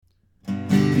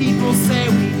people say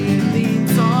we need a theme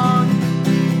song.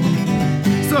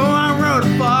 So I wrote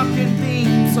a fucking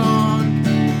theme song.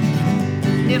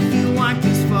 If you like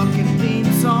this fucking theme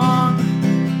song,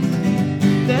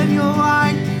 then you'll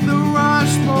like the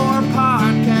Rushmore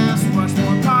podcast.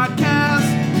 Rushmore podcast.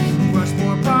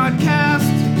 Rushmore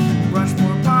podcast.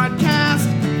 Rushmore podcast.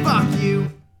 Fuck you.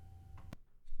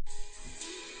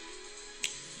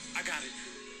 I got it.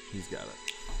 He's got it.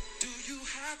 Do you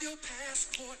have your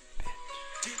passport?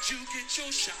 Did you get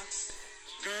your shots?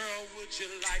 Girl, would you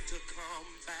like to come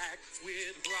back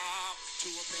with Rob to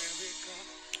America?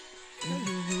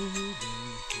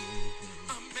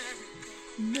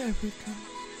 America.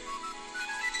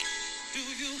 Do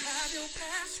you have your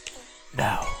passport?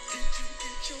 No. Did you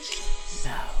get your shots?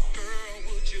 No. Girl,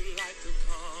 would you like to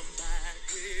come back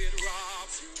with Rob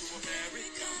to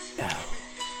America? No.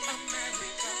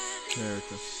 America.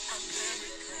 America.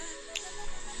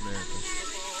 America.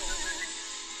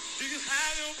 Do you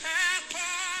have your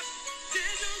passport?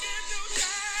 Did you get your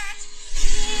shots?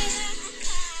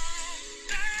 Come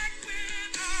back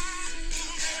with us to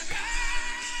America.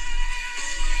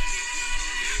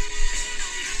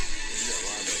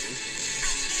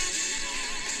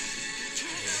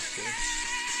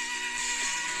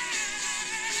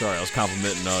 Sorry, I was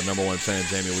complimenting number one fan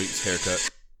Jamie Weeks' haircut.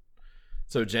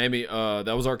 So Jamie,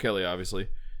 that was R. Kelly, obviously.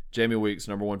 Jamie Weeks,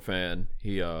 number one fan.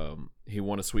 He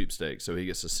won a sweepstakes, so he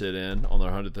gets to sit in on the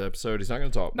 100th episode. He's not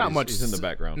going to talk. Not much. He's in the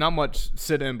background. Not much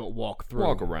sit in, but walk through.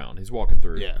 Walk around. He's walking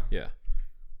through. Yeah. Yeah.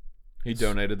 He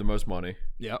donated the most money.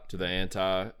 Yep. To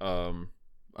the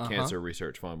cancer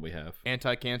research fund we have.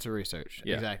 Anti-cancer research.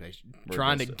 Yeah. Exactly. We're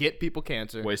Trying to against it. get people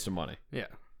cancer. Waste of money. Yeah.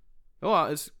 Well,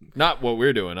 it's Not what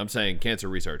we're doing. I'm saying cancer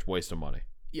research, waste of money.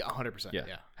 100%. Yeah.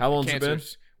 Yeah. How long's it been?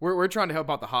 Cancers. We're trying to help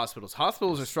out the hospitals.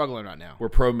 Hospitals are struggling right now. We're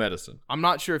pro-medicine. I'm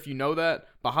not sure if you know that,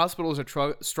 but hospitals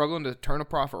are struggling to turn a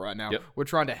profit right now. Yep. We're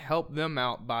trying to help them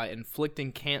out by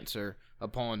inflicting cancer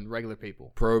upon regular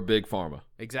people. Pro-big pharma.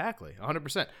 Exactly.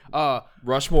 100%.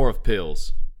 Rushmore of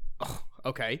pills.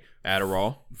 Okay.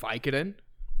 Adderall. Vicodin.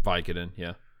 Vicodin,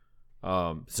 yeah.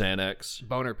 Xanax.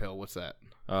 Boner pill. What's that?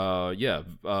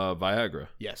 Viagra.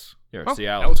 Yes. Yeah, Oh,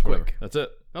 Cialis, that was whatever. quick. That's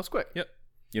it. That was quick. Yep.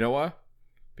 You know why?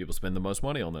 People spend the most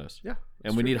money on those. Yeah.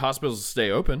 And we need hospitals to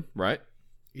stay open, right?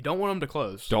 You don't want them to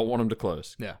close. Don't want them to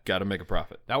close. Yeah. Got to make a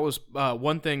profit. That was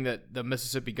one thing that the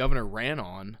Mississippi governor ran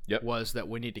on. Yep. Was that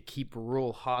we need to keep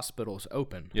rural hospitals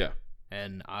open. Yeah.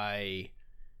 And I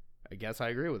guess I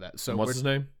agree with that. So And what's his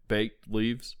name? Baked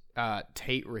Leaves?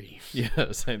 Tate Reeves.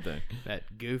 Yeah, same thing.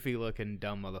 That goofy looking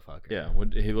dumb motherfucker. Yeah,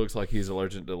 he looks like he's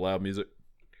allergic to loud music.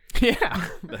 Yeah.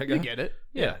 That guy? You get it?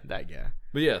 Yeah, that guy.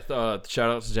 But yeah, shout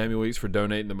out to Jamie Weeks for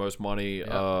donating the most money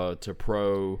to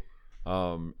pro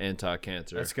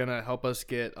anti-cancer That's gonna help us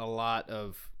get a lot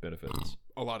of benefits.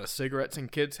 cigarettes in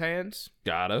kids' hands.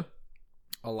 Gotta.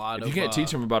 If If you can't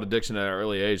teach them about addiction at an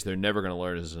early age, they're never going to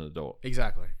learn as an adult.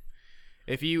 Exactly.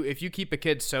 If you keep a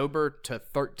kid sober to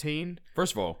 13,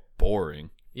 First of all, boring.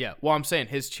 yeah. Well, I'm saying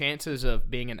his chances of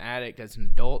being an addict as an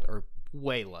adult are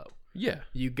way low. Yeah.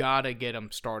 You gotta get him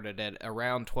started at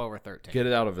around 12 or 13. Get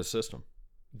it out of his system.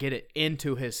 Get it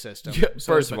into his system. Yeah,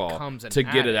 so first it of all, becomes an to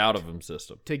get it addict. out of his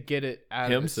system. To get it out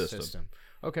Him of his system. system.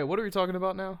 Okay, what are we talking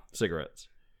about now? Cigarettes.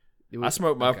 I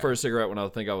smoked my okay. first cigarette when I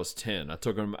think I was 10. I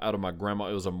took them out of my grandma.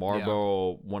 It was a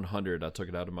Marlboro 100. I took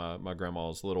it out of my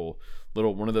grandma's little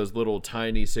one of those little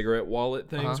tiny cigarette wallet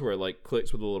things where it like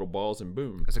clicks with the little balls and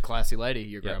boom. It's a classy lady,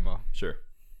 your Yep, grandma. Sure.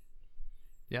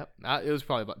 Yep. It was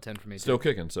probably about 10 for me. Still too.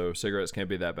 kicking, so cigarettes can't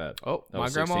be that bad. Oh, That my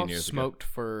was 16 grandma years ago. smoked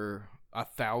for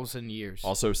 1,000 years.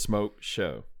 Also, smoke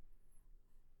show.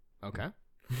 Okay.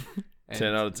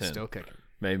 10 out of 10. Still kicking.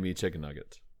 Made me chicken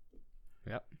nuggets.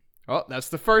 Yep. Oh, that's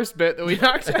the first bit that we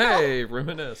knocked out. Hey,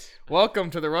 reminisce. Welcome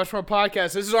to the Rushmore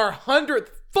Podcast. This is our 100th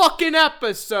fucking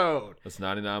episode. That's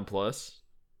 99 plus.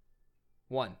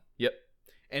 1. Yep.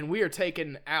 And we are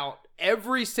taking out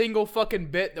every single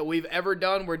fucking bit that we've ever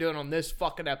done. We're doing on this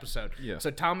fucking episode. Yeah. So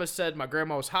Thomas said my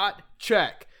grandma was hot.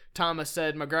 Check. Thomas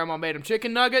said my grandma made him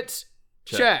chicken nuggets.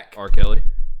 Check. R. Kelly.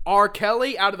 R.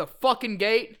 Kelly out of the fucking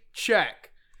gate.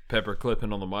 Check. Pepper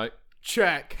clipping on the mic.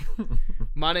 Check.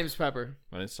 My name's Pepper.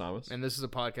 My name's Thomas. And this is a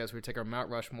podcast where we take our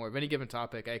Mount Rushmore of any given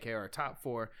topic, aka our top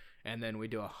 4, and then we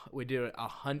do it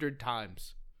 100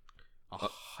 times.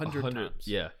 100 times.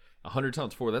 Yeah. 100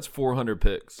 times 4. That's 400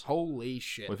 picks. Holy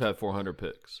shit. We've had 400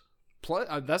 picks. Plus,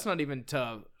 that's not even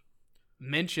to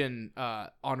mention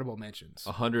honorable mentions.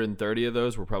 130 of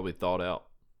those were probably thought out.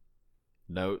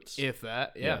 Notes. If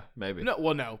that, yeah. maybe.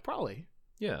 No, probably.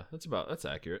 Yeah, that's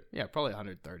accurate. Yeah, probably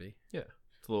 130. Yeah.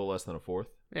 It's a little less than a fourth.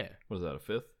 Yeah. What is that, a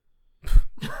fifth?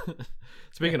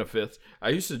 Speaking of fifths, I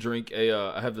used to drink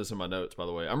I have this in my notes, by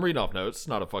the way. I'm reading off notes. It's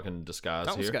not a fucking disguise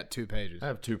Thomas here. got 2 pages. I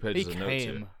have 2 pages He of notes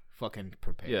here. came fucking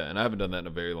prepared. Yeah, and I haven't done that in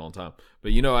a very long time.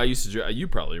 But you know, I used to drink, you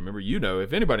probably remember, you know,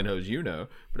 if anybody knows, you know,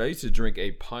 but I used to drink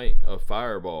a pint of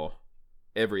Fireball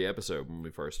every episode when we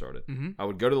first started. Mm-hmm. I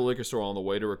would go to the liquor store on the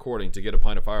way to recording to get a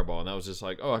pint of Fireball, and that was just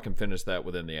like, oh, I can finish that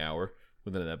within the hour,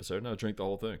 within an episode, and I would drink the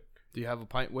whole thing. Do you have a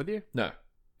pint with you? No,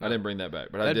 I didn't bring that back,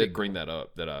 but That'd I be did cool. bring that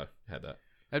up, that I had that.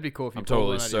 That'd be cool if you I'm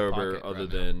pulled totally one out of your sober, pocket other right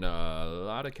than a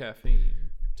lot of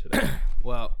caffeine today.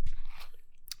 Well,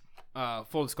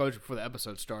 full disclosure, before the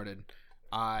episode started,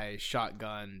 I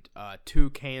shotgunned 2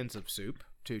 cans of soup,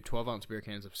 2 12-ounce beer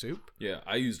cans of soup. Yeah,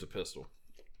 I used a pistol,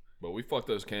 but we fucked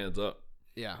those cans up.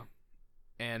 Yeah.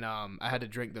 And I had to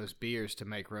drink those beers to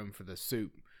make room for the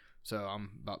soup. So I'm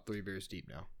about 3 beers deep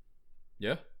now.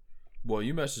 Yeah? Well,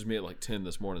 you messaged me at like 10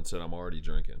 this morning and said I'm already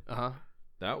drinking. Uh-huh.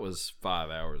 That was 5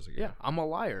 hours ago. Yeah, I'm a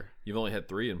liar. You've only had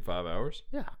 3 in 5 hours?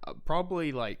 Yeah,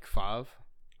 probably like 5.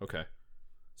 Okay.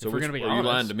 So we're gonna be are you lying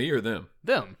honest. to me or them?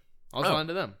 Them. I was Oh. lying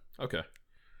to them. Okay.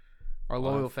 Our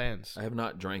Well, loyal fans. I have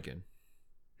not drinking.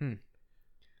 Hmm.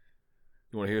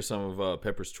 You want to hear some of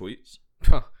Pepper's tweets?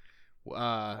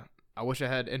 I wish I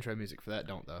had intro music for that.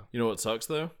 Don't though. You know what sucks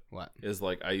though? What? Is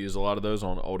like I use a lot of those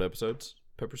on old episodes,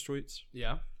 Pepper's tweets.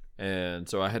 Yeah. And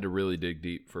so I had to really dig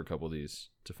deep for a couple of these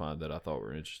to find that I thought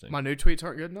were interesting. My new tweets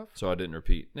aren't good enough. So I didn't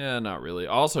repeat. Yeah, not really.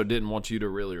 I also didn't want you to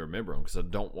really remember them because I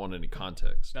don't want any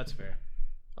context. That's fair.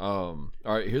 All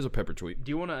right, here's a Pepper tweet. Do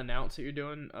you want to announce that you're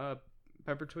doing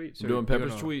Pepper tweets? I'm doing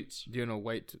Pepper's tweets. Do you want to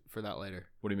wait for that later?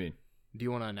 What do you mean? Do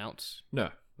you want to announce? No,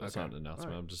 that's Okay. not an announcement.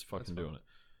 All right. I'm just fucking That's doing it.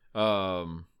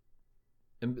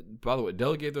 And by the way,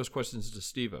 delegate those questions to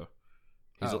Stevo.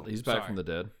 He's back sorry. from the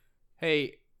dead.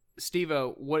 Hey,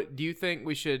 Stevo, what do you think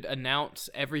we should announce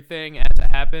everything as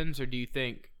it happens, or do you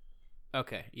think?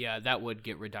 Okay, yeah, that would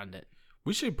get redundant.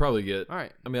 We should probably get. All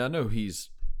right. I mean, I know he's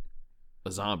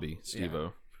a zombie,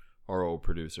 Stevo, our old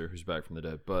producer who's back from the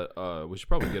dead, but we should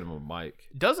probably get him a mic.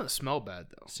 It doesn't smell bad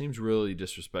though. Seems really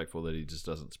disrespectful that he just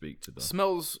doesn't speak to them.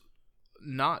 Smells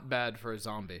not bad for a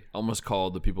zombie. Almost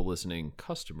called the people listening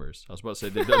customers. I was about to say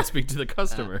they don't speak to the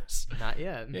customers. Not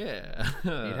yet. Yeah.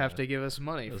 You'd have to give us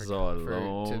money That's for all to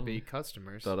along. be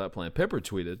customers. Saw that plan. Pepper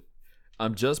tweeted,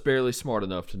 "I'm just barely smart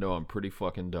enough to know I'm pretty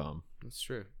fucking dumb." That's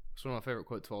true. It's one of my favorite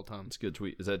quotes of all time. It's a good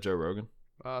tweet. Is that Joe Rogan?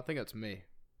 I think that's me.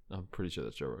 I'm pretty sure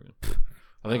that's Joe Rogan.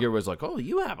 I think everybody's like, "Oh,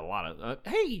 you have a lot of."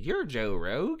 Hey, you're Joe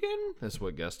Rogan. That's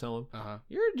what guests tell him. Uh huh.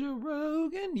 You're Joe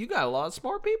Rogan. You got a lot of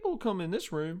smart people come in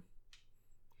this room.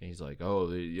 And he's like,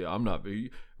 "Oh, yeah, I'm not."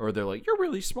 Or they're like, "You're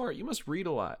really smart. You must read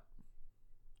a lot,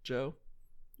 Joe."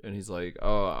 And he's like,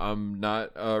 "Oh, I'm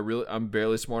not really. I'm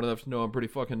barely smart enough to know I'm pretty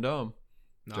fucking dumb."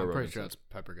 No, Joe I'm Rogan pretty sure said. that's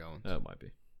Pepper going. That might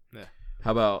be. Yeah.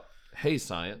 How about, "Hey,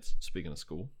 science." Speaking of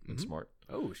school and Mhm. smart.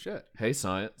 Oh shit. "Hey,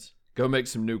 science. Go make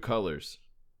some new colors.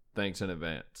 Thanks in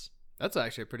advance." That's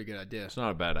actually a pretty good idea. It's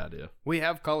not a bad idea. We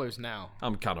have colors now.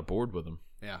 I'm kind of bored with them.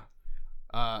 Yeah.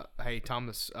 Hey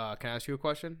Thomas, can I ask you a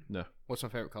question? No. What's my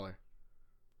favorite color?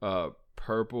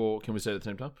 Purple. Can we say it at the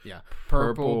same time? Yeah.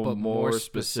 Purple, but more more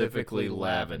specifically specifically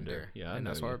lavender. lavender. Yeah, I and know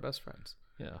that's why you. we're best friends.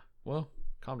 Yeah. Well,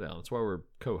 calm down. That's why we're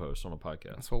co-hosts on a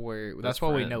podcast. That's what we're. Best That's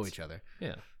why we know friends. each other.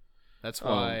 Yeah. That's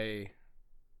why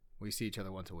we see each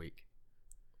other once a week.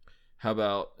 How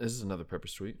about, this is another Pepper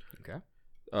tweet. Okay.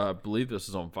 I believe this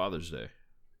is on Father's Day.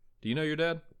 Do you know your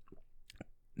dad?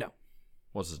 No.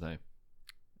 What's his name?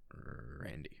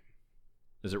 Randy.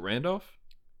 Is it Randolph?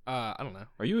 I don't know.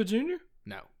 Are you a junior?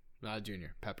 No, not a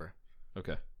junior. Pepper.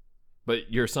 Okay.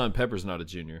 But your son Pepper's not a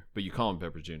junior, but you call him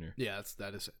Pepper Jr. Yeah,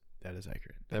 that is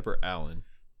accurate. Pepper Allen.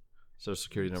 Social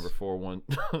Security number 41.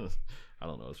 I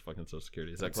don't know his fucking Social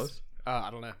Security. Is that close?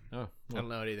 I don't know. Oh. I well. don't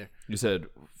know it either. You said,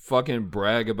 "Fucking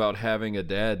brag about having a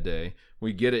dad day.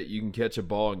 We get it. You can catch a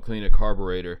ball and clean a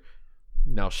carburetor.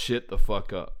 Now shit the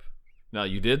fuck up." Now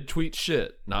you did tweet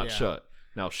shit, not Yeah. shut.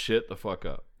 Now shit the fuck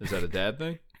up. Is that a dad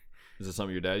thing? Is it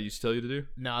something your dad used to tell you to do?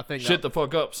 No, I think Shit the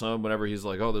fuck up, son. Whenever he's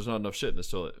like, "Oh, there's not enough shit in this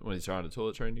toilet," when he's trying to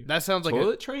toilet train you. that sounds like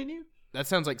Toilet train you? that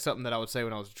sounds like something that I would say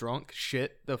when I was drunk.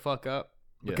 Shit the fuck up.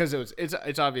 Yeah. Because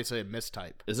it's obviously a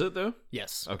mistype. Is it though?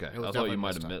 Yes. Okay, It was I thought definitely you a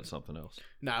might have mistype. meant something else.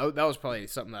 No, that was probably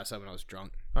something that I said when I was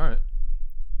drunk. All right,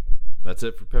 that's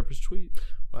it for Pepper's tweet.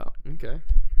 Well, okay.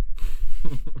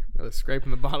 I was scraping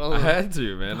the bottle. I had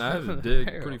to, man. I had to dig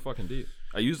Hell. pretty fucking deep.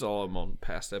 I used all of them on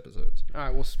past episodes. All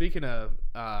right. Well, speaking of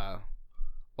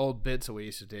old bits that we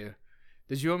used to do,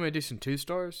 did you want me to do some 2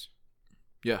 stars?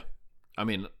 Yeah. I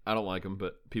mean, I don't like them,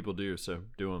 but people do, so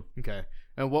do them. Okay.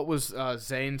 And what was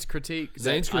Zane's critique?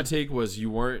 Zane's critique was you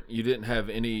weren't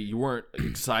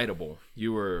excitable.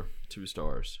 You were 2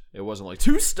 stars. It wasn't like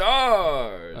 2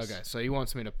 stars. Okay, so he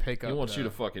wants me to pick up. He wants you to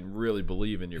fucking really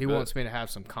believe in your. He wants me to have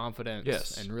some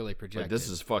confidence. And really project. Like, this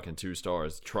is fucking 2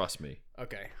 stars. Trust me.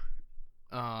 Okay.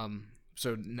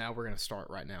 So now we're gonna start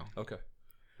right now. Okay.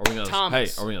 Are we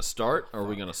gonna start or are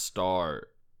we gonna start?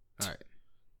 All right.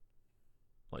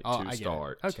 Like 2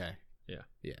 stars. Okay. Yeah.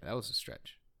 Yeah, that was a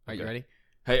stretch. Are you ready?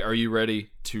 Hey, are you ready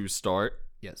to start?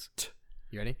 Yes.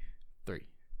 You ready? 3,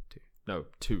 2. No,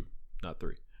 2, not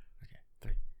 3. Okay.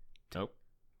 3. 2. Nope.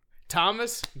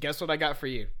 Thomas, guess what I got for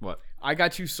you? What? I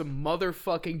got you some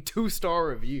motherfucking 2-star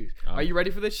reviews. Are you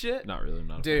ready for this shit? Not really.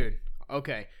 Not dude.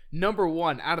 Okay. Number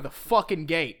 1 out of the fucking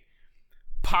gate.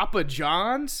 Papa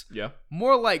John's? Yeah.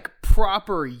 More like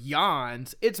proper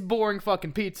yawns. It's boring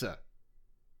fucking pizza.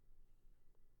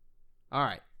 All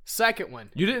right. Second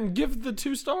one. You didn't give the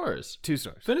 2 stars. 2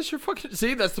 stars. Finish your fucking.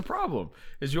 See, that's the problem.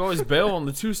 Is you always bail on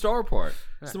the 2-star part.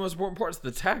 It's the most important part. It's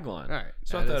the tagline. All right.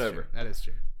 Start that over. That is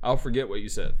true. I'll forget what you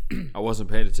said. I wasn't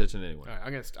paying attention anyway. All right.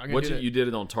 I'm gonna What you did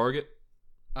it on Target?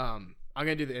 I'm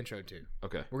gonna do the intro too.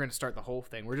 Okay. We're gonna start the whole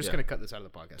thing. We're just gonna cut this out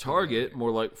of the podcast. Target,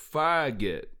 more like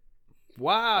faggot.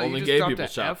 Wow. Only you just gay dropped people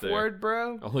the shop F there. word,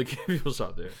 bro. Only gay people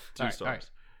shop there. 2 stars.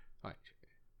 All right.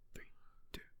 3,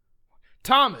 2, 1.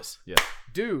 Thomas. Yeah.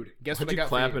 Dude, guess what I got you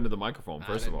clap for you? into the microphone,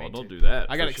 first of all. didn't Don't mean do that.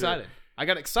 I got excited. I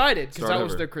got excited because that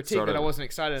was the critique that I wasn't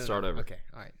excited enough. Start over. Okay,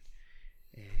 all right.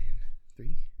 And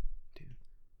 3, 2.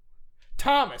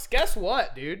 Thomas, guess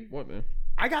what, dude? What, man?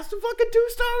 I got some fucking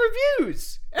 2-star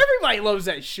reviews. Everybody loves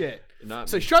that shit.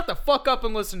 So shut the fuck up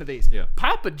and listen to these. Yeah.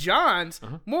 Papa John's,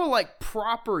 more like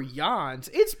proper yawns.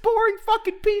 It's boring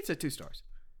fucking pizza. 2 stars.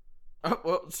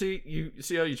 Well, see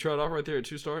how you trot off right there at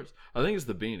 2 stars? I think it's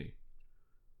the beanie.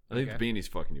 I think the beanie's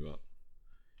fucking you up.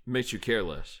 It makes you care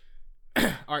less.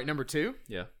 All right, number 2.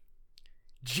 Yeah.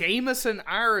 Jameson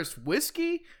Irish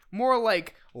whiskey, more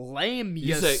like lame.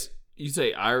 You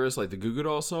say Iris like the Goo Goo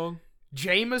Dolls song?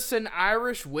 Jameson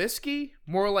Irish whiskey,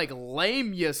 more like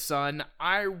lame ya son.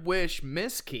 I wish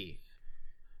misky.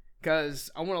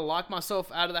 Cause I want to lock myself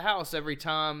out of the house every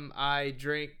time I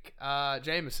drink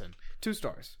Jameson. 2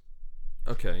 stars.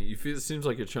 Okay, it seems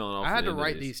like you're chilling off. I had to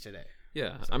write these today.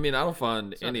 Yeah, I mean, I don't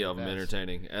find any of them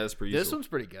entertaining as per usual. This one's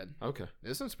pretty good. Okay.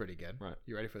 This one's pretty good. Right.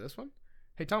 You ready for this one?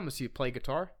 Hey Thomas, you play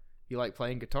guitar? You like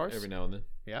playing guitars? Every now and then.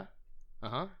 Yeah.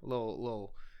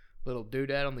 Little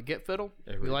doodad on the git fiddle.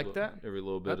 You like that? Every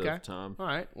little bit of time. All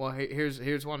right. Well,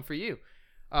 here's one for you.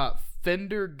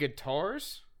 Fender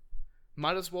guitars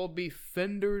might as well be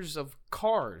fenders of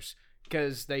cars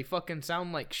because they fucking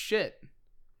sound like shit.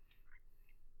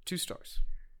 2 stars.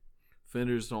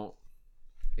 Fenders don't.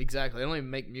 Exactly. They don't even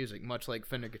make music, much like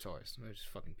Fender guitars. They're just a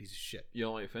fucking piece of shit. You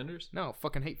don't like Fenders? No,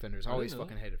 fucking hate Fenders. I always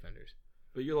fucking hated Fenders.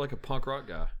 But you're like a punk rock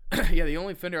guy. Yeah, the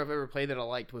only Fender I've ever played that I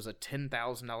liked was a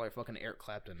 $10,000 fucking Eric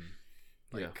Clapton,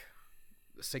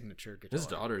 signature guitar. His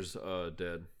daughter's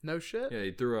dead. No shit? Yeah,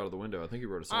 he threw her out of the window. I think he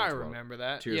wrote a song. I remember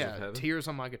that. Tears of Heaven. Tears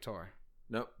on My Guitar.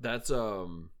 Nope, that's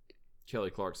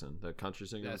Kelly Clarkson, the country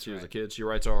singer. That's she was right. a kid. She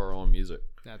writes all her own music.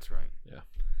 That's right. Yeah.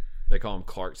 They call them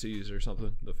Clarksies or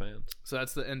something, the fans. So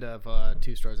that's the end of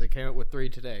 2 stars. They came up with 3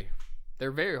 today.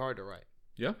 They're very hard to write.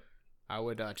 Yeah. I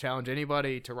would challenge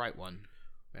anybody to write one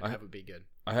and have it be good.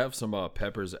 I have some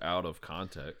peppers out of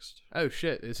context. Oh,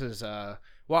 shit. This is... well,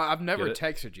 I've never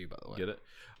texted you, by the way. Get it?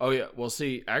 Oh, yeah. Well,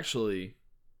 see, actually,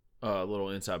 a little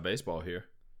inside baseball here.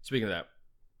 Speaking of that,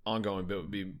 ongoing bit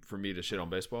would be for me to shit on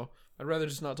baseball. I'd rather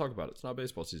just not talk about it. It's not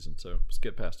baseball season, so just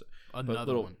get past it.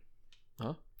 Another one.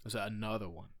 Huh? Is that another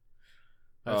one?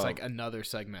 That's like another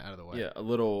segment out of the way. Yeah, a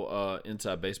little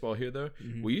inside baseball here, though.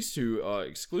 Mm-hmm. We used to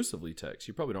exclusively text.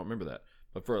 You probably don't remember that.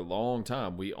 But for a long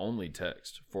time, we only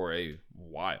text for a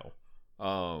while.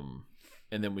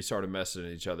 And then we started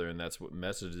messaging each other, and that's what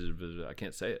messaging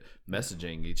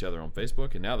each other on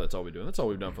Facebook, and now that's all we do. And that's all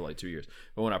we've done for like 2 years.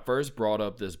 But when I first brought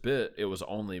up this bit, it was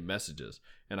only messages,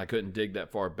 and I couldn't dig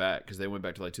that far back because they went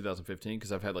back to like 2015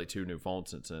 because I've had like 2 new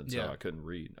phones since then, so I couldn't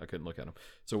read. I couldn't look at them.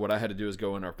 So what I had to do is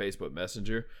go in our Facebook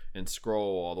Messenger and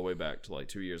scroll all the way back to like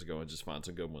 2 years ago and just find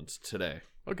some good ones today.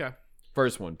 Okay.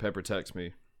 First one, Pepper texts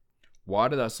me, "Why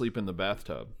did I sleep in the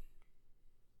bathtub?"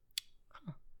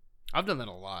 I've done that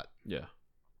a lot. Yeah.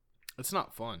 It's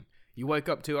not fun. You wake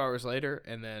up 2 hours later,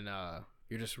 and then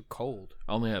you're just cold.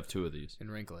 I only have 2 of these. And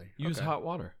wrinkly. Use hot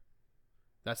water.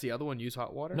 That's the other one? Use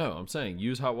hot water? No, I'm saying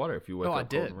use hot water if you wake up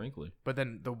cold and wrinkly. But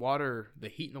then the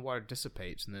heat in the water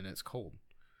dissipates, and then it's cold.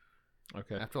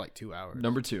 Okay. After like 2 hours.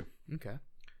 Number 2. Okay.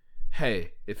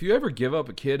 Hey, if you ever give up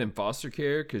a kid in foster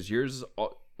care because yours is...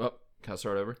 can I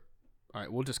start over? All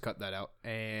right, we'll just cut that out.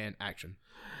 And action.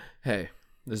 Hey,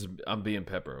 I'm being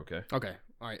Pepper, okay? Okay.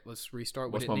 All right, let's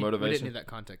restart. What's my We motivation? didn't need that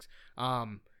context.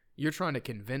 You're trying to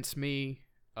convince me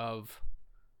of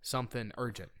something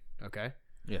urgent, okay?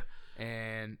 Yeah.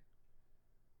 And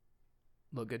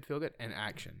look good, feel good, and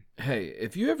action. Hey,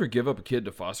 if you ever give up a kid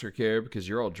to foster care because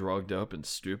you're all drugged up and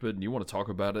stupid and you want to talk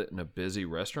about it in a busy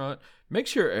restaurant, make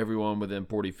sure everyone within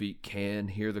 40 feet can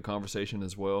hear the conversation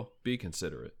as well. Be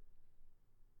considerate.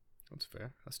 That's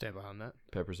fair. I'll stand behind that.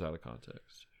 Pepper's out of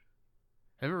context.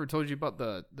 Have I ever told you about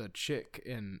the chick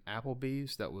in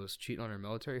Applebee's that was cheating on her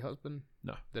military husband?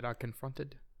 No. That I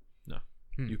confronted? No.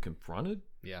 You confronted?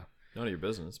 Yeah. None of your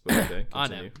business, but okay. I know.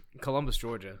 Continue. Columbus,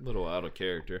 Georgia. A little out of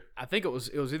character. I think it was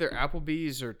either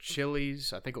Applebee's or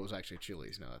Chili's. I think it was actually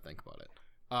Chili's now that I think about it.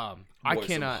 I What,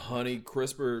 cannot. some honey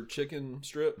crisper chicken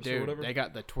strips or Dude, whatever? they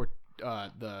got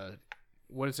the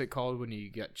what is it called when you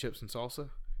get chips and salsa?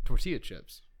 Tortilla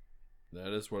chips.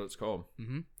 That is what it's called.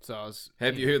 Mm-hmm. So I was.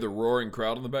 Have you hear the roaring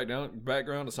crowd in the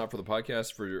background? It's not for the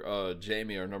podcast. For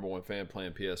Jamie, our number one fan,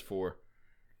 playing PS4.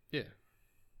 Yeah,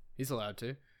 he's allowed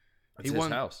to. It's his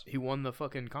house. He won the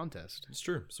fucking contest. It's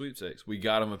true. Sweepstakes. We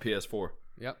got him a PS4.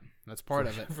 Yep, that's part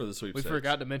of it. For the sweepstakes. We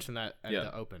forgot to mention that at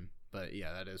the open, but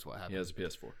yeah, that is what happened. He has a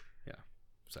PS4. Yeah.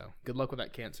 So good luck with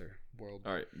that cancer world.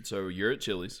 All right. So you're at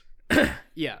Chili's.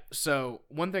 Yeah. So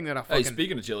one thing that I fucking. Hey,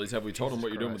 speaking of Chili's, have we told them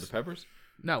what you're doing with the peppers?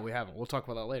 No, we haven't. We'll talk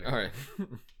about that later. All right.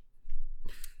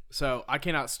 So I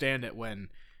cannot stand it when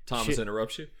Thomas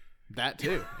interrupts you. That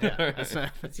too. Yeah.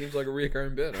 That seems like a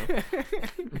reoccurring bit, huh?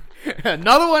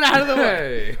 Another one out of the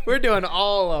way. Hey. We're doing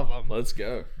all of them. Let's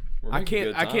go. I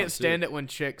can't stand it when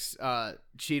chicks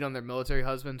cheat on their military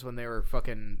husbands when they were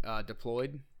fucking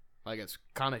deployed. Like, it's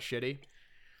kind of shitty.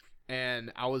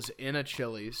 And I was in a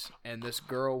Chili's, and this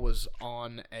girl was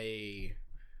on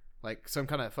some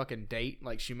kind of fucking date.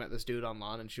 Like, she met this dude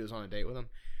online, and she was on a date with him.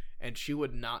 And she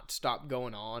would not stop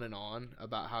going on and on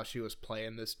about how she was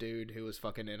playing this dude who was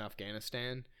fucking in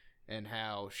Afghanistan, and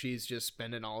how she's just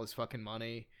spending all his fucking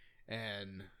money,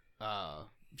 and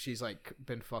she's like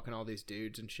been fucking all these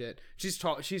dudes and shit. She's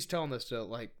telling this to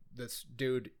like this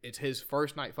dude. It's his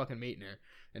first night fucking meeting her,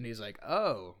 and he's like,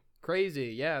 "Oh,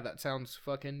 crazy, yeah, that sounds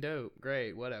fucking dope,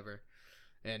 great, whatever."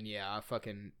 And yeah,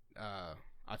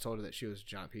 I told her that she was a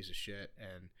giant piece of shit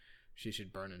and she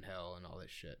should burn in hell and all this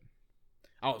shit.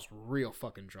 I was real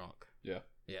fucking drunk. Yeah.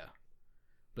 Yeah.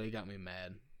 But he got me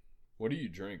mad. What do you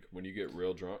drink when you get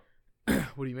real drunk?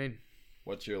 What do you mean?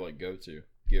 What's your like go-to?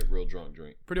 Get real drunk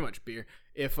drink. Pretty much beer.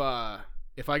 If I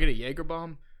get a Jaeger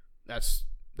bomb, that's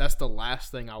the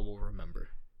last thing I will remember.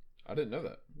 I didn't know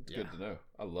that. It's good to know.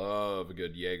 I love a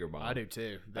good Jaeger bomb. I do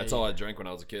too. That's all I drank when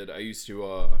I was a kid. I used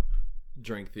to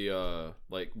drink the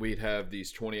we'd have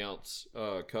these 20-ounce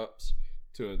cups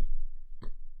to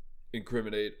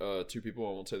incriminate two people.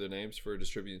 I won't say their names for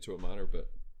distributing to a minor, but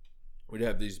we'd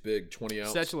have these big 20-ounce.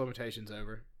 Statute of limitations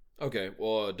over. Okay,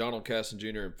 well, Donald Casson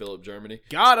Jr. and Philip Germany.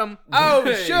 Got him. Oh,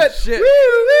 Hey, shit. Woo,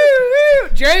 woo, woo.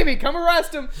 Jamie, come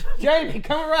arrest him. Jamie,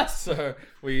 come arrest him. So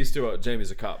we used to,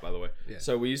 Jamie's a cop, by the way. Yeah.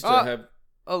 So we used to have.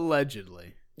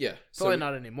 Allegedly. Yeah. Probably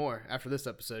not anymore after this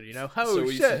episode, you know? So we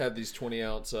used to have these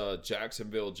 20-ounce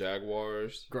Jacksonville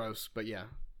Jaguars. Gross, but yeah.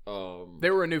 They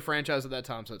were a new franchise at that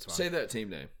time, so it's fine. Say that team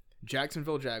name.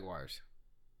 Jacksonville Jaguars.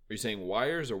 Are you saying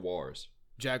Wires or Wars?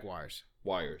 Jaguars.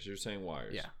 Wires. You're saying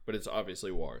Wires. Yeah. But it's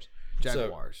obviously Wars.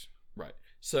 Jaguars. So, right.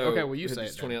 So okay, well, you say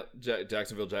these it 20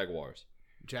 Jacksonville Jaguars.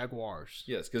 Jaguars.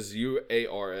 Yes, because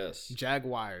UARS.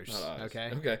 Jaguars. Not eyes.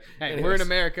 Okay. Okay. Hey, Anyways, we're in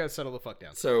America. Settle the fuck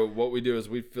down. So what we do is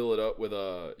we fill it up with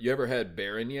you ever had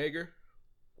Baron Jaeger?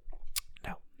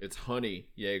 No. It's honey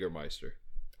Jägermeister.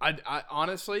 I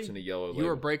honestly, It's in a yellow label. you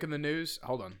were breaking the news.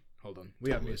 Hold on. We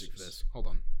have music for this. Hold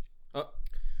on. Oh.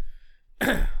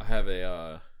 I have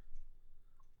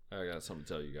I got something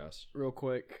to tell you guys. Real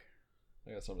quick.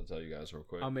 I got something to tell you guys real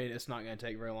quick. I mean, it's not going to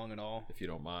take very long at all. If you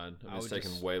don't mind. I It's would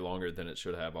taken just- way longer than it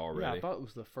should have already. Yeah, I thought it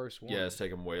was the first one. Yeah, it's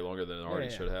taken way longer than it already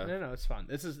should have. No, it's fine.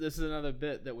 This is another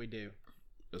bit that we do.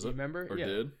 Is You it? remember? Or Yeah.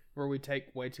 did? Where we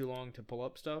take way too long to pull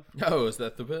up stuff. Oh, is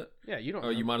that the bit? Yeah, you don't. Oh,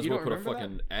 you might as well don't put a remember that?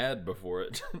 fucking ad before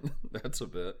it. That's a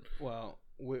bit. Well,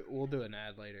 we'll do an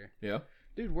ad later. Yeah.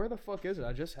 Dude, where the fuck is it?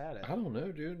 I just had it. I don't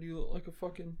know, dude. You look like a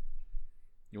fucking.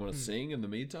 You want to sing in the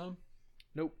meantime?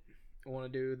 Nope. I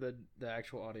want to do the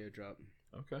actual audio drop.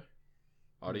 Okay.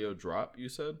 Audio drop, you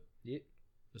said? Yep.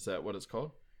 Is that what it's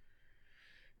called?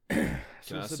 Can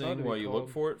I sing while you look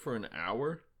for it for an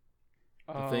hour?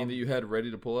 The thing that you had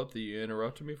ready to pull up that you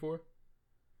interrupted me for?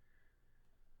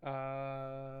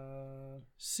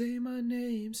 Say my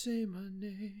name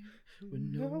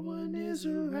when no one is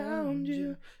around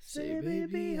you. Say,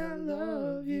 baby, I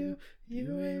love you.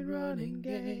 You ain't running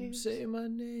games. Say my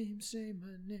name.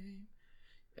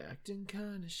 Acting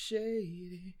kind of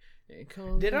shady.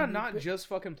 Did I not just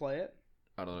fucking play it?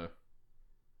 I don't know.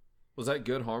 Was that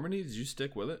good harmony? Did you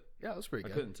stick with it? Yeah, that was pretty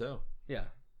good. I couldn't tell. Yeah.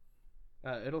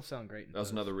 It'll sound great. That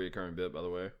was another reoccurring bit, by the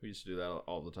way. We used to do that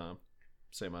all the time.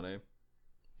 Say my name.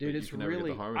 Dude, it's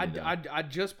really... I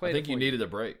just played it. I think you needed a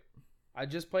break. I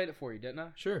just played it for you, didn't I?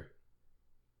 Sure.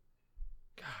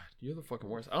 God, you're the fucking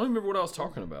worst. I don't remember what I was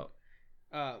talking about.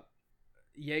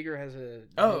 Jaeger has a...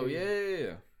 Oh,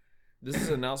 yeah. This is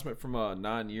an announcement from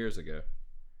 9 years ago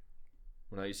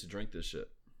when I used to drink this shit.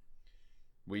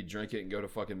 We'd drink it and go to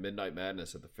fucking Midnight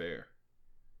Madness at the fair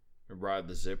and ride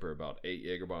the zipper about 8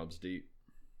 Jaeger bombs deep.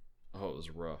 Oh, it was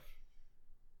rough.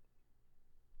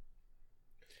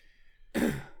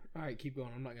 All right, keep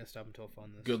going. I'm not gonna stop until I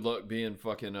find this. Good luck being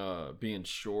fucking being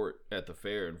short at the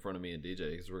fair in front of me and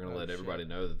DJ, because we're gonna let everybody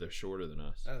know that they're shorter than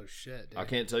us. Oh shit! Dude. I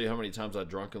can't tell you how many times I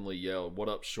drunkenly yelled, "What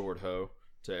up, short hoe?"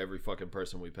 to every fucking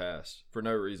person we passed for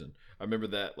no reason. I remember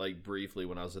that like briefly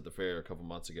when I was at the fair a couple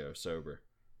months ago, sober.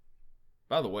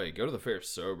 By the way, go to the fair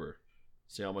sober.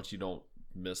 See how much you don't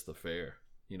miss the fair.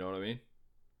 You know what I mean?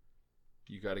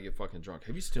 You got to get fucking drunk.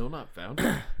 Have you still not found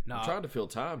it? No, I'm trying to fill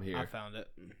time here. I found it.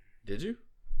 Did you?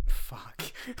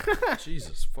 Fuck.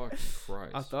 Jesus fucking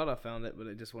Christ. I thought I found it, but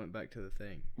it just went back to the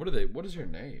thing. What are they? What is your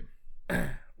name?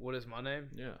 What is my name?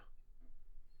 Yeah.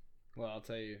 Well, I'll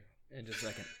tell you in just a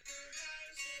second.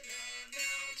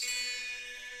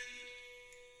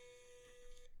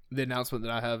 The announcement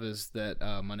that I have is that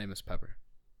my name is Pepper.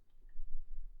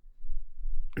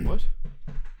 What?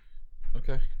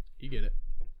 Okay. You get it.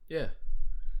 Yeah.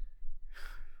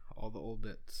 All the old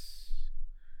bits.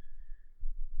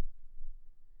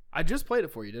 I just played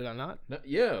it for you, did I not? No,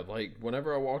 yeah, like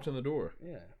whenever I walked in the door.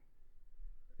 Yeah.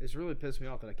 It's really pissed me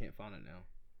off that I can't find it now.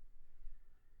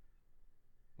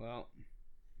 Well,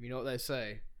 you know what they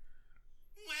say.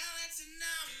 Well, it's a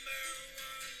number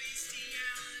one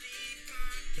bestiality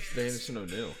podcast. It's Anderson O'Neill.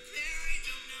 There ain't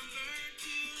no number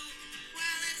two.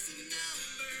 Well, it's a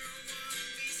number one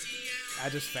bestiality I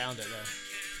just found it, though.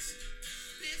 podcast.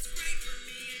 It's great for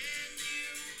me and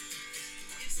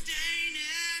you. It's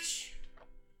Danish.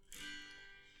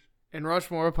 And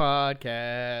Rushmore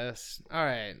podcast. All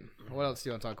right. What else do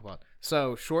you want to talk about?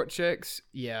 So, short chicks,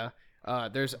 yeah.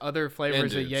 There's other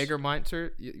flavors of dudes.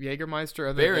 Jägermeister.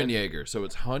 Other Baron than, Jaeger, so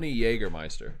it's honey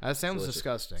Jägermeister. That sounds Delicious.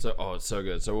 disgusting. So, it's so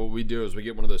good. So what we do is we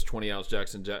get one of those 20-ounce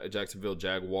Jacksonville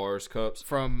Jaguars cups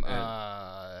From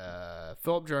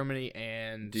Philip Germany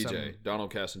and DJ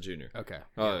Donald Casson Jr. Okay.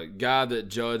 Guy that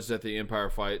judged at the Empire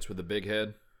Fights with the big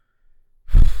head.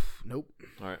 Nope.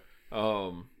 All right.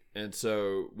 And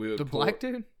so we would The black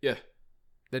dude? Yeah.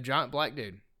 The giant black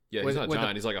dude. Yeah, With- he's not with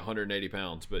giant. He's like 180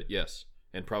 pounds, but yes.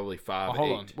 And probably 5'8". Oh,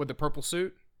 hold on. With the purple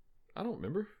suit? I don't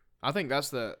remember. I think that's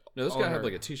the No, this guy had owner.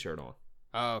 like a t-shirt on.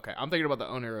 Oh, okay. I'm thinking about the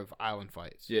owner of Island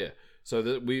Fights. Yeah.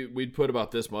 So we'd put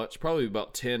about this much, probably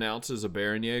about 10 ounces of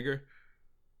Baron Jaeger,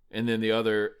 and then the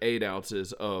other 8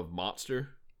 ounces of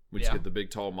Monster. We just get the big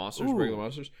tall monsters, Ooh. regular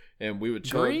monsters, and we would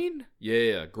chug. Green?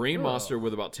 Yeah. Green Ugh. Monster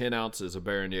with about 10 ounces of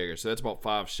Baron Jaeger. So that's about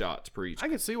 5 shots per each. I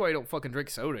can see why you don't fucking drink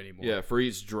soda anymore. Yeah, for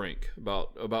each drink,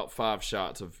 about 5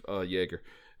 shots of Jaeger.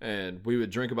 And we would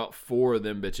drink about 4 of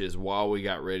them bitches while we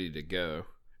got ready to go.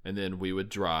 And then we would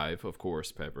drive, of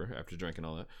course, Pepper, after drinking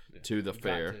all that, to the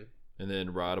fair. And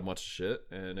then ride a bunch of shit.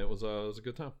 And it was a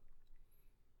good time.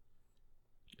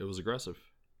 It was aggressive.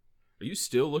 Are you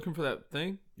still looking for that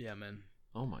thing? Yeah, man.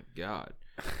 Oh my God.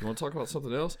 You want to talk about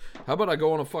something else? How about I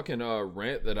go on a fucking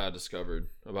rant that I discovered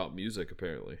about music,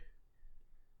 apparently?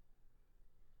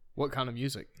 What kind of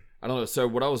music? I don't know. So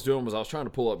what I was doing was I was trying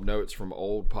to pull up notes from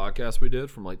old podcasts we did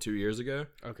from like 2 years ago.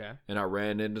 Okay. And I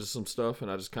ran into some stuff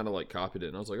and I just kind of like copied it.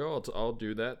 And I was like, oh, I'll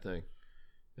do that thing.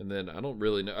 And then I don't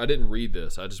really know. I didn't read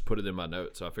this. I just put it in my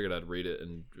notes. So I figured I'd read it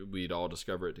and we'd all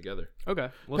discover it together. Okay.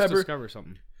 Let's Pepper. discover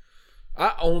something.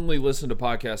 I only listen to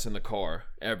podcasts in the car,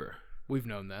 ever. We've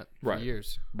known that for Right.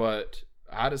 years. But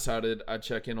I decided I'd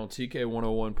check in on TK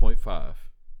 101.5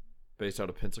 based out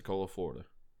of Pensacola, Florida.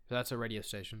 So that's a radio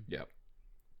station. Yep.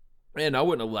 And I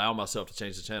wouldn't allow myself to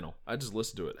change the channel. I just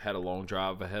listened to it. Had a long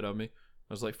drive ahead of me.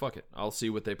 I was like, fuck it. I'll see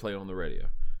what they play on the radio.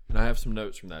 And I have some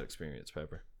notes from that experience,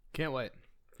 Pepper. Can't wait.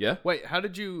 Yeah? Wait, how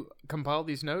did you compile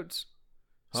these notes?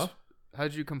 Huh? How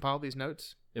did you compile these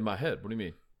notes? In my head. What do you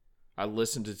mean? I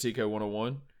listened to TK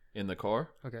 101 in the car.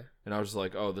 Okay. And I was just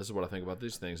like, oh, this is what I think about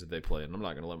these things that they play. And I'm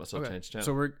not going to let myself change the channel.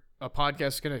 So a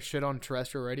podcast going to shit on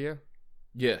terrestrial radio?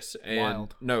 Yes, and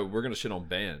Wild. no, we're gonna shit on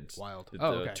bands. Wild. The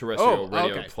Okay. terrestrial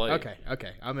radio play.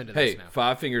 Okay. I'm into Hey, this now.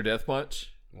 Five Finger Death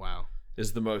Punch Wow.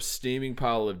 is the most steaming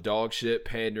pile of dog shit,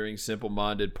 pandering,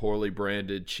 simple-minded, poorly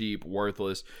branded, cheap,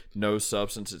 worthless, no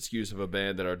substance excuse of a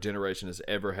band that our generation has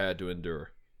ever had to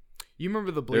endure. You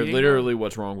remember the They're bleeding? literally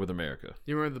what's wrong with America.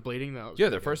 You remember the bleeding though? Yeah,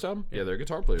 their first album? Yeah, their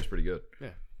guitar player's pretty good.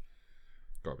 Yeah.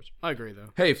 Garbage. I agree though.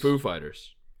 Hey, Foo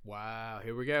Fighters. Wow.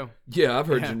 Here we go. Yeah, I've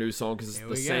heard Yeah. your new song because it's Here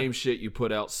the we go. same shit you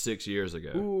put out 6 years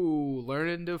ago. Ooh,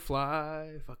 learning to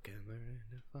fly. Fucking learning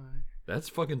to fly. That's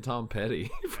fucking Tom Petty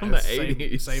from That's the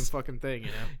 80s. Same fucking thing, you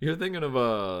know. You're thinking of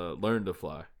Learn to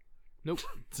Fly. Nope.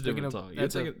 It's a different song.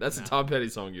 That's a nah. Tom Petty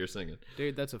song you're singing.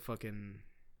 Dude, that's a fucking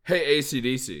Hey,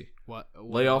 AC/DC. what?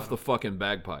 Lay off the fucking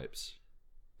bagpipes.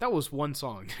 That was one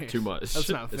song. Dude. Too much. That's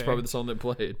not fair. It's probably the song they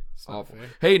played. It's not Awful. fair.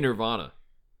 Hey, Nirvana.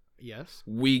 Yes.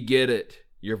 We get it.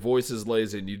 Your voice is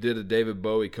lazy and you did a David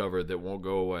Bowie cover that won't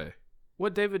go away.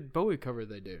 What David Bowie cover did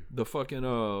they do? The fucking,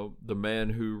 the man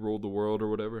who ruled the world or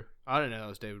whatever. I didn't know it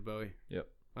was David Bowie. Yep.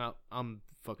 Well, I'm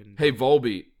fucking. Hey,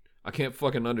 Volbeat. I can't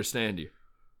fucking understand you.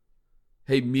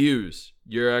 Hey, Muse.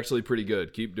 You're actually pretty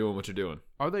good. Keep doing what you're doing.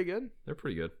 Are they good? They're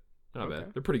pretty good. Not Okay.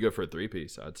 bad. They're pretty good for a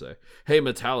 3-piece, I'd say. Hey,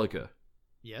 Metallica.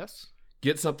 Yes.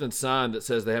 Get something signed that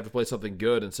says they have to play something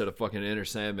good instead of fucking Enter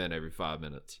Sandman every 5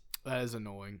 minutes. That is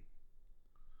annoying.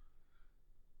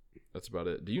 That's about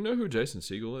it. Do you know who Jason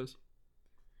Segel is?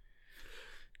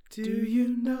 Do you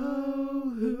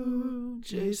know who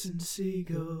Jason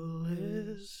Segel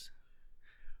is?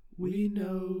 We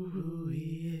know who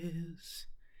he is.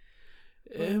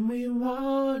 And we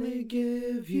want to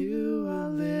give you a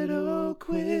little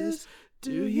quiz.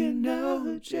 Do you know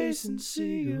who Jason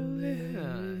Segel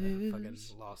is? Fucking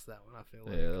lost that one. I feel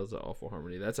like. Yeah, that was an awful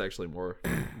harmony. That's actually more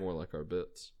like our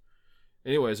bits.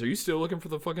 Anyways, are you still looking for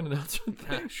the fucking announcement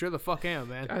thing? Sure the fuck am,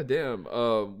 man. God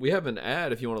damn. We have an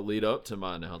ad if you want to lead up to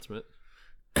my announcement.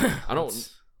 I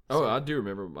don't. Oh, I do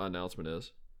remember what my announcement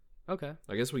is. Okay.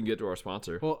 I guess we can get to our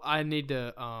sponsor. Well, I need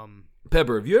to.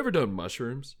 Pepper, have you ever done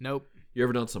mushrooms? Nope. You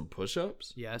ever done some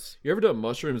push-ups? Yes. You ever done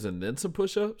mushrooms and then some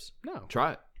push-ups? No.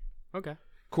 Try it. Okay.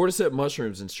 Cordyceps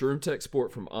Mushrooms and Shroom Tech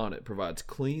Sport from Onnit provides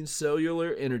clean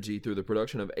cellular energy through the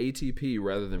production of ATP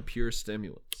rather than pure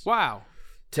stimulants. Wow.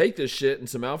 Take this shit and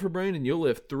some Alpha Brain and you'll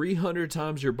lift 300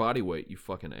 times your body weight, you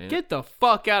fucking ant. Get the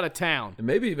fuck out of town. And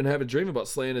maybe even have a dream about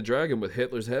slaying a dragon with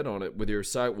Hitler's head on it with your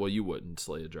side. Well, you wouldn't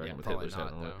slay a dragon with probably Hitler's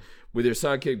head not, on it. though. With your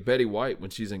sidekick Betty White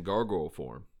when she's in gargoyle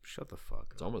form. Shut the fuck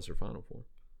It's up. almost her final form.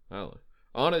 I don't know.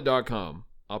 Onnit.com.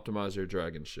 Optimize your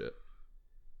dragon shit.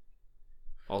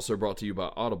 Also brought to you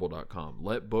by Audible.com.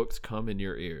 Let books come in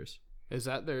your ears. Is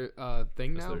that their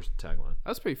thing That's now? their tagline.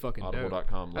 That's pretty fucking dope.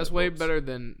 Audible.com. That's let way books. better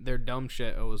than their dumb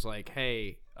shit. It was like,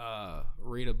 hey,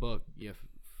 read a book. Yeah.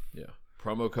 Yeah.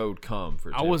 Promo code COME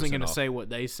for 10% I wasn't gonna off. say what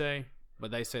they say,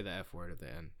 but they say the F word at the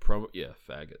end.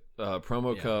 Faggot.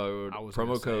 Promo Yeah, code I was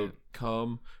gonna say code it.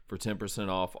 COME for 10%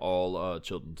 off all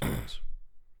children's books.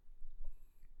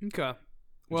 Okay.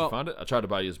 Did you find it? I tried to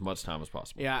buy you as much time as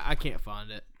possible. Yeah, I can't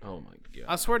find it. Oh my god.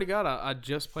 I swear to God, I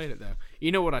just played it though.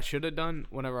 You know what I should have done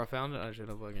whenever I found it? I should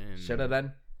have fucking. Should have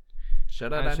done.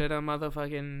 Should have I done. should have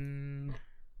motherfucking.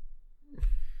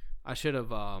 I should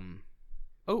have.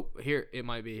 Oh, here it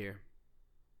might be here.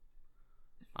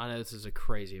 I know this is a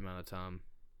crazy amount of time.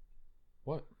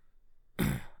 What?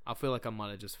 I feel like I might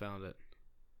have just found it.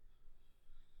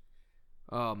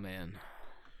 Oh man.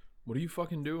 What are you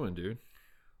fucking doing, dude?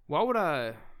 Why would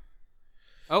I?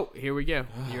 Oh, here we go.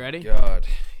 You ready? God.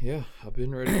 Yeah, I've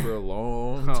been ready for a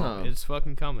long Oh, time. it's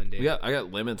fucking coming, dude. I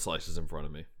got lemon slices in front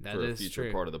of me That for a is future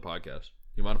true. part of the podcast.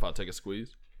 You mind if I take a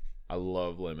squeeze? I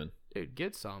love lemon. Dude,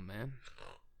 get some, man.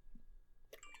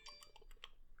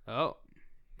 Oh,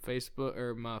 Facebook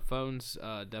or my phone's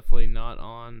definitely not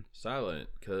on. Silent,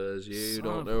 because you Son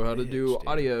don't of know a how to bitch, do dude.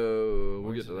 audio. We'll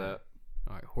Where's get to it at? that.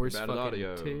 All right, horse bad at fucking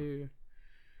audio. 2.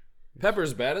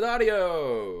 Pepper's bad at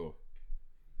audio.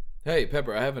 Hey,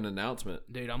 Pepper, I have an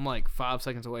announcement. Dude, I'm like 5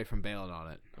 seconds away from bailing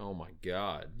on it. Oh my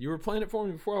god. You were playing it for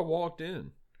me before I walked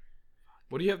in.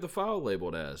 What do you have the file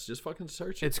labeled as? Just fucking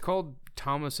search it. It's called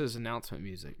Thomas's announcement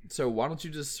music. So why don't you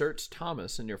just search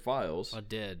Thomas in your files? I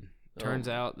did. Turns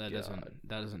Oh my out that God.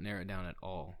 doesn't narrow it down at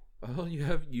all. Oh,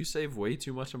 you save way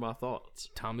too much of my thoughts.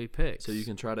 Tommy Picks. So you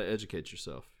can try to educate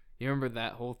yourself. You remember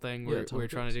that whole thing Yeah, where we Tommy were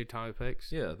trying to do Tommy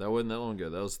Picks? Yeah, that wasn't that long ago.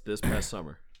 That was this past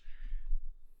summer.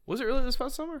 Was it really this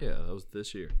past summer? Yeah, that was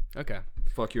this year. Okay.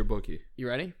 Fuck your bookie. You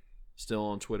ready? Still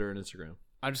on Twitter and Instagram.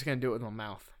 I'm just gonna do it with my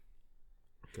mouth.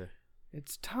 Okay.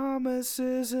 It's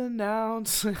Thomas's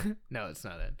announcement. No, it's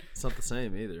not it. It's not the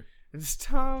same either. It's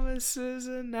Thomas's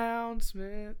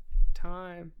announcement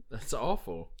time. That's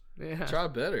awful. Yeah. Try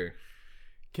better.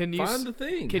 Can you find the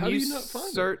thing? Can How you, do you not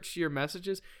find search your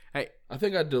messages? Hey, I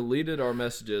think I deleted our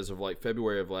messages of like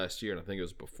February of last year, and I think it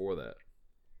was before that.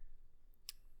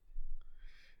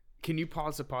 can you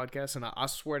pause the podcast and I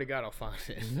swear to God I'll find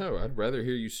it. No, I'd rather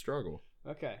hear you struggle.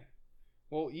 Okay.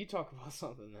 Well, you talk about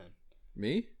something then.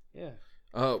 Me? Yeah.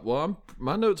 Well,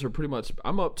 my notes are pretty much.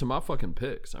 I'm up to my fucking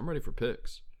picks. I'm ready for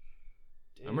picks.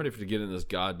 Dude. I'm ready to get in this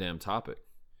goddamn topic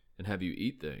and have you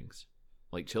eat things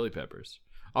like chili peppers.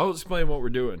 I'll explain what we're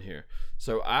doing here.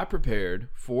 So I prepared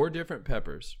 4 different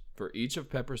peppers for each of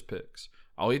Pepper's picks.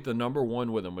 I'll eat the number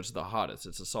 1 with them, which is the hottest.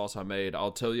 It's a sauce I made.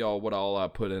 I'll tell y'all what all I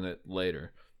put in it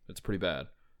later. It's pretty bad.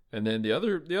 And then the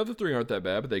other 3 aren't that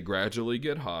bad, but they gradually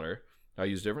get hotter. I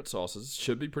use different sauces.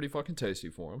 Should be pretty fucking tasty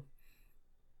for him.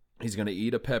 He's going to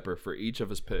eat a pepper for each of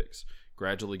his picks.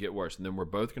 Gradually get worse. And then we're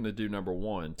both going to do number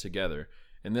 1 together.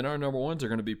 And then our number 1s are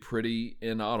going to be pretty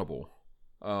inaudible.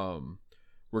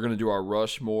 We're going to do our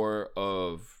Rushmore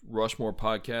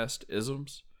podcast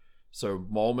isms. So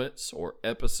moments or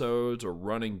episodes or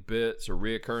running bits or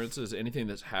reoccurrences, anything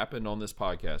that's happened on this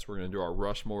podcast, we're going to do our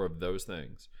Rushmore of those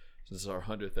things. This is our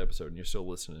 100th episode and you're still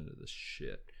listening to this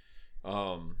shit.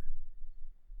 I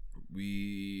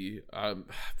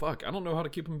don't know how to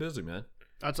keep them busy, man.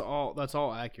 That's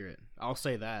all accurate. I'll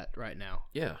say that right now.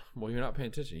 Yeah, well, you're not paying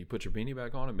attention. You put your beanie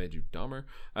back on, it made you dumber.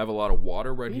 I have a lot of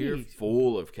water right here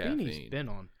full of caffeine. Beanie's been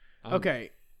on.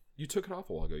 Okay. You took it off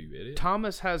a while ago, you idiot.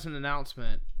 Thomas has an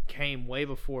announcement. Came way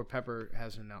before Pepper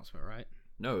has an announcement, right?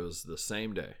 No, it was the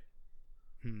same day.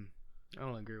 I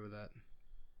don't agree with that.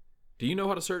 Do you know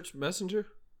how to search Messenger?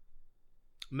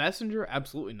 Messenger?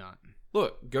 Absolutely not.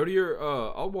 Look, go to your,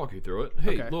 I'll walk you through it.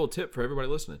 Hey, Okay. little tip for everybody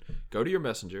listening. Go to your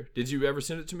Messenger. Did you ever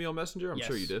send it to me on Messenger? I'm Yes.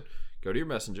 sure you did. Go to your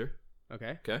Messenger.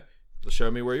 Okay. Okay.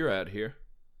 Show me where you're at here.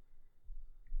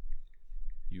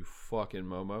 You fucking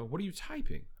Momo. What are you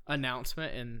typing?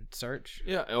 Announcement and search.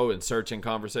 Yeah. Oh, and search and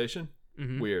conversation?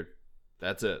 Mhm. Weird.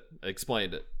 That's it.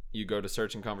 Explained it. You go to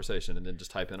search and conversation and then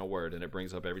just type in a word and it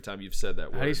brings up every time you've said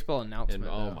that word. How do you spell announcement?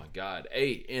 And, oh my God.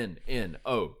 ANNOUNCEMENT.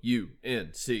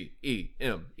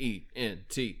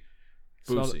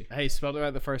 Boozy. Hey, spelled it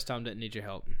right the first time. Didn't need your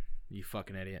help. You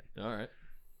fucking idiot. All right.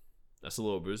 That's a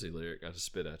little boozy lyric. I just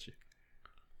spit at you.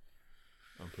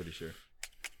 I'm pretty sure.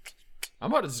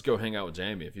 I'm about to just go hang out with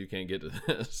Jamie if you can't get to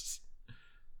this.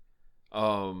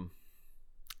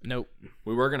 Nope.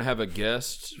 We were gonna have a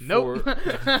guest. Nope.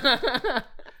 I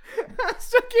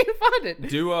still can't find it.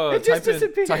 Do It just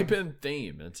disappeared. type in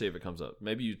theme and see if it comes up.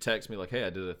 Maybe you text me like, "Hey, I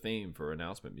did a theme for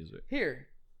announcement music." Here,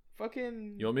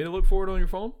 fucking. You want me to look for it on your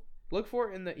phone? Look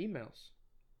for it in the emails.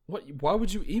 What? Why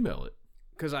would you email it?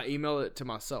 Because I emailed it to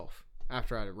myself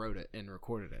after I wrote it and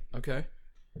recorded it. Okay.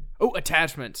 Oh,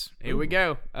 attachments. Here we Ooh.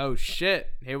 go. Oh shit.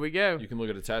 Here we go. You can look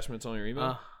at attachments on your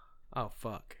email. Oh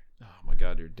fuck. Oh my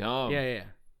God, you're dumb. Yeah.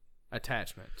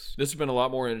 Attachments. This has been a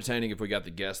lot more entertaining if we got the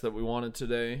guest that we wanted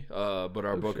today. But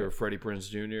our booker, shit. Freddie Prinze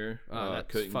Jr., That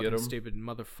couldn't fucking get him. stupid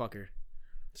motherfucker.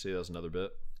 See, that was another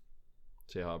bit.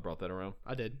 See how I brought that around?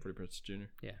 I did. Freddie Prinze Jr.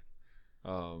 Yeah.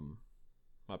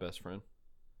 My best friend.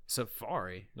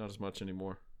 Safari. Not as much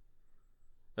anymore.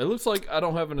 It looks like I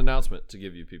don't have an announcement to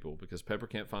give you people because Pepper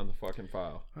can't find the fucking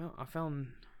file. Well, I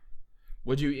found.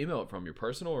 Would you email it from, your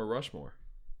personal or Rushmore?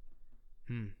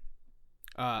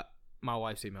 My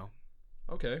wife's email.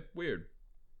 Okay, weird.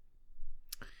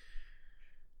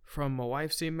 From my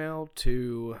wife's email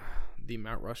to the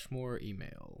Mount Rushmore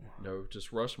email. No,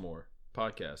 just Rushmore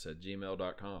podcast at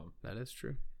gmail.com. That is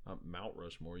true. Mount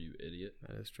Rushmore, you idiot.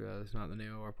 That is true. That is not the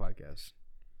name of our podcast.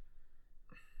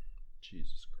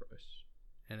 Jesus Christ.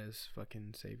 And his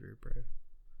fucking savior, bro.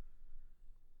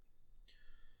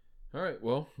 All right,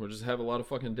 well, we'll just have a lot of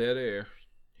fucking dead air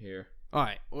here. All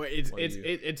right. Well,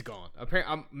 it's gone.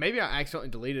 Apparently, maybe I accidentally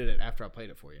deleted it after I played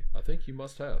it for you. I think you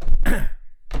must have.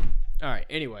 All right.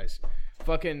 Anyways,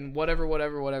 fucking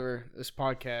whatever. This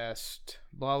podcast,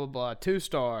 blah blah blah. 2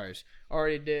 stars.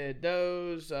 Already did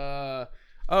those.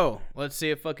 Let's see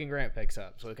if fucking Grant picks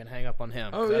up, so we can hang up on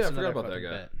him. Oh, 'cause yeah, that's I forgot another about that fucking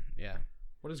guy. bet. Yeah.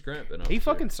 What has Grant been up He to?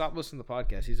 fucking stopped listening to the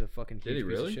podcast. He's a fucking huge Did he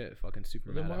piece really? of shit. Fucking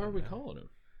super. Well, then mad why at are him we now. calling him?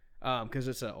 Because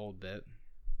it's an old bit.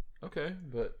 Okay,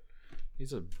 but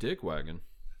he's a dickwagon.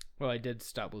 Well, I did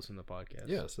stop listening to the podcast.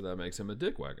 Yeah, so that makes him a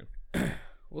dickwagon.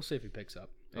 We'll see if he picks up.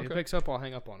 If he Okay. picks up, I'll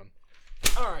hang up on him.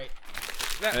 All right.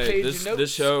 That Hey, page of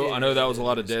this show, notes I know that was a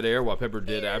lot of is- dead air while Pepper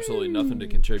did absolutely nothing to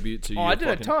contribute to Oh, your I did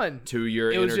a fucking ton. 2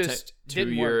 year It was just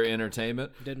didn't work.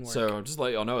 entertainment. Didn't work. So just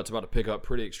let y'all know it's about to pick up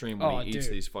pretty extreme when Oh, he eats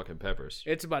dude. these fucking peppers.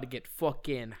 It's about to get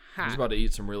fucking hot. He's about to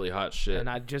eat some really hot shit. And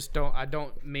I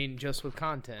don't mean just with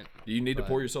content. Do you need to but-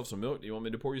 pour yourself some milk? Do you want me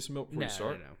to pour you some milk before No, you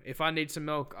start? no. If I need some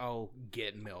milk, I'll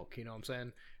get milk. You know what I'm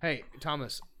saying? Hey,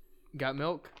 Thomas, Got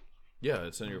milk? Yeah,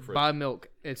 it's in your fridge. Buy milk.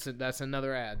 That's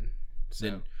another ad. So,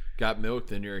 Then got milk,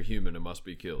 then you're a human and must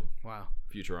be killed. wow.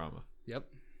 Futurama. Yep.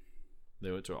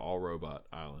 They went to an all-robot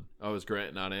island. Oh, is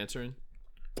Grant not answering?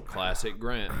 Classic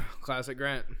Grant. Classic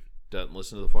Grant. Doesn't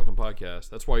listen to the fucking podcast.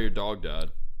 That's why your dog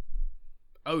died.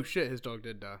 Oh, shit. His dog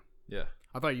did die. Yeah.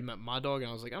 I thought you meant my dog, and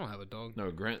I was like, I don't have a dog.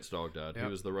 No, Grant's dog died. Yep. He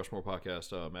was the Rushmore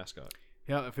podcast mascot.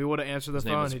 Yeah, if he would have answered the His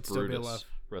name phone, was he'd still be Brutus. alive.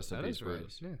 Rest in That peace, is right.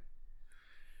 Brutus.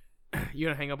 Yeah. You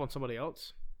gonna hang up on somebody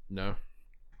else? No.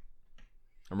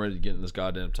 I'm ready to get in this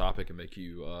goddamn topic and make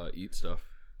you eat stuff.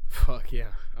 Fuck yeah.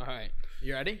 All right.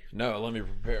 You ready? No, let me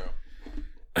prepare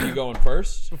them. You going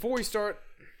first? Before we start,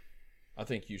 I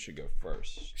think you should go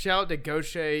first. shout out to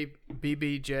Gaucher,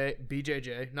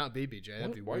 BJJ, not BBJ.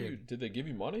 That'd be Why weird. did they give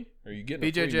you money? Are you getting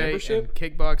a free BJJ membership?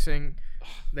 and kickboxing.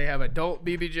 They have adult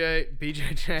BJJ.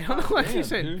 I don't know why you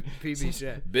said dude.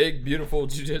 BBJ. Big, beautiful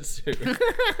jiu-jitsu.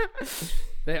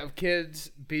 They have kids,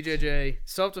 BJJ,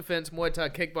 self-defense, Muay Thai,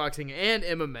 kickboxing, and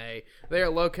MMA. They are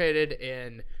located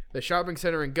in the shopping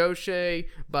center in Gaucher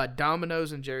by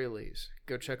Domino's and Jerry Lee's.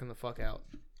 Go check them the fuck out.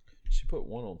 She put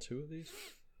one on two of these?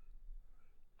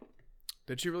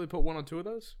 Did she really put one on two of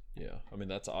those? Yeah. I mean,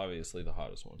 that's obviously the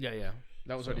hottest one. Yeah.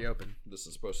 That was already open. This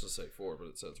is supposed to say 4, but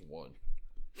it says 1.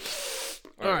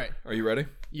 All right. Are you ready?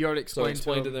 You already So explained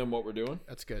explain to them. them what we're doing.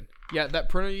 That's good. Yeah, that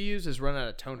printer you use is run out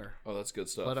of toner. Oh, that's good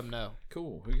stuff. Let them know.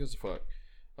 Cool. Who gives a fuck?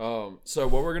 So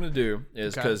what we're gonna do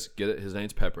is Okay. because get it. His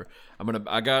name's Pepper.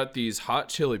 I got these hot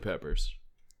chili peppers,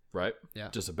 right? Yeah.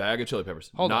 Just a bag of chili peppers.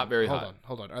 Hold Not on, very hot.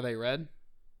 Hold on. Are they red?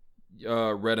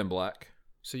 Red and black.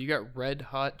 So you got red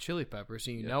hot chili peppers,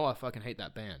 so you know I fucking hate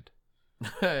that band.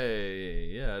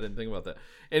 Hey, yeah, I didn't think about that.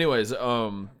 Anyways,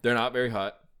 they're not very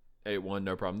hot. Ate one,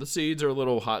 no problem. The seeds are a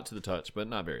little hot to the touch, but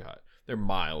not very hot. They're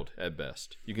mild at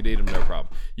best. You could eat them, no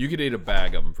problem. You could eat a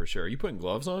bag of them for sure. Are you putting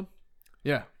gloves on?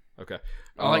 Yeah. Okay.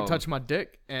 I like touching my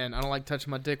dick, and I don't like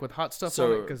touching my dick with hot stuff on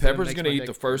So it. 'Cause then it Pepper's makes gonna my eat dick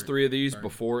the first burn. 3 of these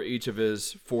before each of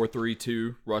his 4, 3,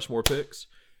 2 Rushmore picks,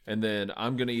 and then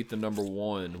I'm gonna eat the number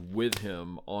 1 with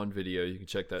him on video. You can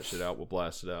check that shit out. We'll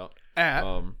blast it out. At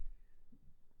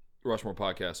Rushmore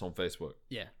Podcast on Facebook,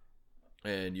 yeah.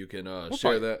 and you can share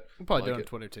probably- that. We'll probably Like do it on it.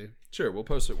 Twitter too. Sure, we'll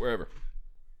post it wherever.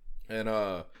 And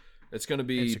it's gonna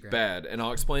be Instagram. bad, and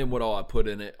I'll explain what all I put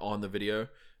in it on the video.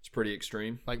 It's pretty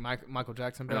extreme. Like Michael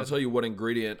Jackson. And I'll tell you what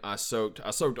ingredient I soaked. I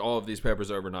soaked all of these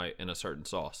peppers overnight in a certain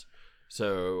sauce.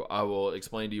 So I will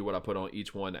explain to you what I put on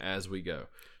each one as we go.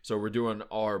 So we're doing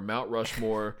our Mount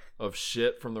Rushmore of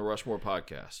shit from the Rushmore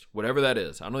podcast. Whatever that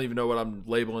is. I don't even know what I'm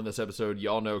labeling this episode.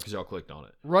 Y'all know because y'all clicked on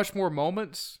it. Rushmore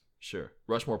moments. Sure.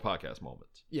 Rushmore podcast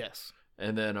moments. Yes.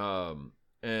 And then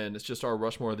and it's just our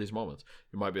Rushmore of these moments.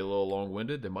 It might be a little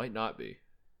long-winded. There might not be.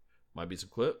 Might be some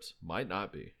clips. Might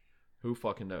not be. Who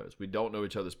fucking knows? We don't know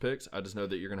each other's picks. I just know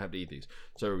that you're going to have to eat these.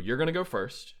 So you're going to go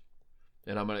first,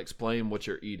 and I'm going to explain what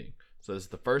you're eating. So this is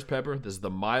the first pepper. This is the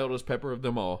mildest pepper of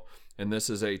them all. And this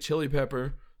is a chili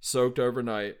pepper soaked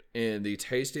overnight in the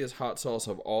tastiest hot sauce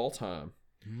of all time.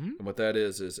 Mm-hmm. And what that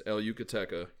is El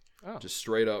Yucateca. Oh. Just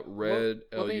straight up red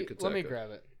El let Yucateca. me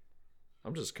grab it.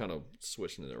 I'm just kind of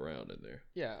switching it around in there.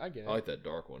 Yeah, I get it. I like that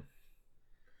dark one.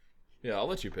 Yeah, I'll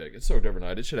let you pick. It's soaked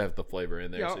overnight. It should have the flavor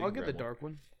in there. Yeah, so you I'll can get the grab one. dark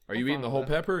one. Are you eating the whole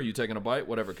pepper? Or are you taking a bite?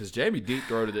 Whatever. Because Jamie deep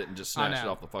throated it and just snatched it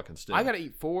know. off the fucking stem. I gotta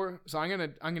eat 4, so I'm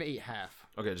gonna eat half.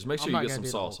 Okay, just make sure I'm you not get gonna some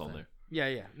do the whole sauce on thing. there.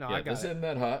 Yeah. No, Yeah, I got this it. isn't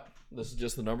that hot. This is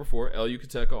just the number 4 El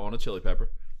Yucateca on a chili pepper.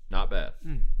 Not bad.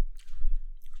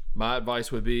 My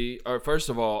advice would be, first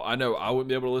of all, I know I wouldn't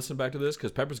be able to listen back to this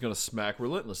because Pepper's going to smack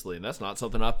relentlessly, and that's not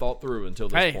something I thought through until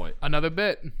this Hey, point. another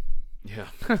bit. Yeah.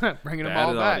 Bringing them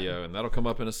Added all back. audio, and that'll come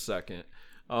up in a second.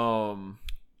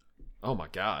 Oh my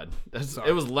God,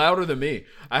 it was louder than me.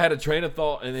 I had a train of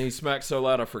thought, and then he smacked so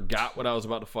loud I forgot what I was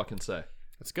about to fucking say.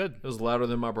 That's good. It was louder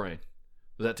than my brain.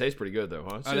 But that tastes pretty good though,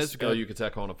 huh? It's That just is good. El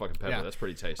Yucateca on a fucking pepper. Yeah. That's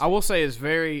pretty tasty. I will say it's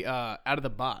very out of the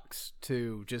box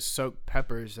to just soak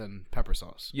peppers and pepper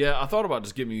sauce. Yeah, I thought about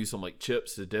just giving you some like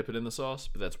chips to dip it in the sauce,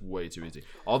 but that's way too easy.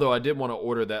 Although I did want to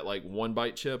order that like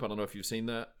 1-bite chip. I don't know if you've seen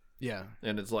that. Yeah.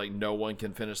 And it's like no one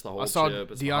can finish the whole I saw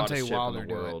chip. It's the hottest Deontay chip Wilder in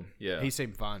the do world. it. Yeah. He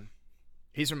seemed fine.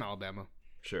 He's from Alabama.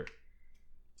 Sure.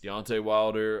 Deontay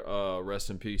Wilder, rest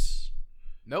in peace.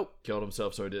 Nope. Killed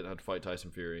himself so he didn't have to fight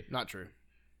Tyson Fury. Not true.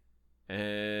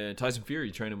 And Tyson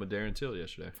Fury training with Darren Till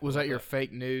yesterday. Was that your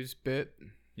fake news bit?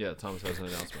 Yeah, Thomas has an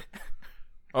announcement.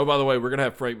 Oh, by the way, we're going to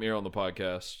have Frank Mir on the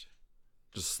podcast.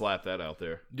 Just slap that out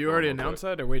there. Do you already announce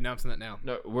that, or are we announcing that now?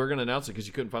 No, we're going to announce it because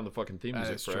you couldn't find the fucking theme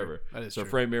music is true. forever. That is so true.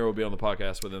 Frank Mir will be on the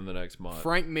podcast within the next month.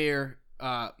 Frank Mir,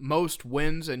 most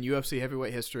wins in UFC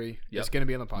heavyweight history. Yep. Is going to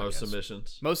be on the podcast. Most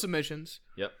submissions. Most submissions.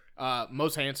 Yep.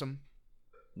 Most handsome.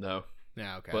 No.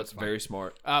 Yeah, okay. but that's fine. very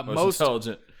smart. Most most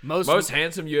intelligent. most- Most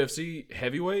handsome UFC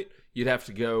heavyweight, you'd have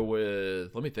to go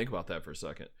with... Let me think about that for a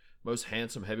second. Most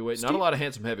handsome heavyweight. Not a lot of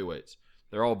handsome heavyweights.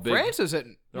 They're all big. Francis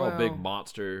isn't. They're all big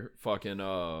monster fucking...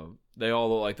 they all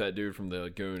look like that dude from the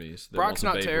Goonies. that Brock's wants a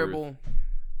not Babe terrible. Ruth.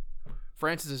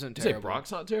 Francis isn't You say terrible.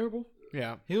 Brock's not terrible?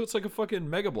 Yeah. He looks like a fucking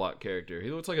Mega Block character.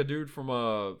 He looks like a dude from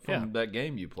Yeah. that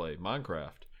game you play,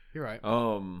 Minecraft. You're right.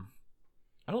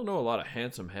 I don't know a lot of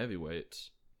handsome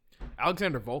heavyweights.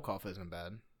 Alexander Volkov isn't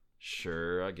bad.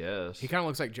 Sure, I guess. He kind of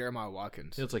looks like Jeremiah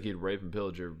Watkins. He looks like he'd rape and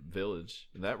pillage your village.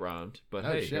 And that rhymed. But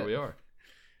Oh, hey, shit. here we are.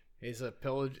 He's a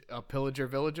pillager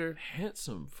villager.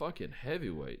 Handsome fucking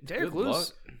heavyweight. Derek Good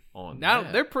Lewis. luck on Now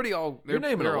that. they're pretty all. You're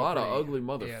naming they're a all lot of pretty-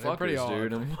 ugly Yeah, they're pretty motherfuckers, all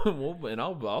dude. ugly. And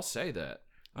I'll say that.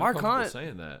 I'm Mark comfortable Hunt.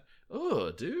 saying that.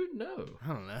 Ugh, dude, no. I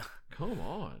don't know. Come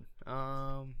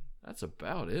on. That's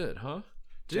about it, huh?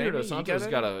 Jamie, Dude, you Santos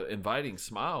got got an inviting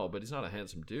smile, but he's not a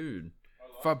handsome dude.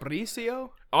 Fabricio.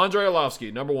 Andre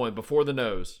Arlovsky, number one, before the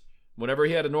nose. Whenever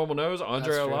he had a normal nose,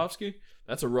 Andre That's true. Arlovsky,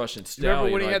 that's a Russian Remember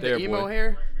stallion when he right had there, the emo boy.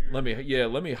 hair?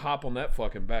 Let me hop on that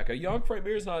fucking back. A young Frank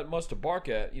Mir's not much to bark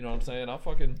at, you know what I'm saying?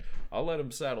 I'll let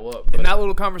him saddle up. And But that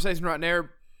little conversation right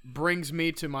there brings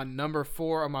me to my number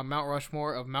 4 on my Mount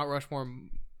Rushmore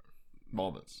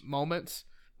moments.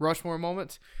 Rushmore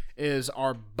moments is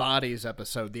our bodies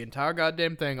episode. The entire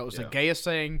goddamn thing. It was the Yeah. gayest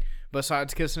thing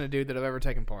besides kissing a dude that I've ever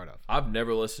taken part of. I've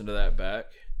never listened to that back.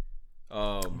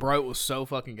 Bro, it was so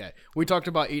fucking gay. We talked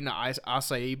about eating an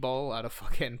acai bowl out of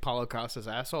fucking Paulo Costa's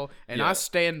asshole, and Yeah. I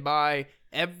stand by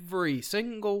every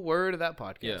single word of that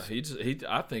podcast. Yeah,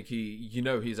 I think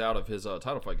he's out of his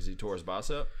title fight because he tore his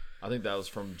bicep. I think that was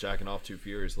from jacking off too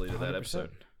furiously to that 100%.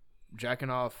 episode. Jacking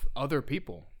off other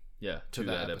people. Yeah, to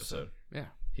that episode. Yeah.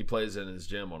 He plays in his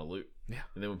gym on a loop. Yeah.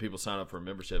 And then when people sign up for a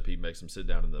membership, he makes them sit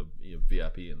down in the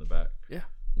VIP in the back. Yeah.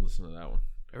 Listen to that one.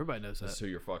 Everybody knows That's that. who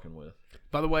you're fucking with.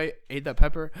 By the way, ate that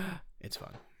pepper. It's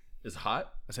fine. Is it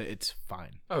hot? I said it's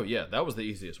fine. Oh, yeah. That was the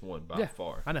easiest one by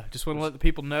far. I know. Just want to let the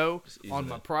people know easing on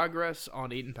my it. progress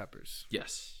on eating peppers.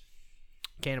 Yes.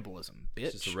 Cannibalism,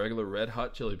 It's just bitch. a regular red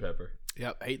hot chili pepper.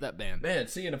 Yep, hate that band. Man,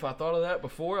 seeing if I thought of that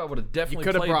before, I would have You definitely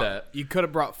could have played brought. You could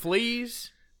have brought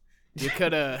fleas. You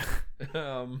could have.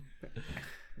 that.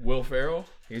 Will Ferrell,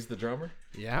 he's the drummer.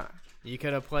 Yeah. You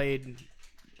could have played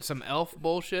some elf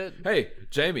bullshit. Hey,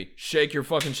 Jamie, shake your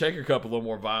fucking shaker cup a little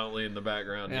more violently in the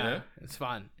background, Yeah, you know? it's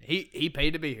fine. He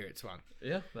paid to be here. It's fine.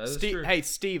 Yeah, that is true. Hey,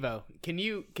 Stevo, can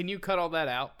you cut all that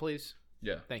out, please?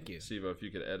 Yeah. Thank you. Stevo, if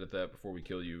you could edit that before we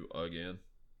kill you again.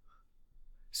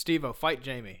 Stevo, fight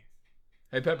Jamie.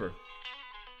 Hey, Pepper,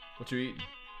 what you eating?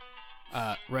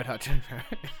 Red Hot Chili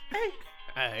Peppers.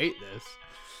 I hate this.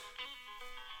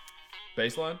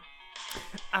 Baseline?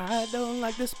 I don't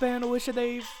like this band. I wish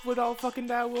they would all fucking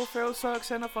die. Will Ferrell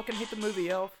sucks, and I fucking hate the movie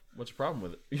Elf. What's your problem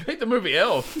with it? You hate the movie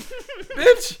Elf?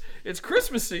 Bitch, it's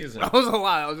Christmas season. That was a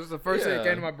lie. That was just the first thing that Yeah.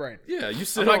 came to my brain. Yeah, you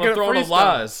sit I'm not on a good at throne of freestyle.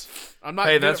 lies. I'm not.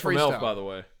 Hey, good that's at from freestyle. Elf, by the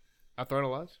way. I thrown a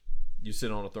lies. You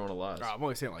sit on a throne of lies. Oh, I've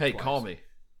only seen it like Hey, twice. call me.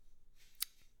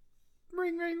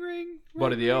 Ring, ring, ring.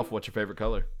 Buddy the Elf, what's your favorite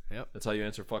color? Yep. That's how you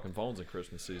answer fucking phones in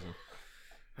Christmas season.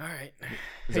 All right.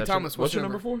 Is Hey that Thomas, what's your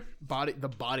number 4? The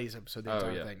bodies episode. The Oh,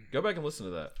 entire yeah. thing. Go back and listen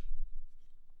to that.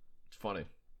 It's funny.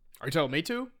 Are you telling me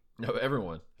to? No,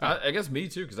 everyone. I guess me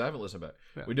too, because I haven't listened back.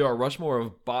 Yeah. We do our Rushmore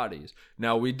of bodies.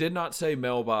 Now, we did not say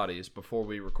male bodies before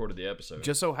we recorded the episode.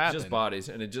 Just so happened. Just bodies.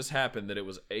 And it just happened that it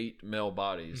was 8 male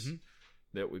bodies Mm-hmm.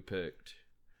 that we picked.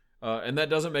 And that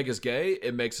doesn't make us gay.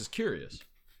 It makes us curious.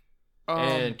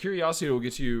 And curiosity will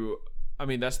get you... I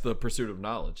mean, that's the pursuit of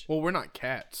knowledge. well, we're not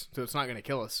cats, so it's not going to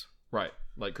kill us. Right.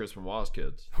 Like Chris Benoit's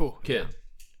kid. Oh, Kid.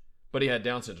 But he had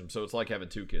Down syndrome, so it's like having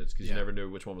 2 kids, because you Yeah. never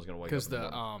knew which one was going to wake up Because in the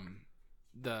morning.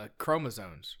 the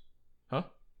chromosomes. Huh?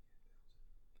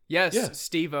 Yes, Yeah.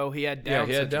 Stevo, he had Down Yeah, syndrome.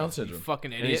 he had Down syndrome. You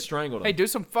fucking And he idiot. strangled him. Hey, do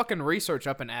some fucking research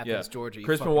up in Yeah. Athens, Georgia. you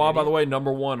Chris fucking Benoit, by idiot. the way,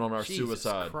 number 1 on our Jesus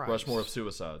suicide. Christ. Rushmore of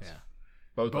suicides. Yeah.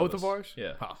 Both Both of of us. ours?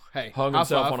 Yeah. Oh, hey. Hung high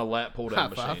himself five. on a lat pull High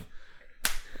down five. machine.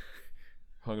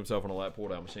 Hung himself on a lat pull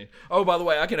down machine. Oh, by the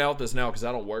way, I can out this now because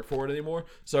I don't work for it anymore.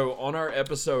 So on our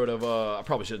episode of I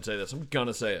probably shouldn't say this. I'm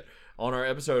gonna say it. On our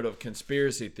episode of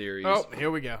conspiracy theories. Oh,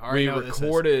 here we go. I already We know what this is.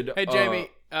 recorded, Hey,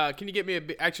 Jamie, can you get me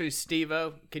actually,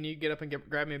 Stevo, can you get up and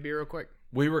grab me a beer real quick?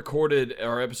 We recorded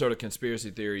our episode of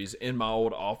conspiracy theories in my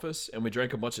old office, and we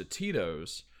drank a bunch of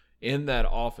Tito's in that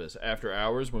office after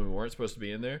hours when we weren't supposed to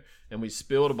be in there, and we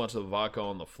spilled a bunch of the vodka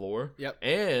on the floor. Yep.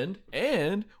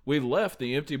 And we left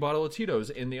the empty bottle of Tito's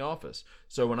in the office.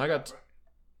 So when I got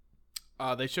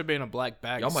They should be in a black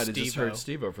bag. y'all might have just heard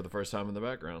Stevo for the first time in the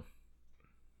background.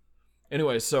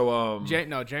 Anyway, so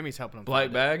Jamie's helping him. black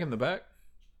find it. bag in the back.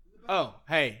 Oh,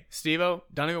 hey, Stevo,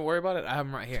 don't even worry about it. I have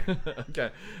them right here. Okay.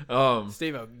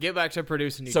 Stevo, get back to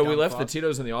producing. You So we dumb left fuck. the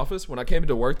Tito's in the office. When I came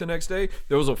into work the next day,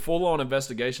 there was a full-on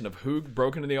investigation of who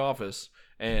broke into the office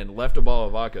and left a bottle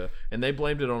of vodka, and they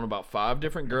blamed it on about 5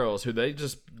 different girls who they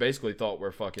just basically thought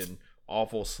were fucking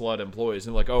awful slut employees.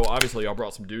 And like, oh, obviously y'all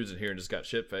brought some dudes in here and just got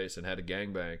shit-faced and had a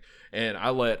gangbang. And I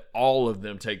let all of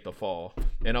them take the fall.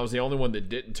 And I was the only one that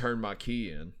didn't turn my key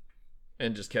in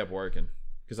and just kept working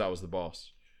because I was the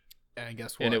boss. And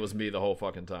guess what? And it was me the whole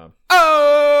fucking time.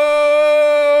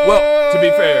 Oh! Well, to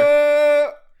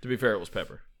be fair, it was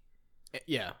Pepper.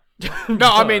 Yeah. No,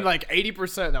 I mean like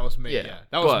 80% that was me. Yeah.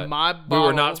 That was but my bottle. We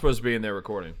were not supposed to be in there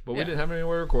recording, but we didn't have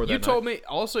anywhere to record that You told night. me,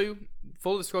 also,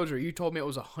 full disclosure, you told me it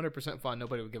was 100% fine.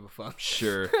 Nobody would give a fuck.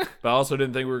 Sure. But I also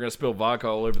didn't think we were going to spill vodka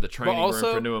all over the training room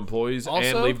for new employees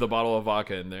and leave the bottle of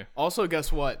vodka in there. Also,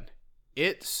 guess what?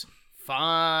 It's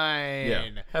fine. Yeah.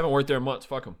 Haven't worked there in months.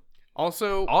 Fuck them.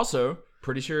 Also,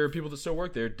 pretty sure people that still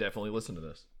work there definitely listen to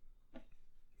this.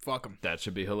 fuck them. That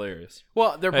should be hilarious.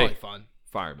 Well, they're probably fun.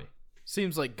 Fire me.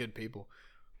 Seems like good people.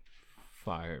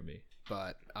 Fire me.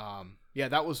 But, yeah,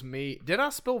 that was me. Did I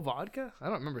spill vodka? I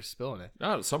don't remember spilling it.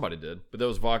 Oh, somebody did. But there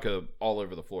was vodka all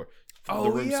over the floor. The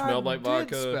room smelled like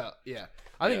vodka.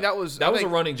 I think that was... That was a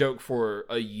running joke for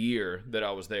a year that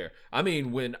I was there. I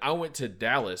mean, when I went to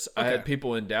Dallas, I had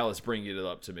people in Dallas bring it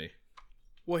up to me.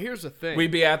 Well, here's the thing.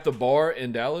 We'd be at the bar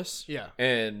in Dallas. Yeah.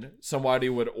 And somebody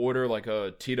would order like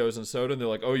a Tito's and soda, and they're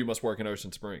like, oh, you must work in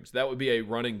Ocean Springs. That would be a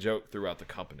running joke throughout the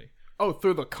company. Oh,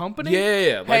 through the company?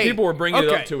 Yeah. Like people were bringing it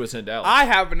up to us in Dallas. I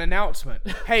have an announcement.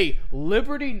 Hey,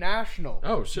 Liberty National.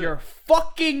 Oh, shit. You're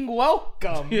fucking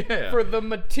welcome Yeah. for the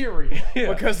material.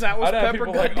 Yeah. Because that was I'd have Pepper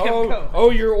people like, Goddamn Go.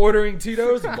 oh, you're ordering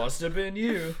Tito's? Must have been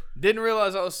you. Didn't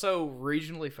realize I was so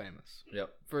regionally famous. Yep.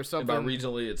 For And something. by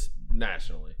regionally, it's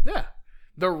nationally. Yeah.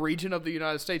 The region of the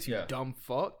United States, you dumb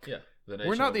fuck. Yeah.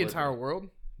 We're not the entire world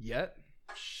yet.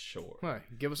 Sure. All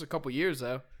right. Give us a couple years,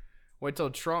 though. Wait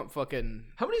till Trump fucking...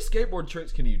 How many skateboard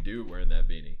tricks can you do wearing that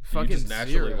beanie? Fucking you just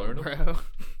naturally zero, learn them?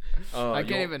 bro. I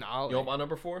can't even... You want my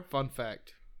number 4? Fun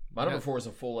fact. My number 4 is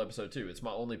a full episode, too. It's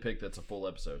my only pick that's a full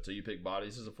episode. So you pick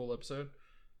Bodies as a full episode?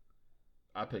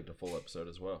 I picked a full episode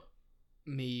as well.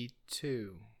 Me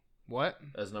too. What?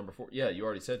 As number 4. Yeah, you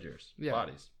already said yours. Yeah.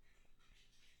 Bodies.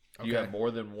 Do Okay. you have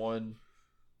more than one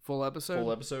Full episode?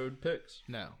 full episode picks?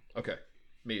 No. Okay.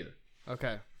 Me either.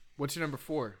 Okay. What's your number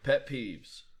 4? Pet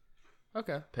peeves.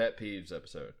 Okay. Pet peeves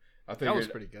episode. I figured That was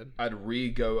pretty good. I'd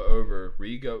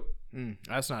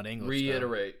That's not English.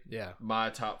 reiterate Though. Yeah. my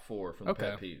top 4 from the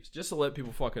pet peeves, just to let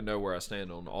people fucking know where I stand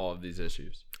on all of these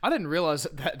issues. I didn't realize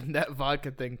that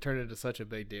vodka thing turned into such a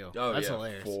big deal. Oh, That's yeah,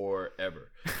 hilarious.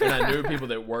 forever. And I knew people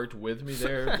that worked with me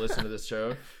there listen to this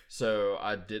show, so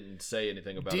I didn't say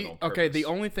anything about it on purpose. Okay, the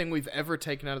only thing we've ever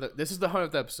taken out of this is the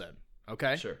 100th episode.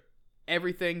 Okay. Sure.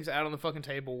 Everything's out on the fucking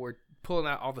table. We're pulling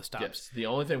out all the stops. Yes. The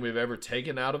only thing we've ever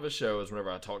taken out of a show is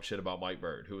whenever I talk shit about Mike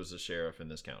Bird, who was the sheriff in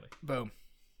this county. Boom.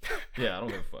 Yeah, I don't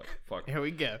give a fuck. Fuck. Here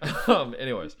we go.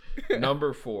 Anyways,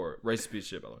 number 4, racist piece of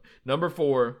shit, by the way. Number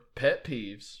 4, pet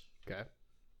peeves. Okay.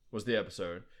 Was the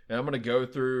episode. And I'm going to go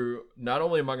through, not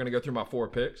only am I going to go through my 4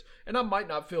 picks, and I might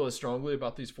not feel as strongly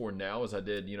about these 4 now as I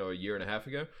did, a year and a half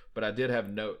ago, but I did have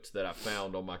notes that I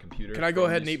found on my computer. Can I go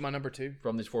ahead and eat my number 2?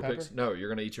 From these 4 Pepper? picks? No, you're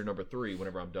going to eat your number 3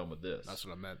 whenever I'm done with this. That's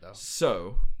what I meant, though.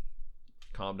 So,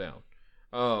 calm down.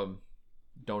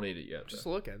 Don't eat it yet. Just though.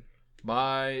 looking.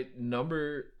 My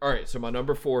number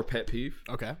 4 pet peeve.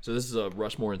 Okay. So this is a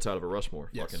Rushmore inside of a Rushmore.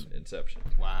 Yes. Fucking Inception.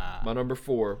 Wow. My number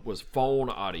 4 was phone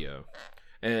audio.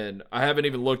 And I haven't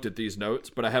even looked at these notes,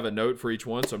 but I have a note for each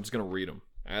one, so I'm just going to read them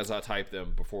as I type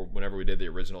them whenever we did the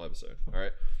original episode. All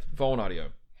right? Phone audio.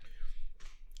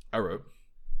 I wrote,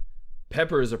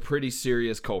 Pepper is a pretty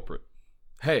serious culprit.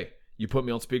 Hey, you put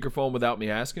me on speakerphone without me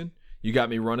asking? You got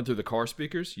me running through the car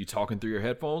speakers? You talking through your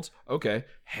headphones? Okay,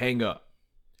 hang up.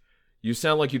 You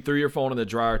sound like you threw your phone in the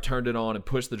dryer, turned it on, and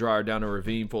pushed the dryer down a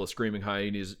ravine full of screaming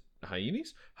hyenas.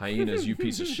 Hyenas? Hyenas, you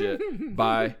piece of shit.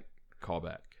 Bye. Call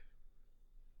back.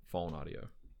 Phone audio.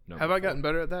 Have I gotten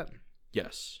better at that?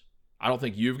 Yes. I don't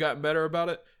think you've gotten better about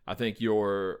it. I think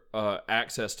your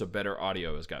access to better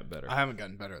audio has gotten better. I haven't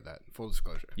gotten better at that. Full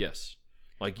disclosure. Yes.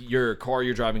 Like your car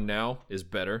you're driving now is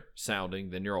better sounding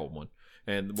than your old one.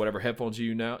 And whatever headphones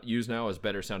you use now is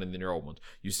better sounding than your old ones.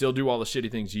 You still do all the shitty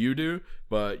things you do,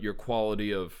 but your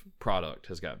quality of product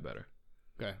has gotten better.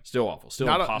 Okay. Still awful. Still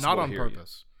impossible not to on hear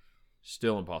purpose. you.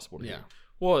 Still impossible to hear.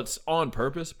 Well, it's on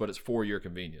purpose, but it's for your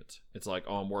convenience. It's like,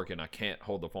 oh, I'm working. I can't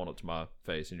hold the phone up to my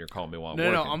face, and you're calling me while I'm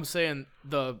working. No, I'm saying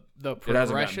the progression. It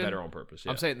hasn't gotten better on purpose.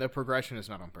 Yeah. I'm saying the progression is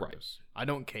not on purpose. Right. I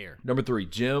don't care. Number 3,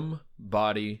 gym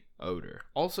body odor.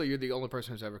 Also, you're the only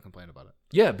person who's ever complained about it.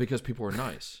 Yeah, because people are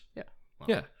nice. Yeah. Well,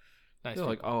 yeah. Nice. They're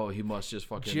like, oh, he must just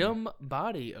fucking... Gym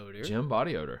body odor. Gym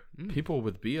body odor. People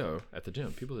with BO at the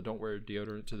gym. People that don't wear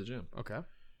deodorant to the gym. Okay.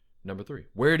 Number 3,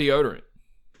 wear deodorant.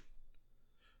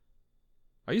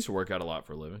 I used to work out a lot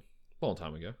for a living. A long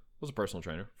time ago. Was a personal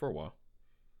trainer for a while.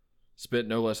 Spent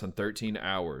no less than 13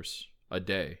 hours a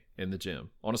day in the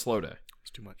gym on a slow day.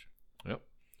 It's too much. Yep.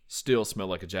 Still smelled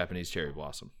like a Japanese cherry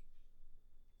blossom.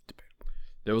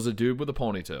 There was a dude with a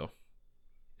ponytail.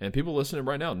 And people listening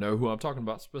right now know who I'm talking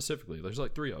about specifically. There's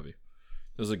like 3 of you.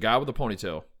 There's a guy with a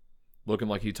ponytail looking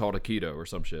like he taught Aikido or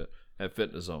some shit at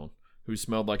Fitness Zone, who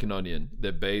smelled like an onion,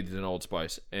 that bathed in Old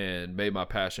Spice, and made my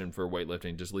passion for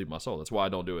weightlifting just leave my soul. That's why I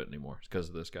don't do it anymore. It's because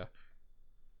of this guy.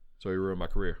 So he ruined my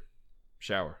career.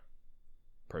 Shower.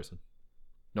 Person.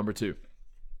 Number 2.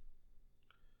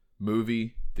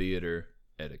 Movie theater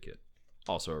etiquette.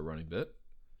 Also a running bit.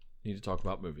 Need to talk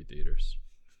about movie theaters.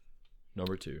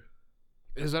 Number 2.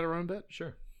 Is that a run bit?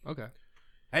 Sure. Okay.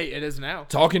 Hey, it is now.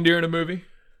 Talking during a movie.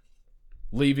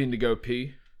 Leaving to go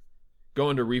pee.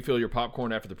 Going to refill your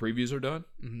popcorn after the previews are done.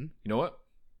 Mm-hmm. You know what?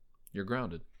 You're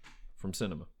grounded from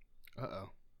cinema.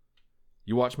 Uh-oh.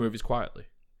 You watch movies quietly.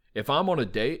 If I'm on a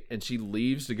date and she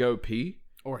leaves to go pee,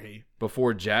 or he,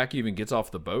 before Jack even gets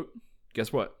off the boat,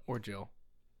 guess what? Or Jill.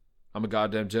 I'm a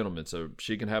goddamn gentleman, so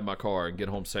she can have my car and get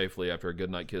home safely after a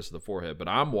goodnight kiss to the forehead. But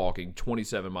I'm walking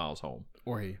 27 miles home.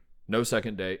 Or he. No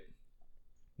second date.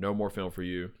 No more film for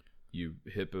you. You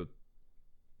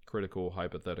hypocritical,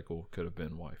 hypothetical, could have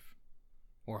been wife.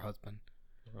 Or husband.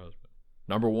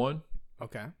 Number 1.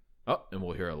 Okay. Oh, and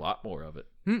we'll hear a lot more of it.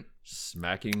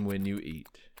 Smacking when you eat.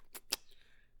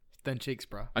 Thin cheeks,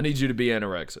 bro. I need you to be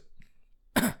anorexic.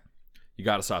 You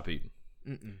got to stop eating.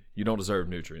 Mm-mm. You don't deserve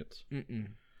nutrients. Mm-mm.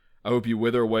 I hope you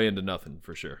wither away into nothing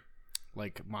for sure.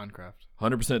 Like Minecraft.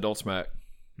 100% don't smack.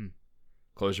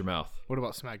 Close your mouth. What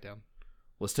about SmackDown?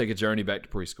 Let's take a journey back to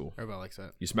preschool. Everybody likes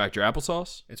that. You smacked your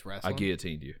applesauce? It's wrestling. I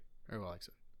guillotined you. Everybody likes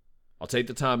it. I'll take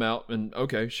the time out and,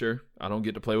 okay, sure. I don't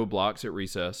get to play with blocks at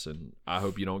recess, and I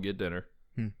hope you don't get dinner.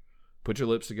 Put your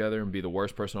lips together and be the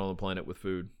worst person on the planet with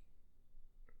food.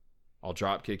 I'll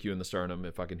drop kick you in the sternum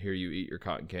if I can hear you eat your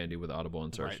cotton candy with audible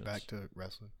insertions. Right back to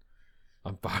wrestling.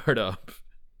 I'm fired up.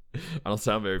 I don't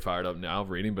sound very fired up now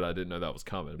reading, but I didn't know that was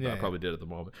coming. But Yeah, I probably did at the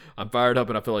moment. I'm fired up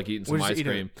and I feel like eating some We're just ice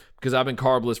cream because I've been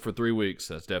carbless for 3 weeks.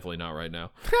 That's definitely not right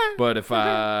now. But if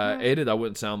I ate it, I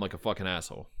wouldn't sound like a fucking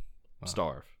asshole.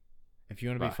 Starve. If you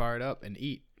want to be fired up and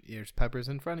eat, there's peppers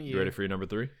in front of you. You ready for your number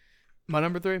 3? My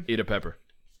number 3? Eat a pepper.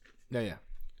 Yeah.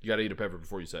 You got to eat a pepper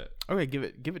before you say it. Okay, give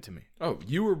it to me. Oh,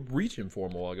 you were reaching for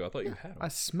them a while ago. I thought you had them. I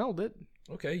smelled it.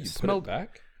 Okay, you smelled put it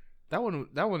back. That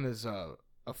one is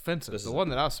offensive. This the is one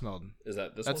that I smelled. Is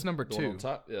that this That's one? number The 2. one on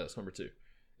top? Yeah, it's number 2.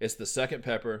 It's the second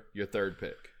pepper, your third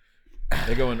pick.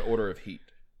 They go in order of heat.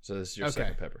 So this is your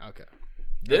second pepper. Okay.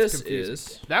 This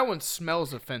is... That one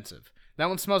smells offensive. That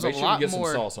one smells Make a sure lot you get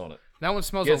more. some sauce on it. That one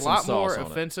smells Get a some lot more sauce on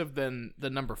it. offensive than the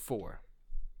number 4.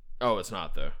 Oh, it's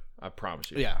not, though. I promise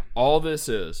you. Yeah. All this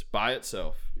is, by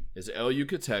itself, is El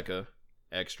Yucateca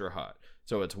extra hot.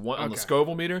 So it's one on the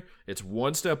Scoville meter. It's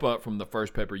one step up from the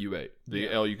first pepper you ate.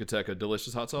 The El Yucateca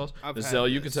delicious hot sauce. This is El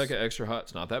Yucateca extra hot.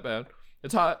 It's not that bad.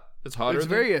 It's hot. It's hotter. It's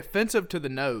very offensive to the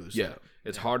nose. Yeah.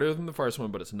 It's harder than the first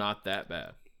one, but it's not that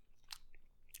bad.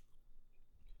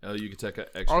 El Yucateca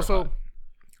extra Also, hot.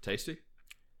 Tasty?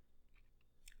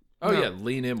 Oh, yeah.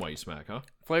 Lean in while you smack, huh?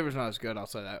 Flavor's not as good, I'll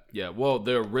say that. Yeah, well,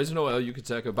 the original El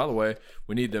Yucateca, by the way,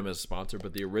 we need them as a sponsor,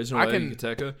 but the original El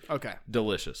Yucateca,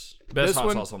 delicious. Best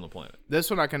hot sauce on the planet. This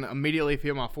one I can immediately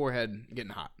feel my forehead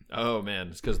getting hot. Oh, man,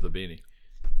 it's because of the beanie.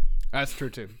 That's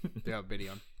true, too. Yeah, beanie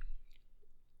on.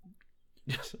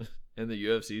 And the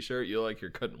UFC shirt, you look like you're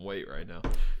cutting weight right now.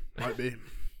 Might be.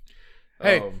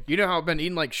 Hey, you know how I've been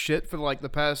eating like shit for like the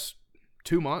past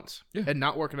 2 months? Yeah. And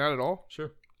not working out at all?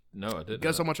 Sure. No, I didn't.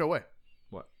 Guess how much I weigh?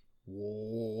 What?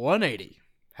 180.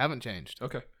 Haven't changed.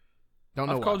 Okay. Don't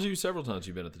know I've why. called you several times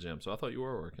you've been at the gym, so I thought you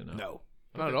were working out. No.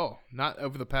 Not at all. Not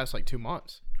over the past like 2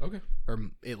 months. Okay.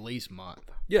 Or at least month.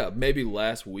 Yeah, maybe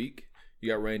last week you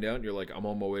got rained out and you're like, I'm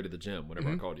on my way to the gym whenever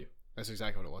I called you. That's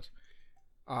exactly what it was.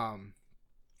 All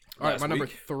right, my number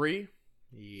 3.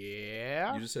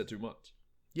 Yeah. You just said 2 months.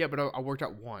 Yeah, but I worked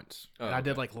out once. Oh, and I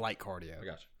did like light cardio. I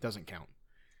got you. Doesn't count.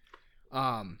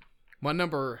 My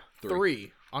number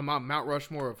 3 on my Mount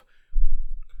Rushmore of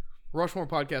Rushmore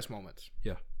podcast moments.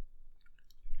 Yeah.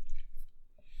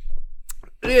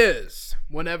 It is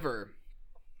whenever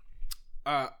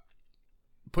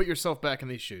Put yourself back in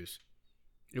these shoes.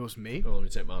 It was me. Oh, let me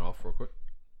take mine off real quick.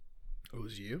 It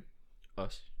was you.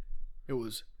 Us. It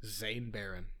was Zane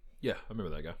Barron. Yeah, I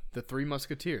remember that guy. The Three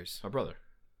Musketeers. My brother.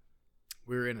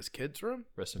 We were in his kid's room,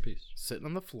 Rest in peace. sitting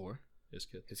on the floor. His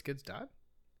kid. His kids died.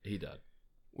 He died.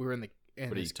 We were in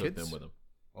But he his took kids. them with him.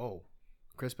 Oh,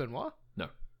 Chris Benoit. No.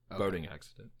 Okay. Boating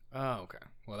accident. Oh, okay.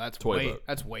 Well, that's Toy way boat.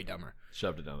 that's way dumber.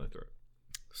 Shoved it down their throat.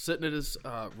 Sitting in his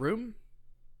room,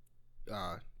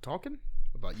 talking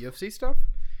about UFC stuff,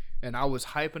 and I was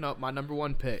hyping up my number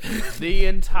one pick the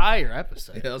entire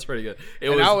episode. Yeah, that's pretty good.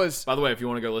 By the way, if you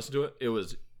want to go listen to it, it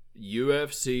was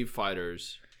UFC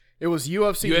Fighters. It was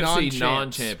UFC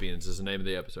non-champions is the name of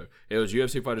the episode. It was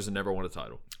UFC fighters that never won a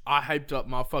title. I hyped up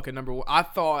my fucking number one. I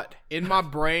thought in my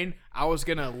brain I was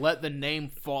gonna let the name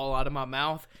fall out of my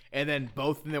mouth, and then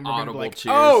both of them were gonna Audible be like,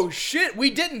 cheers. "Oh shit,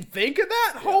 we didn't think of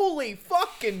that! Holy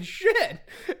fucking shit!"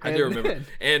 I do remember.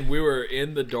 And we were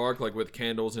in the dark, like with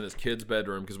candles in his kid's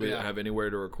bedroom because we didn't Yeah. have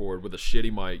anywhere to record with a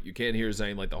shitty mic. You can't hear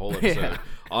Zane like the whole episode. Yeah.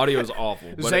 Audio is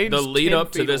awful. But Zane's the lead 10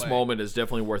 up to feet this away. moment is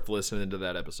definitely worth listening to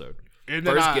that episode. And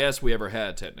then First guest we ever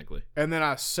had, technically. And then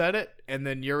I said it, and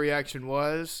then your reaction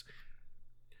was,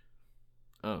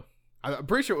 Oh. I'm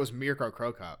pretty sure it was Mirko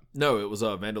Krokop. No, it was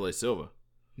Vanderlei Silva.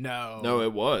 No,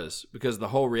 it was because the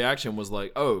whole reaction was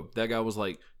like, "Oh, that guy was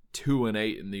like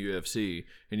 2-8 in the UFC,"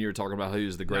 and you were talking about how he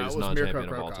was the greatest it was Mirko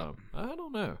non-champion of all Krokop. time. I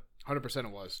don't know 100%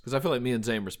 it was. because I feel like me and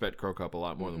Zane respect Krokop a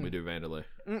lot more than we do Vanderlei.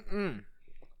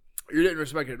 You didn't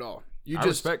respect it at all. You I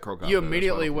just respect Krokop. You though.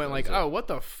 immediately That's why I went don't like, think "Oh, what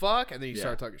the fuck?" And then you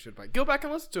started talking shit about it. Go back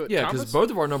and listen to it. Yeah, Thomas. because both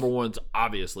of our number ones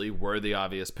obviously were the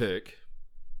obvious pick.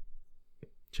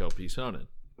 Chelpy Sonnen.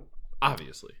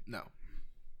 Obviously.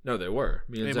 No, they were.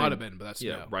 Me and It Zane, might have been, but that's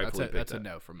yeah, no. rightfully picked That's a that.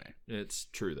 no for me. It's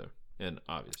true though, and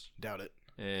obvious Doubt it.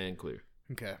 and clear.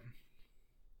 Okay.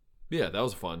 Yeah, that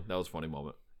was fun. That was a funny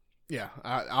moment. Yeah,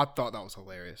 I thought that was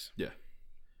hilarious. Yeah,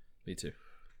 me too.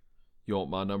 You want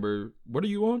my number? What are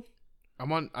you on?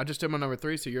 I just did my number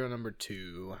 3, so you're on number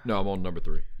 2. No, I'm on number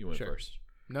 3. You went Sure. first.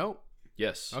 No.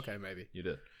 Yes. Okay, maybe. You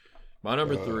did. My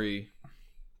number 3.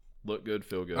 Look good,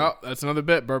 feel good. Oh, that's another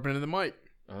bit burping into the mic.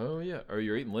 Oh yeah. Oh,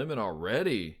 you're eating lemon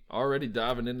already. Already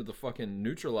diving into the fucking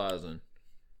neutralizing.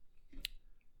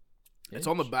 It's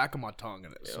on the back of my tongue,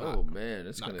 and it's Oh man,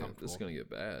 it's not gonna comfortable. get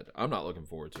bad. I'm not looking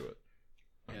forward to it.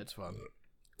 Yeah, it's fun.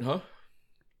 Huh?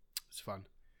 It's fun.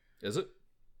 Is it?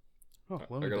 Oh,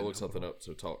 I gotta look something up.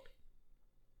 So talk.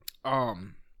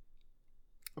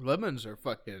 Lemons are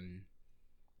fucking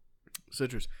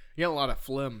citrus. You get a lot of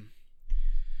phlegm.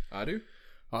 I do.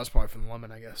 Oh, that's probably from the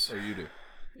lemon, I guess. Or you do.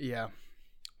 Yeah,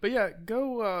 but yeah,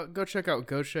 go check out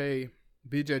Gaucher,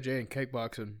 BJJ, and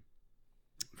Cakeboxing.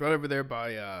 It's right over there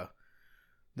by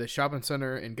the shopping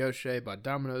center in Gaucher by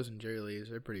Domino's and Jerry Lee's.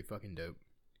 They're pretty fucking dope.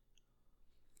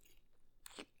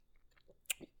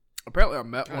 Apparently, I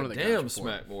met one of the guys damn before.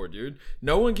 smack more, dude.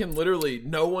 No one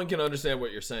can understand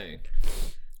what you're saying.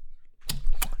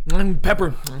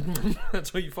 Pepper.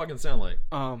 That's what you fucking sound like.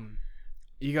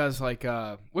 You guys like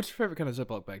what's your favorite kind of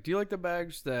Ziploc bag? Do you like the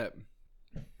bags that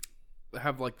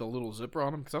have like the little zipper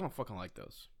on them? Because I don't fucking like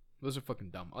those. Those are fucking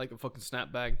dumb. I like the fucking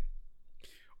snap bag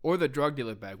or the drug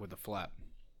dealer bag with the flap.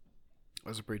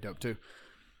 Those are pretty dope too.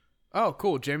 Oh,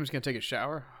 cool. Jamie's gonna take a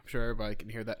shower. I'm sure everybody can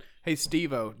hear that. Hey,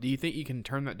 Stevo, do you think you can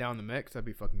turn that down the mix? That'd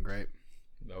be fucking great.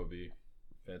 That would be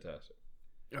fantastic.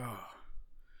 Oh.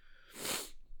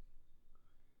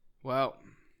 Well,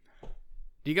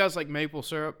 do you guys like maple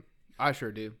syrup? I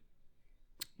sure do.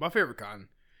 My favorite kind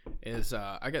is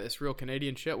I got this real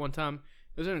Canadian shit one time.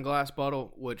 It was in a glass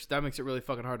bottle, which that makes it really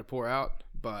fucking hard to pour out.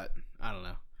 But I don't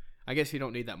know. I guess you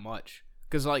don't need that much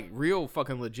because like real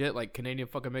fucking legit like Canadian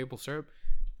fucking maple syrup,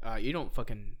 you don't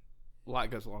fucking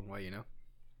light goes a long way, you know.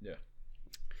 Yeah.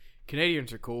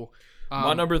 Canadians are cool.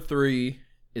 My number 3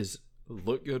 is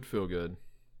look good, feel good,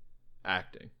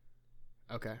 acting.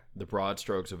 Okay. The broad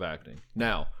strokes of acting.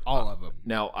 Now, All of them.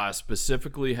 Now, I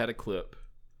specifically had a clip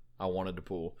I wanted to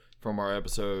pull from our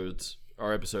episode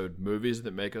Movies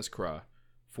That Make Us Cry.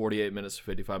 48 minutes,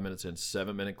 55 minutes in,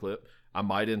 7-minute clip. I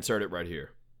might insert it right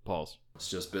here. Pause. It's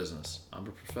just business. I'm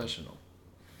a professional.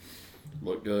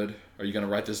 Look good. Are you going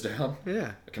to write this down?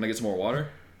 Yeah. Can I get some more water?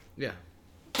 Yeah.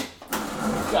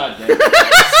 God damn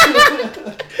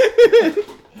it.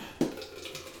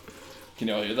 Can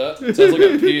y'all hear that? It sounds like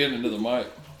I'm peeing into the mic.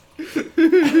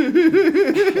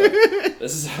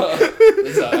 This is how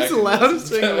That's the loudest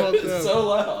thing of all time. It's so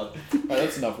loud. All right,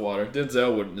 that's enough water.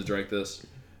 Denzel wouldn't have drank this.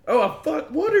 Oh, fuck.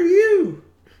 What are you?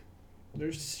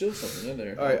 There's still something in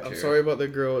there. All right, I'm sorry about the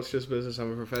girl. It's just business.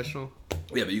 I'm a professional.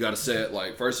 Yeah, but you got to say it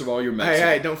like, first of all, you're Mexican.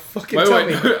 Hey, don't fucking tell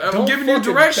me. I'm giving you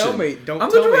direction. Tell me. Don't I'm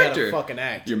tell the me how director. to fucking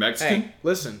act. You're Mexican? Hey,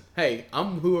 listen. Hey,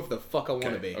 I'm whoever the fuck I want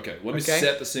to be. Okay, let me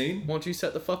set the scene. Once you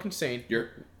set the fucking scene, You're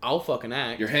I'll fucking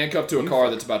act. You're handcuffed to a car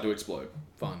that's about to explode.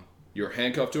 Fun. You're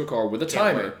handcuffed to a car with a Can't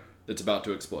timer wait. that's about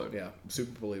to explode. Yeah,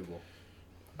 super believable.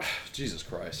 Jesus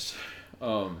Christ.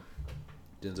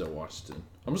 Denzel Washington.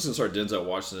 I'm just going to start Denzel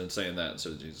Washington saying that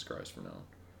instead of Jesus Christ from now on.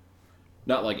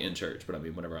 Not like in church, but I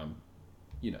mean whenever I'm,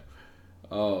 you know.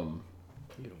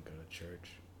 You don't go to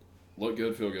church. Look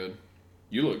good, feel good.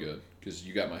 You look good because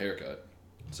you got my haircut.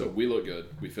 So we look good,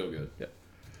 we feel good. Yeah.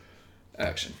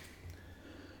 Action.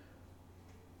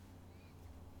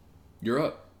 You're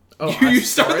up. Oh, you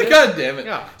started? God damn it.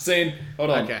 Yeah. Scene. Hold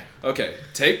on. Okay. Okay.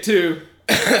 Take 2.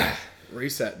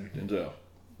 Resetting. Denzel.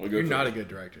 Look You're good, not feel a good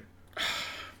director.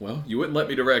 Well, you wouldn't let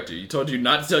me direct you. You told you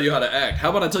not to tell you how to act.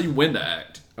 How about I tell you when to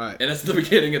act? All right. And that's the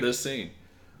beginning of this scene.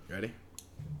 Ready?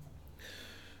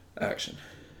 Action.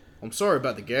 I'm sorry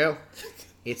about the girl.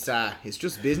 It's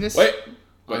just business. Wait.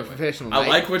 I'm a Wait. professional, I mate.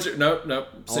 like what you're... No.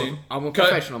 Scene. I'm a Cut,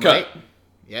 professional, cut, mate.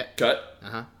 Yep. Cut.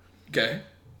 Uh-huh. Okay.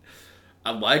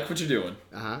 I like what you're doing.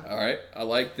 Uh-huh. All right. I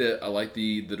like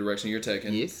the direction you're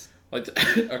taking. Yes.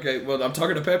 Okay. Well, I'm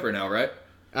talking to Pepper now, right?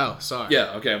 Oh, sorry.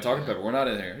 Yeah. Okay. I'm talking to Pepper. We're not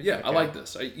in here. Yeah. Okay. I like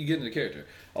this. You get into the character.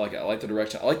 I like it. I like the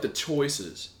direction. I like the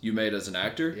choices you made as an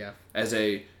actor. Yeah. As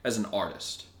an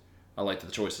artist, I like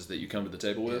the choices that you come to the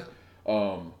table with.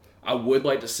 I would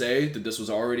like to say that this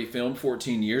was already filmed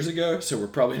 14 years ago, so we're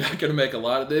probably not going to make a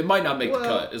lot of it. It might not make the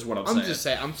cut, is what I'm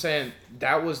saying. I'm saying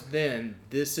that was then.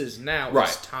 This is now. Right.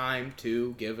 It's time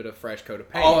to give it a fresh coat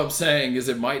of paint. All I'm saying is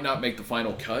it might not make the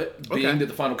final cut, being Okay. that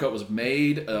the final cut was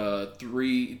made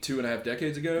 2.5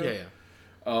 decades ago.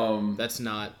 Yeah. That's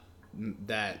not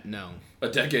that. No. A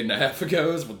decade and a half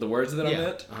ago is what the words that I Yeah.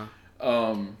 meant.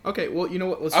 Uh-huh. Okay. Well, you know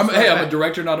what? Let's. I'm just run it a back.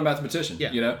 director, not a mathematician.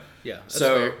 Yeah. You know? Yeah. That's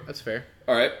So- fair. That's fair.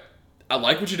 All right. I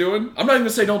like what you're doing. I'm not even going to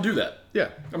say don't do that.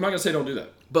 Yeah. I'm not going to say don't do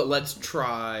that. But let's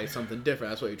try something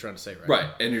different. That's what you're trying to say, right? Right.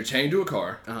 And you're chained to a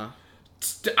car. Uh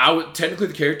huh. Technically,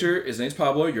 the character, his name's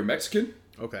Pablo. You're Mexican.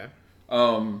 Okay.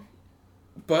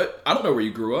 But I don't know where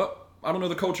you grew up. I don't know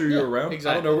the culture you were around.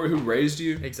 exactly. I don't know who raised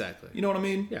you. Exactly. You know what I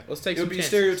mean? Yeah. Let's take It some would be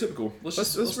chances. stereotypical. Let's take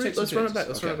Let's some run it chances. back.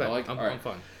 Let's run it Okay, back. all I'm right.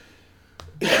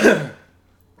 fun.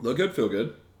 Look good, feel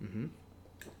good.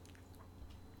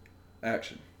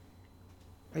 Action.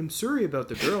 I'm sorry about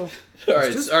the girl. All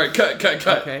right, cut.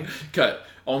 Okay. Cut.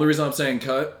 Only reason I'm saying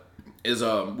cut is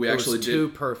we It actually was did. too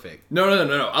perfect. No.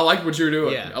 I liked what you were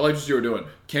doing. Yeah. I liked what you were doing.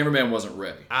 Cameraman wasn't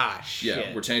ready. Ah, shit.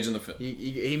 Yeah, we're changing the film.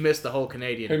 He missed the whole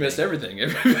Canadian. He missed thing.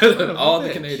 everything. All the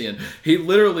bitch. Canadian. He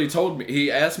literally told me. He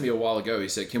asked me a while ago. He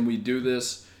said, "Can we do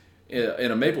this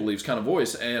in a Maple Leafs kind of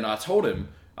voice?" And I told him.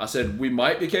 I said, "We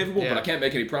might be capable, Yeah. but I can't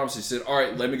make any promises." He said, "All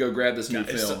right, let me go grab this new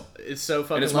It's film." it's so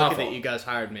fucking it's my lucky fault. that you guys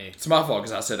hired me. It's my fault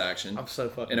because I said action. I'm so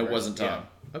fucking. And it grateful. wasn't time.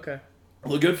 Yeah. Okay.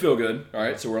 Look good, feel good. All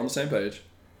right, so we're on the same page.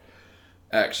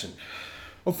 Action.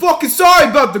 I'm fucking sorry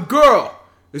about the girl.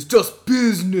 It's just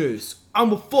business.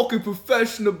 I'm a fucking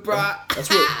professional, bruh.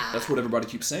 That's what everybody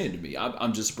keeps saying to me.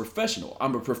 I'm just a professional.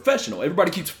 I'm a professional. Everybody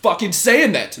keeps fucking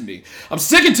saying that to me. I'm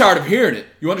sick and tired of hearing it.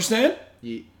 You understand?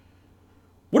 Yeah.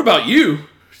 What about you?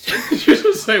 You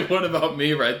just say, "What about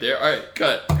me?" right there. All right,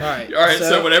 cut. All right, So,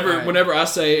 so, whenever I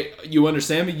say, "You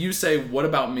understand me?" you say, "What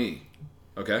about me?"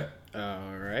 Okay.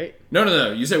 All right.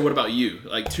 No. You say, "What about you?"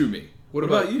 Like to me. What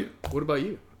about you? What about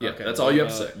you? Yeah, Okay, that's what all you have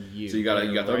to say. about you? So you got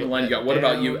the other Write line. You that got what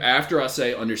about down. you after I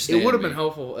say understand. It would have me. been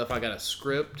helpful if I got a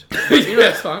script. You know,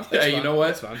 that's fine. That's Hey, you fine. know what?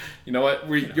 That's fine. You know what?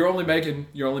 You're only making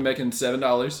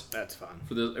 $7 That's fine.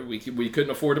 for this. We couldn't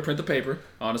afford to print the paper.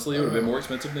 Honestly, it would have been more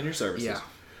expensive than your services. Yeah.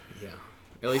 Yeah.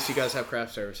 At least you guys have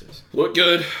craft services. Look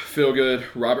good, feel good.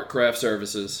 Robert Kraft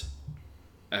Services.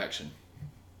 Action.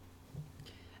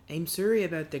 I'm sorry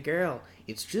about the girl.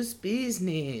 It's just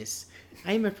business.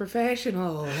 I'm a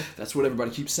professional. That's what everybody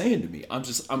keeps saying to me. I'm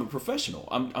a professional.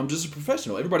 I'm just a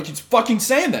professional. Everybody keeps fucking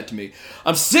saying that to me.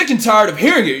 I'm sick and tired of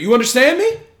hearing it. You understand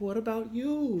me? What about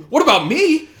you? What about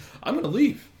me? I'm gonna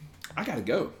leave. I gotta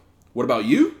go. What about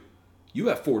you? You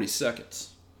have 40 seconds.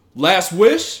 Last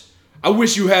wish? I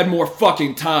wish you had more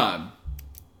fucking time.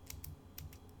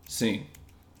 Scene.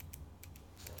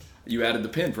 You added the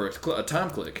pin for a time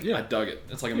click. Yeah. I dug it.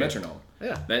 It's like a metronome.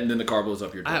 Yeah. And then the car blows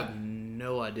up your I door. have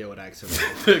no idea what accent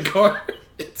it was. The car.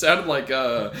 It sounded like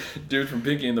a dude from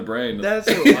Pinky and the Brain. That's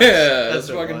what it was. Yeah, that's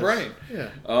what it fucking was. Brain. Yeah.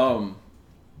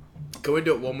 Can we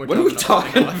do it one more What time? are we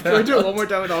talking about? Can we do it one more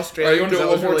time in Australia? Are you gonna do it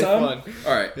one more time? Fun.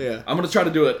 All right. Yeah. I'm gonna try to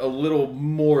do it a little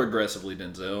more aggressively,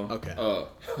 Denzel. Okay.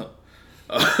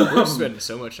 We're spending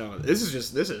so much time on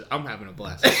this. I'm having a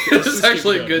blast. This is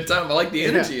actually a good time. I like the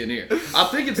energy in here. I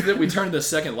think it's that we turned the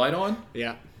second light on.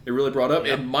 Yeah. It really brought up.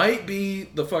 Yeah. It might be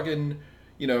the fucking,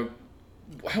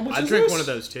 how much I is drink this? one of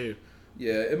those too.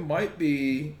 Yeah, it might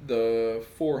be the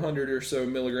 400 or so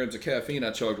milligrams of caffeine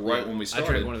I chugged right when we started.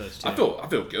 I drank one of those too. I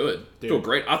feel good. Dude. Feel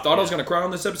great. I thought I was going to cry on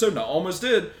this episode, and I almost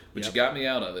did, but you got me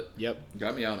out of it. Yep. You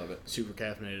got me out of it. Super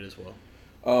caffeinated as well.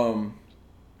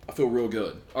 I feel real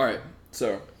good. All right,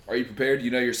 so are you prepared?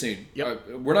 You know your scene. Yep.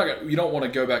 You don't want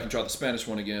to go back and try the Spanish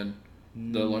one again.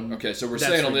 Okay, so we're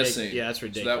staying on this scene. Yeah, that's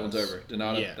ridiculous. So that one's over.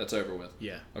 Denata, Yeah. that's over with.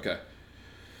 Yeah. Okay.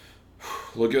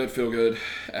 Look good, feel good,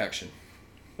 action.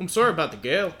 I'm sorry about the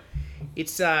girl.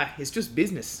 It's just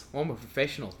business. I'm a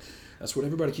professional. That's what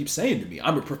everybody keeps saying to me.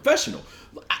 I'm a professional.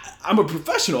 I'm a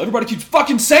professional. Everybody keeps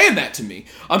fucking saying that to me.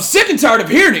 I'm sick and tired of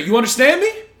hearing it. You understand me?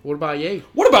 What about you?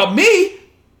 What about me?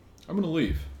 I'm going to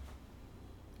leave.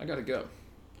 I got to go.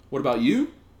 What about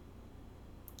you?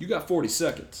 You got 40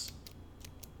 seconds.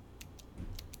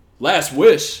 Last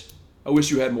wish. I wish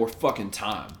you had more fucking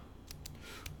time.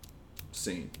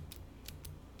 Scene.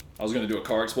 I was going to do a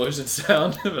car explosion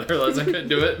sound, but I realized I couldn't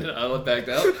do it, and I backed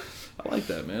out. I like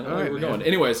that, man. I like where we're going.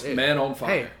 Anyways, Hey, Man on Fire.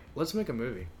 Hey, let's make a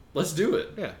movie. Let's do it.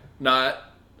 Yeah. Not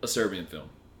a Serbian film.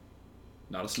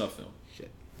 Not a snuff film. Shit.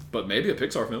 But maybe a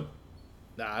Pixar film.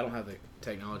 Nah, I don't have the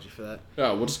technology for that.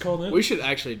 Yeah, we'll just call it in. We should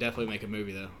actually definitely make a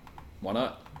movie though. Why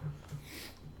not?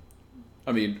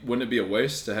 I mean, wouldn't it be a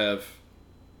waste to have...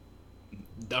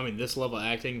 I mean, this level of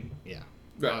acting, yeah.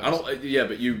 Right, I don't... Yeah,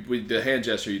 but the hand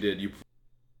gesture you did,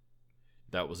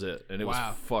 that was it. And it was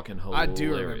fucking hilarious. I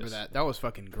do remember that. That was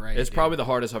fucking great. It's probably the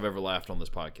hardest I've ever laughed on this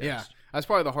podcast. Yeah. That's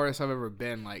probably the hardest I've ever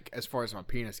been, like, as far as my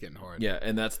penis getting hard. Yeah,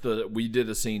 and we did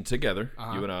a scene together,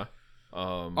 you and I.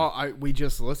 We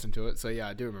just listened to it, so yeah,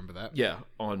 I do remember that. Yeah,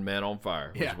 on Man on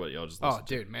Fire, which is what y'all just listened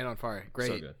to. Dude, Man on Fire. Great.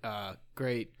 So good.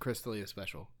 Great Chris D'Elia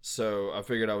special. So I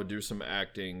figured I would do some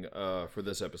acting for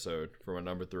this episode for my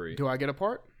number 3. Do I get a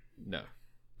part? No.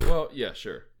 Well, yeah,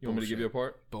 sure. You want me to give you a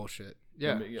part? Bullshit.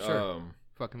 Yeah, sure.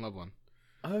 Fucking love one.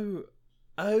 Oh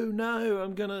no,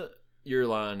 I'm gonna... Your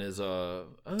line is, oh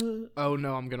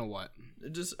no, I'm gonna what?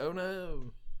 Just, oh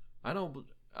no,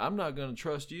 I'm not gonna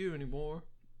trust you anymore.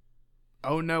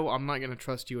 Oh no, I'm not gonna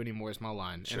trust you anymore is my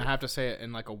line. Sure. And I have to say it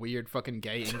in like a weird fucking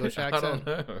gay English accent. I don't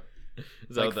know.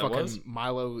 Is that like what that was?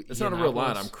 Milo. It's not a real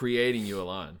line. I'm creating you a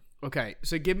line. Okay,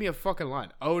 so give me a fucking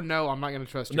line. Oh no, I'm not gonna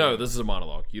trust you. No, anymore. this is a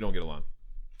monologue. You don't get a line.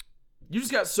 You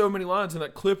just got so many lines in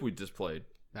that clip we just played.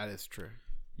 That is true.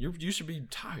 You should be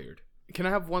tired. Can I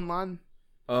have one line?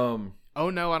 Oh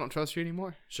no, I don't trust you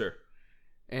anymore. Sure.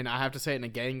 And I have to say it in a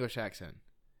gay English accent.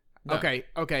 No.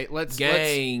 Okay, let's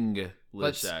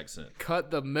accent.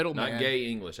 Cut the middleman. Not gay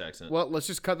English accent. Well, let's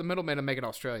just cut the middleman and make it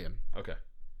Australian. Okay.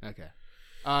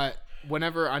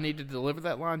 Whenever I need to deliver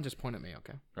that line, just point at me,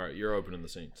 okay? All right, you're opening the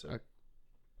scene. So.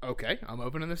 Okay, I'm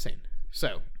opening the scene.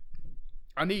 So,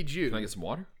 I need you. Can I get some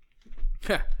water?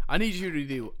 I need you to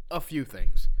do a few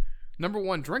things. Number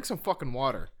 1, drink some fucking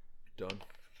water. Done.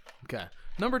 Okay.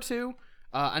 Number 2,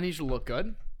 I need you to look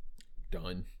good.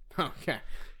 Done. Okay.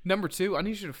 Number 2, I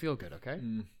need you to feel good, okay?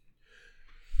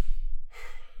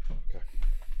 Okay.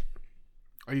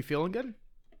 Are you feeling good?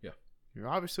 Yeah. You're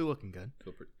obviously looking good.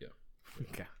 Feel pretty, yeah.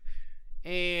 Okay.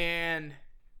 And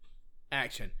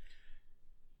action.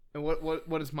 And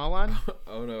what is my line?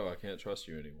 Oh no, I can't trust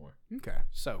you anymore. Okay.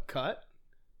 So cut.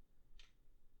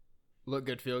 Look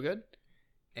good, feel good.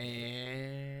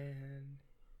 And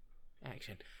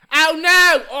action. Oh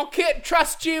no! I can't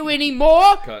trust you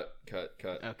anymore! Cut.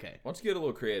 Okay. Why don't you get a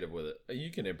little creative with it?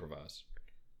 You can improvise.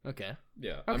 Okay.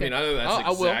 Yeah. Okay. I mean, I know that's I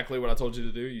will. exactly what I told you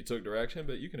to do. You took direction,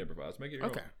 but you can improvise. Make it your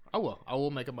own. Okay. I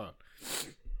will make a moan.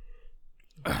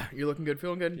 You're looking good,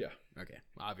 feeling good? Yeah. Okay.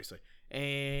 Obviously.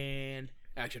 And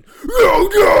action. No,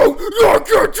 I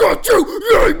can't trust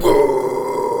you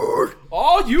anymore!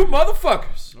 All you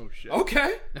motherfuckers. Oh shit.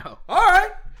 Okay. No.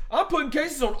 Alright. I'm putting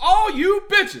cases on all you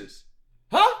bitches.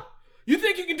 Huh? You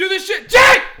think you can do this shit?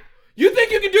 Jake! You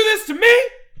think you can do this to me?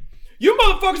 You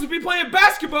motherfuckers will be playing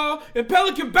basketball in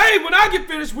Pelican Bay when I get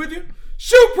finished with you.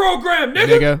 Shoot program,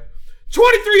 nigga.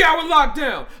 23-hour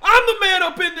lockdown. I'm the man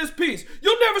up in this piece.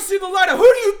 You'll never see the light of who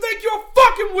do you think you're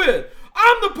fucking with?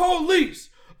 I'm the police.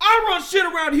 I run shit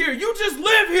around here. You just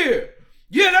live here.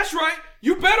 Yeah, that's right.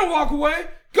 You better walk away.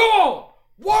 Go on.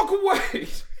 Walk away.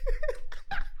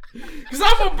 Because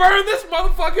I'm going to burn this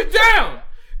motherfucker down.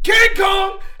 King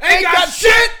Kong ain't got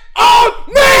shit on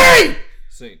me!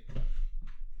 See.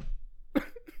 I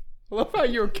love how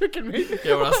you were kicking me.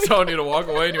 Yeah, when I was telling you to walk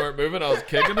away and you weren't moving, I was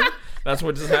kicking him. That's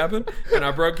what just happened. And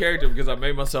I broke character because I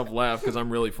made myself laugh because I'm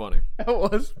really funny. That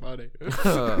was funny.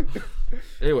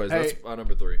 Anyways, that's my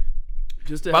number 3.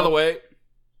 By the way,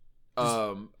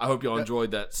 I hope y'all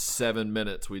enjoyed that 7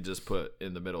 minutes we just put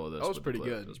in the middle of this. That was pretty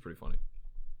good. It was pretty funny.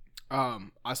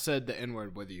 I said the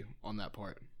N-word with you on that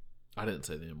part. I didn't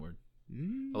say the N-word.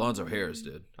 Alonzo Harris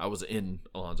did. I was in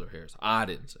Alonzo Harris. I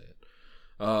didn't say it.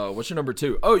 What's your number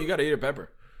 2? Oh, you got to eat a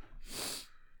pepper.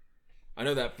 I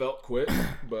know that felt quick,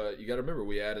 but you got to remember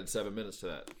we added 7 minutes to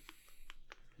that.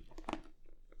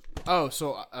 Oh,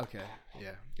 so okay,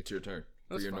 yeah. It's your turn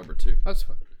That's for your fine. number 2. That's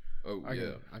fine. Oh, I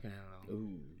yeah. can handle it. Oh,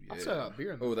 yeah. I set out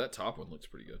beer. Oh, that top one looks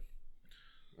pretty good.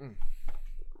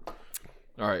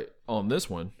 All right. On this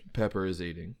one, Pepper is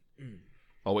eating.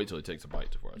 I'll wait till he takes a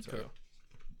bite before I tell you.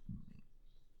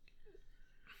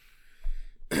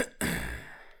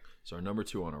 So our number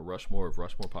 2 on our Rushmore of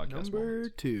Rushmore podcast Number moments.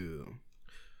 2.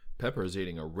 Pepper is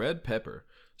eating a red pepper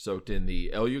soaked in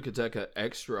the El Yucateca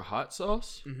extra hot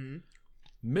sauce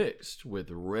mixed with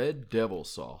red devil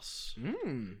sauce.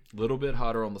 Little bit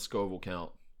hotter on the Scoville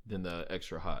count than the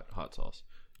extra hot sauce.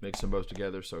 Mix them both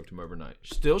together, soaked them overnight.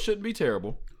 Still shouldn't be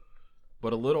terrible,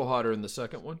 but a little hotter in the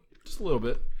second one. Just a little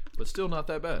bit, but still not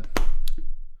that bad.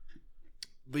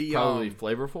 Probably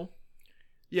flavorful.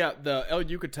 Yeah, the El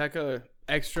Yucateca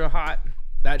extra hot.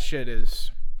 That shit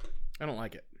is. I don't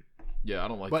like it. Yeah, I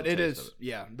don't like. But the it taste is. of it.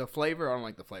 Yeah, the flavor. I don't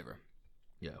like the flavor.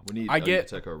 Yeah, we need I El get-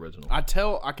 Yucateca original. I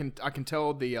can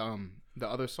tell the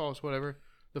other sauce, whatever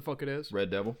the fuck it is. Red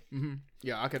Devil.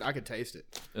 Yeah, I could taste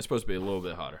it. It's supposed to be a little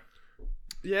bit hotter.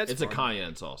 Yeah, It's a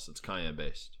cayenne sauce. It's cayenne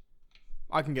based.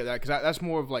 I can get that because that's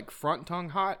more of like front tongue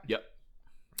hot, Yep.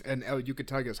 and El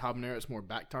Yucateca's habanero is more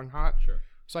back tongue hot. Sure.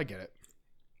 So I get it.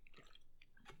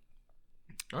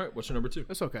 All right. What's your number 2?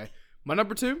 That's okay. My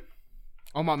number 2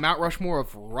 on my Mount Rushmore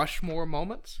of Rushmore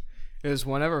moments is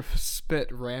whenever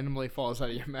spit randomly falls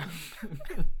out of your mouth.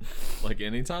 Like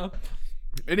anytime.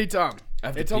 Anytime.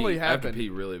 It's only I have happened. to pee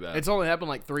really bad. It's only happened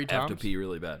like 3 I have times. to pee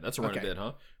really bad. That's a running Okay. bit,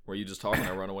 huh? Where you just talk and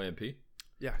I run away and pee?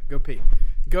 Yeah, go pee.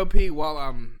 Go pee while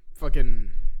I'm fucking,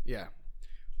 yeah,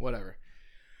 whatever.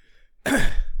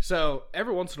 So,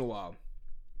 every once in a while,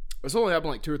 it's only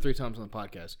happened like 2 or 3 times on the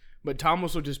podcast, but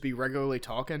Thomas will just be regularly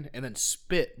talking and then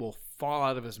spit will fall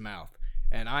out of his mouth.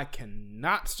 And I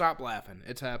cannot stop laughing.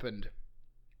 It's happened.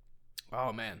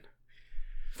 Oh, man.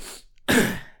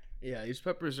 Yeah, these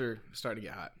peppers are starting to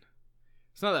get hot.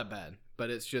 It's not that bad, but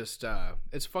it's just,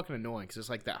 it's fucking annoying because it's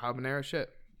like that habanero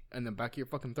shit in the back of your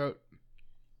fucking throat.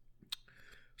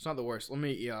 It's not the worst. Let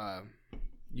me,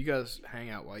 you guys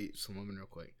hang out while I eat some lemon real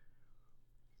quick.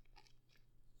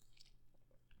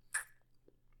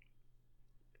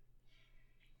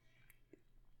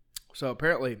 So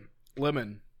apparently,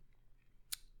 lemon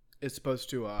is supposed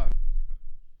to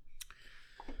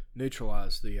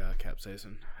neutralize the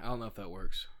capsaicin. I don't know if that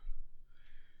works,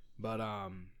 but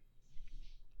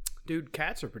dude,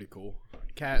 cats are pretty cool.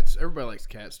 Cats, everybody likes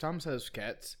cats. Thomas has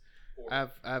cats. I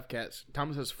have cats.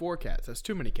 Thomas has 4 cats. That's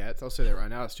too many cats. I'll say that right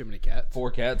now. That's too many cats.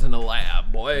 4 cats in a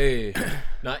lab, boy.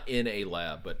 Not in a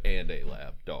lab, but and a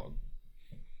lab, dog.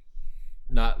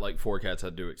 Not like 4 cats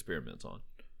I'd do experiments on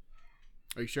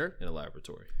Are you sure? in a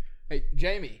laboratory. Hey,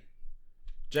 Jamie,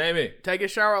 take a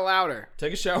shower louder.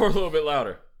 take a shower a little bit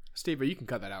louder. Steve, you can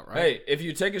cut that out, right? Hey, if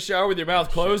you take a shower with your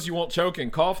mouth closed, you won't choke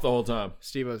and cough the whole time.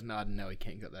 Steve-O's nodding. No, he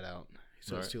can't cut that out.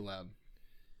 So it's too loud.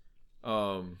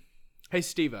 Um, Hey,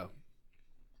 Steve-O.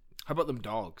 How about them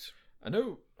dogs? I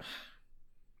know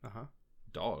Uh-huh.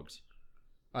 dogs.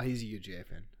 Oh, he's a UGA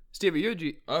fan. Steve, you're a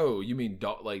G... Oh, you mean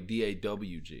like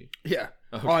DAWG? Yeah.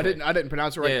 Okay. Oh, I didn't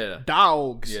pronounce it right. Yeah.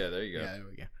 Dogs. Yeah, there you go. Yeah, there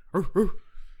we go.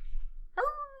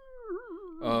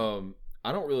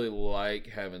 I don't really like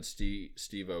having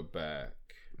Steve-O back.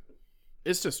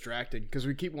 It's distracting because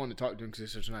we keep wanting to talk to him because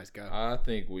he's such a nice guy. I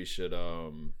think we should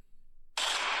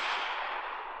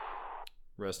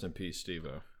rest in peace,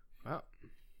 Steve-O. Wow.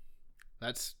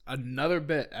 That's another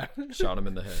bit. Shot him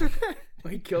in the head.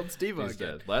 We killed Steve-O He's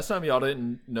again. dead. Last time y'all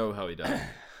didn't know how he died.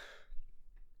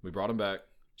 We brought him back.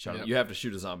 Shot him. Yep. You have to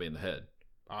shoot a zombie in the head.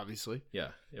 Obviously. Yeah,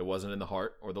 it wasn't in the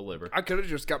heart or the liver. I could have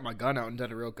just got my gun out and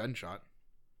done a real gunshot.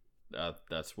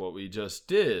 That's what we just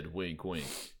did. Wink, wink.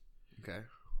 Okay.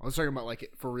 I was talking about like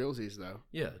it for realsies though.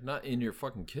 Yeah, not in your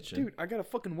fucking kitchen. Dude, I got a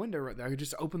fucking window right there. I could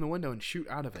just open the window and shoot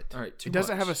out of it. All right, It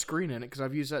doesn't have a screen in it because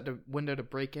I've used that window to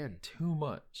break in. Too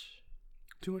much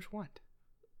Too much what?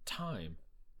 time.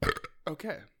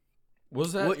 Okay.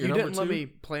 Was that Well, your you number didn't 2? let me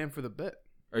plan for the bit.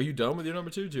 Are you done with your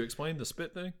number 2? Did you explain the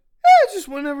spit thing? Yeah, just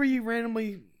whenever you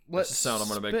randomly let That's the sound I'm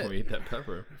going to make when we eat that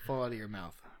pepper. fall out of your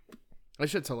mouth. That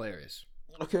shit's hilarious.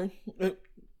 Okay.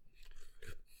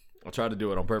 I'll try to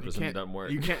do it on purpose and it doesn't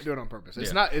work. You can't do it on purpose. It's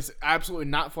Yeah. not. It's absolutely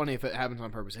not funny if it happens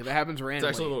on purpose. If it happens It's randomly,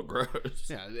 actually a little gross.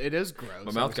 yeah, it is gross.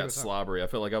 My mouth got slobbery. I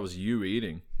felt like I was you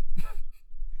eating.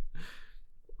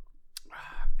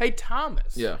 Hey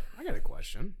Thomas. Yeah. I got a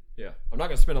question. Yeah. I'm not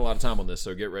going to spend a lot of time on this,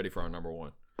 so get ready for our number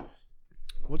one.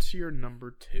 What's your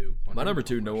number 2? My number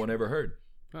 2, no one ever heard.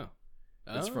 Oh.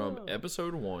 It's from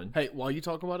episode 1. Hey, while you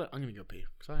talk about it, I'm gonna go pee.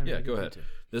 'Cause I haven't Yeah, even go been ahead. to.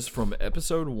 This is from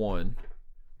episode 1.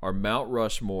 Our Mount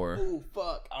Rushmore Oh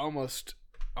fuck! I almost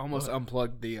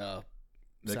unplugged the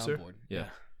mixer. soundboard. Yeah.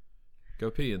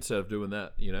 Go pee instead of doing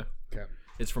that, you know? Okay.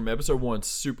 It's from episode 1,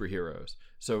 Superheroes.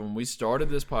 So when we started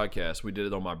this podcast, we did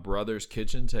it on my brother's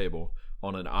kitchen table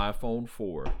on an iPhone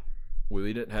 4.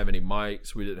 We didn't have any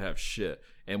mics. We didn't have shit.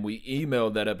 And we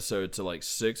emailed that episode to like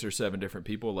 6 or 7 different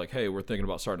people. Like, hey, we're thinking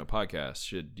about starting a podcast.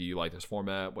 Do you like this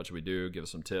format? What should we do? Give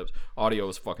us some tips. Audio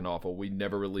was fucking awful. We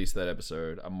never released that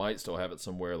episode. I might still have it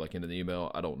somewhere like in an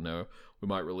email. I don't know. We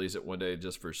might release it one day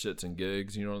just for shits and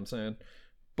gigs. You know what I'm saying?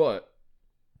 But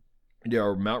yeah,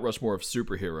 our Mount Rushmore of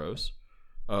superheroes.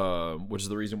 Which is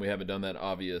the reason we haven't done that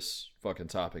obvious fucking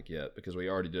topic yet, because we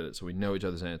already did it, so we know each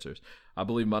other's answers. I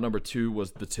believe my number 2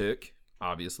 was The Tick,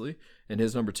 obviously, and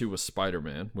his number 2 was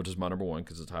Spiderman, which is my number 1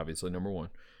 because it's obviously number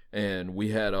 1. And we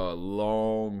had a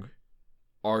long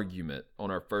argument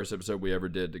on our first episode we ever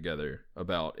did together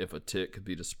about if a tick could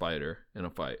beat a spider in a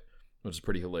fight, which is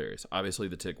pretty hilarious. Obviously,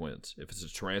 the tick wins. If it's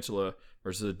a tarantula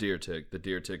versus a deer tick, the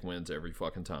deer tick wins every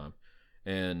fucking time.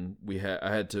 And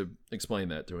I had to explain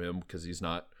that to him because he's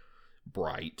not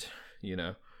bright, you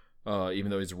know. Even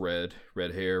though he's red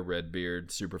hair, red beard,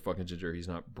 super fucking ginger, he's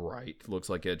not bright. Looks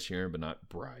like Ed Sheeran, but not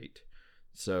bright.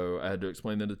 So I had to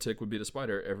explain that a tick would beat a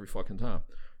spider every fucking time.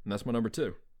 And that's my number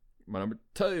 2. My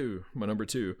number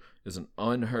 2 is an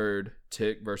unheard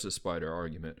tick versus spider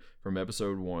argument from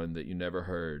episode 1 that you never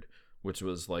heard, which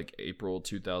was like April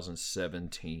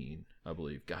 2017, I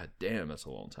believe. God damn, that's a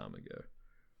long time ago.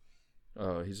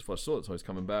 He's a flesh toilet, so he's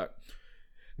coming back.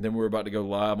 And then we're about to go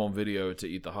live on video to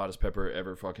eat the hottest pepper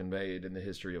ever fucking made in the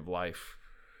history of life.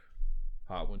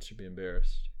 Hot ones should be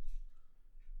embarrassed.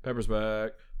 Pepper's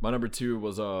back. My number 2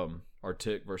 was our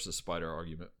tick versus spider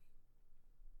argument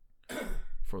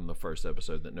from the first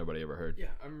episode that nobody ever heard.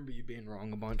 Yeah, I remember you being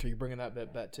wrong a bunch. Are you bringing that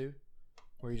bit back too?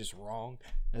 Were you just wrong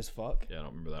as fuck? Yeah, I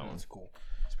don't remember that one. That's cool.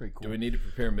 That's pretty cool. Do we need to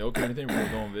prepare milk or anything before we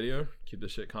go on video? Keep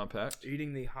this shit compact.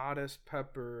 Eating the hottest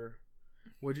pepper.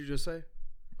 What'd you just say?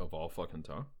 Of all fucking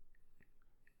time.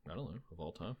 I don't know. Of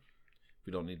all time.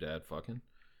 We don't need to add fucking.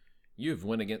 You've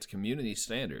went against community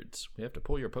standards. We have to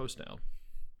pull your post down.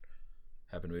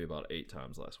 Happened to me about 8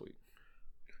 times last week.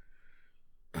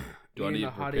 Do I need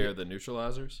to prepare the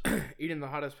neutralizers? Eating the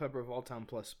hottest pepper of all time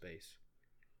plus space.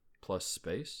 Plus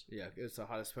space? Yeah, it's the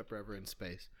hottest pepper ever in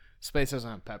space. Space doesn't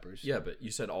have peppers. Yeah, but you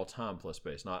said all time plus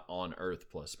space, not on Earth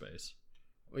plus space.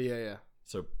 Well, yeah.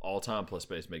 So all time plus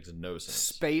space makes no sense.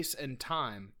 Space and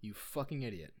time, you fucking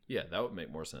idiot. Yeah, that would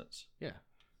make more sense. Yeah.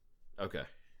 Okay.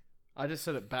 I just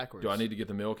said it backwards. Do I need to get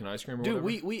the milk and ice cream or Dude,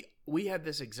 whatever? we had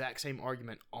this exact same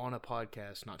argument on a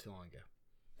podcast not too long ago.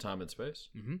 Time and space?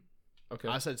 Mm-hmm. Okay.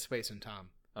 I said space and time.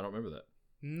 I don't remember that.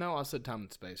 No, I said time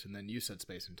and space, and then you said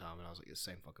space and time, and I was like, it's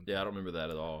the same fucking thing. Yeah, I don't remember that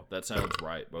at all. That sounds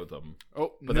right, both of them.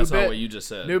 Oh, but that's not what you just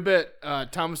said. New bit.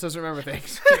 Thomas doesn't remember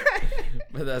things.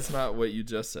 But that's not what you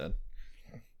just said.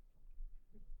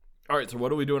 All right, so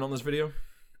what are we doing on this video?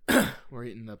 We're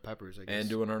eating the peppers, I guess. And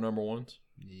doing our number 1s?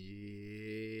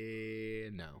 Yeah,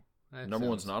 no. Number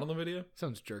 1's not on the video?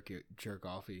 Sounds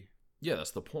jerk-offy. Yeah,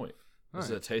 that's the point. This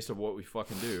is Right. a taste of what we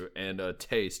fucking do and a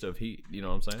taste of heat. You know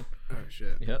what I'm saying? Oh,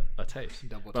 shit. Yeah, a taste.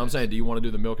 Double But I'm taste. saying, do you want to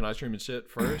do the milk and ice cream and shit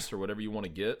first or whatever you want to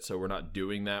get so we're not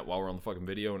doing that while we're on the fucking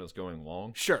video and it's going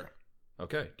long? Sure.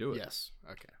 Okay, do it. Yes.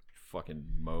 Okay. Fucking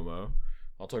Momo.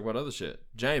 I'll talk about other shit.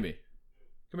 Jamie,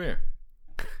 come here.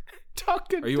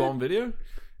 Talking. Are you on video?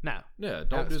 No. Yeah,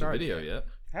 don't do the started video yet. yet.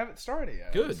 Haven't started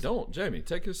yet. Good, don't. Jamie,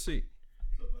 take his seat.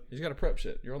 He's got to prep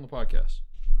shit. You're on the podcast.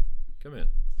 Come in.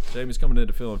 Jamie's coming in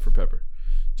to fill in for Pepper.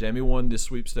 Jamie won this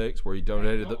sweepstakes where he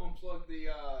donated the unplug the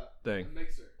thing. the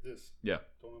mixer. This. Yeah,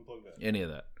 Don't unplug that. any of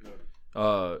that.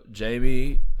 No.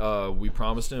 Jamie, we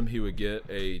promised him he would get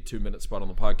a 2-minute spot on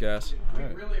the podcast. We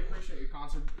really appreciate your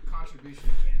contribution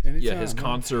to cancer. Yeah, his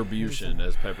contribution,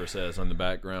 as Pepper says on the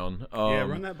background. Yeah,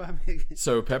 run that by me.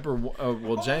 So Pepper,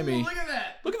 Jamie, Look at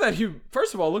that. look at that.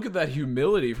 First of all, look at that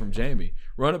humility from Jamie.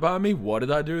 Run it by me. What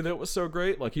did I do that was so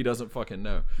great? Like he doesn't fucking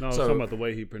know. No, I was So- talking about the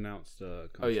way he pronounced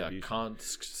Oh yeah,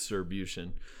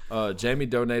 contribution. Jamie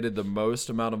donated the most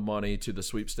amount of money to the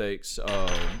sweepstakes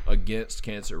against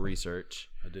cancer research.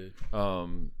 I did.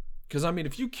 Because I mean,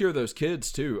 if you cure those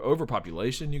kids too,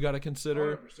 overpopulation you got to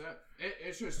consider. 100%.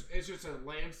 It's just a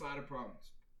landslide of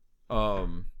problems. Yeah,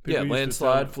 used to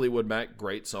Landslide, tell- Fleetwood Mac,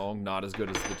 great song. Not as good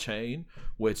as The Chain,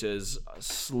 which is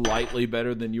slightly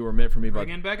better than You Were Meant for Me by,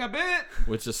 Bringing back a bit.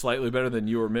 which is slightly better than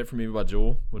You Were Meant for Me by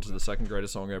Jewel, which is the second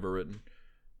greatest song ever written.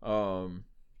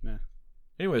 Yeah.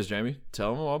 Anyways, Jamie,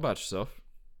 tell them all about yourself.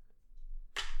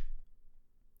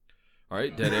 All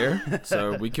right, dead air.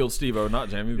 So we killed Stevo, not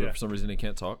Jamie, but Yeah. for some reason he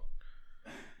can't talk.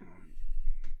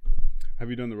 Have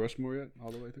you done the Rushmore yet?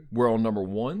 All the way through? We're on number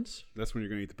ones, That's when you're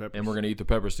gonna eat the peppers. and we're gonna eat the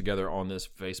peppers together on this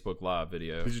Facebook Live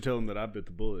video. Did you tell them that I bit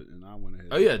the bullet and I went ahead?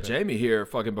 Oh yeah, Jamie here.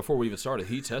 Fucking before we even started,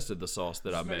 he tested the sauce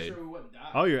that I made. we wouldn't die.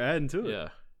 Oh, you're adding to it. Yeah.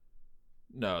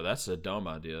 No, that's a dumb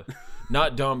idea.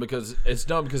 Not dumb because it's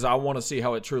dumb because I want to see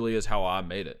how it truly is how I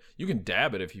made it. You can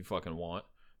dab it if you fucking want,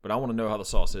 but I want to know how the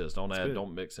sauce is. Don't add, good.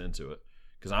 don't mix into it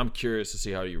because I'm curious to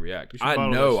see how you react. should I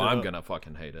bottle know that shit I'm up. gonna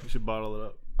fucking hate it. You should bottle it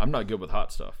up. I'm not good with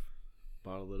hot stuff.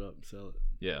 Bottle it up and sell it.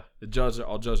 Yeah,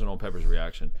 I'll judge it on Pepper's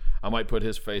reaction. I might put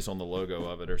his face on the logo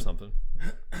of it or something.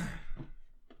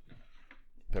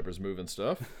 Pepper's moving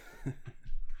stuff. Is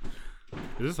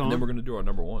this on? And then we're gonna do our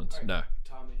number ones. No,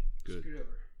 Tommy, Good. scoot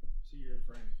over. See you're in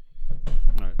frame.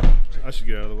 All right. I should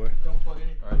get out of the way. Don't plug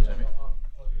anything. All right, Jamie. Don't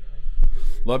unplug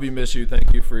anything. love you, miss you.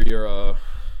 Thank you for your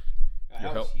That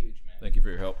was help. huge, man. Thank you for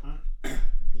your help.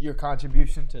 Your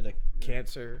contribution to the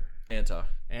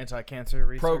anti-cancer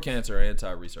research. Pro-cancer,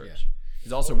 anti-research. Yeah.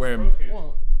 He's also wearing.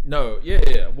 Well, No,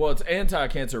 yeah. Well, it's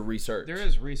anti-cancer research. there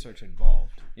is research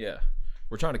involved. Yeah,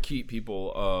 we're trying to keep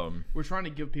people. We're trying to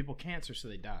give people cancer so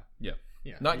they die, Yeah,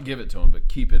 Yeah. Not give it to them, but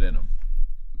keep it in them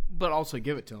but also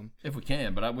give it to them. if we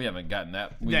can. But we haven't gotten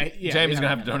that. Yeah, Jamie's yeah. gonna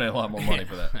have to donate a lot more money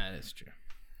for that. That is true.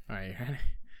 All right, you ready?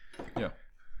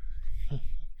 Yeah.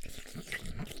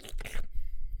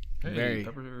 Hey, Very,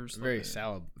 peppers, very okay.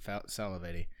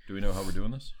 salivating. Do we know how we're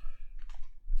doing this?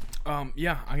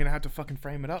 Yeah, I'm gonna have to fucking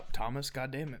frame it up, Thomas.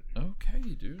 God damn it. Okay,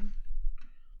 dude.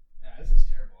 Yeah, this is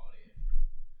terrible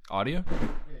audio.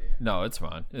 Audio? No, it's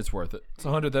fine. It's worth it. It's the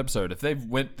 100th episode. If they've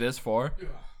went this far,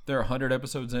 they're 100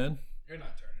 episodes in, You're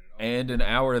not turning it off. and an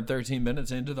hour and 13 minutes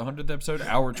into the 100th episode,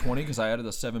 hour 20, because I added a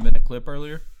 7-minute clip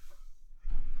earlier.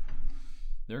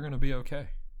 They're gonna be okay.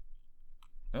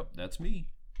 Oh, that's me.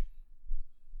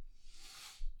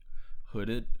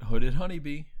 Hooded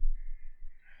honeybee.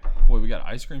 Boy, we got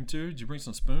ice cream too. Did you bring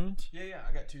some spoons? Yeah,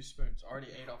 I got 2 spoons. Already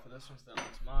ate off of this one, so that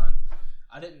looks mine.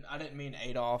 I didn't mean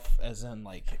Adolf as in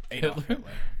like Adolf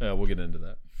Hitler. Yeah, we'll get into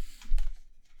that.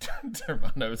 Turn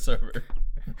my nose over.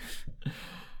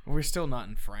 We're still not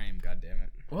in frame. God damn it.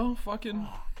 Well, fucking.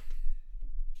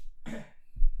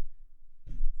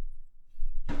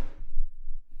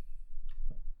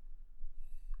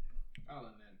 Oh, and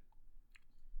then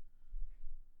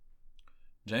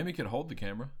Jamie could hold the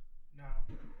camera. no,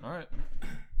 All right.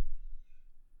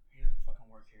 he doesn't fucking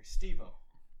work here. Stevo.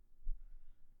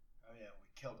 Oh yeah,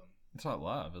 we killed him. It's not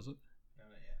live, is it? No,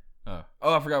 not yet.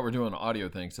 Oh, I forgot we're doing an audio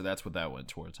thing, so that's what that went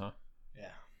towards, huh?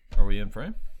 Yeah. Are we in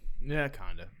frame? Yeah,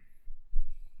 kinda.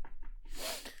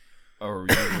 Oh, are we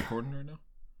recording right now?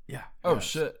 Yeah. Oh, Yeah, it's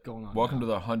shit. Going on. Welcome now. to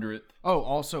the 100th. Oh,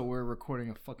 also we're recording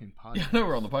a fucking podcast. Yeah, I know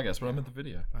we're on the podcast, but I'm in the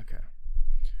video. Okay.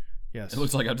 Yes. It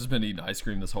looks like I've just been eating ice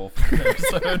cream this whole fucking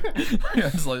episode.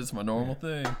 It's like it's my normal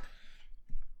thing.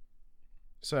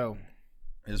 So.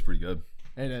 It is pretty good.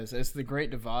 It is. It's the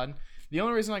Great Divide. The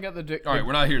only reason I got the. All right,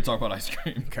 we're not here to talk about ice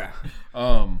cream. Okay.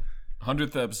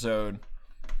 100th episode.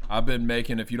 I've been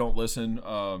making. If you don't listen,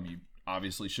 you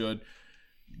obviously should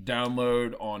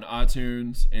download on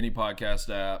iTunes, any podcast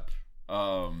app.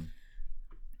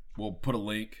 We'll put a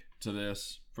link to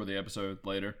this for the episode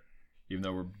later. Even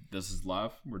though this is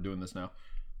live, we're doing this now.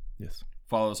 Yes.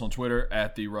 Follow us on Twitter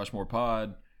at the Rushmore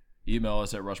Pod. Email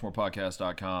us at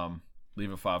rushmorepodcast.com.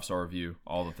 Leave a 5-star review.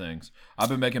 All the things. I've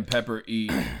been making Pepper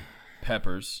eat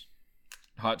peppers,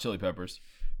 hot chili peppers,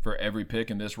 for every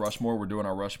pick in this Rushmore. We're doing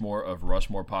our Rushmore of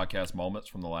Rushmore podcast moments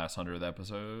from the last 100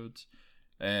 episodes.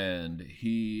 And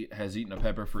he has eaten a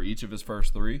pepper for each of his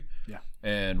first 3. Yeah.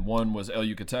 And one was El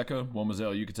Yucateca, one was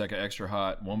El Yucateca Extra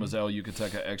Hot, one was El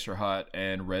Yucateca Extra Hot,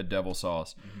 and Red Devil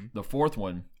Sauce. Mm-hmm. The 4th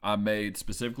one I made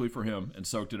specifically for him and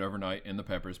soaked it overnight in the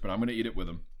peppers, but I'm going to eat it with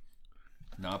him.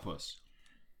 Not puss.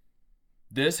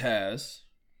 This has,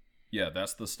 yeah,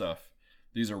 that's the stuff.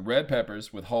 These are red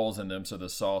peppers with holes in them so the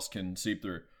sauce can seep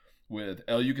through. With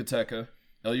El Yucateca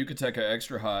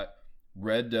Extra Hot,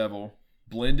 Red Devil,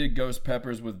 blended ghost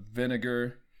peppers with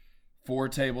vinegar, 4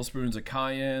 tablespoons of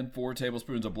cayenne, 4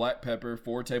 tablespoons of black pepper,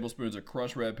 4 tablespoons of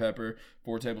crushed red pepper,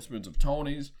 4 tablespoons of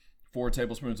Tony's, 4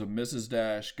 tablespoons of Mrs.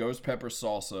 Dash, ghost pepper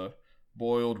salsa,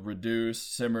 boiled,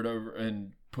 reduced, simmered over,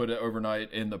 and put it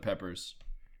overnight in the peppers.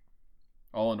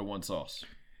 All into one sauce.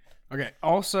 Okay.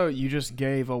 Also, you just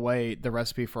gave away the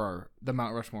recipe for the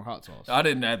Mount Rushmore hot sauce. I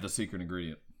didn't add the secret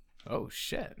ingredient. Oh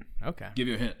shit. Okay. Give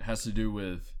you a hint. It has to do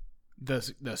with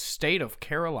The state of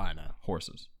Carolina.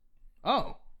 horses.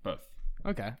 Oh. Both.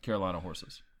 Okay. Carolina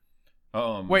horses.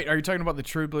 Wait, are you talking about the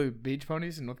True Blue Beach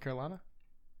ponies in North Carolina?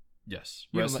 Yes.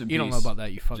 You Rest don't, in you don't know peace, about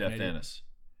that, you fucking Jeff idiot. Dennis.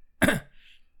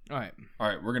 All right. All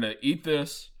right, we're gonna eat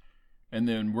this, and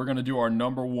then we're gonna do our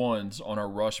number ones on our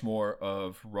Rushmore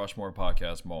of Rushmore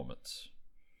podcast moments.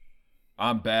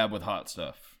 I'm bad with hot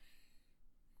stuff,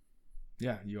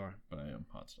 Yeah, you are. but I am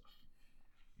hot stuff.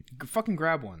 Fucking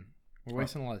grab one. We're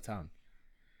wasting a lot of time.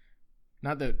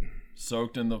 Not that.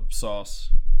 Soaked in the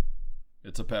sauce.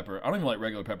 It's a pepper. I don't even like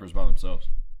regular peppers by themselves.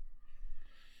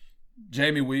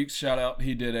 Jamie Weeks, shout out.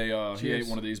 He did a. He Cheers. ate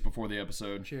one of these before the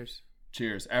episode. Cheers.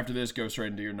 Cheers. After this, go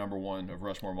straight into your number one of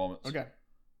Rushmore moments. Okay.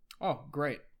 Oh,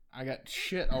 great. I got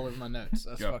shit all over my notes.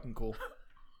 That's Yeah. fucking cool.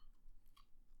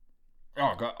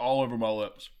 Oh, got all over my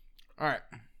lips. All right.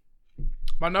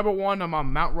 My number one on my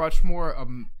Mount Rushmore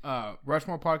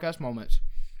Rushmore podcast moments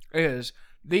is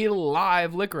the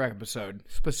live liquor episode,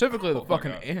 specifically the Oh my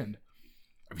fucking God. end.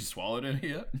 Have you swallowed any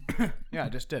yet? Yeah, I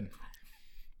just did.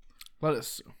 Let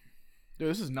us. Dude,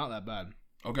 this is not that bad.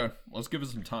 Okay, let's give it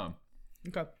some time.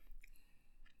 Okay.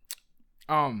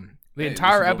 The Hey,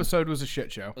 entire this is a- episode was a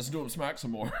shit show. Let's do them smack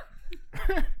some more.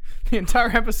 The entire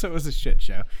episode was a shit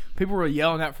show. People were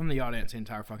yelling at from the audience the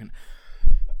entire fucking.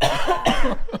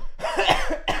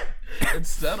 It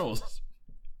settles.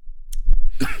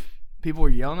 People were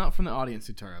yelling out from the audience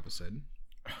the entire episode.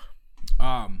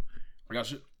 I got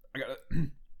shit. I got it.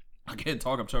 I can't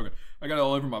talk. I'm choking. I got it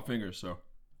all over my fingers. So.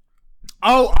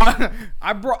 Oh,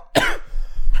 I brought.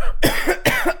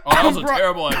 Oh, that was a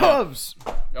terrible idea. Gloves.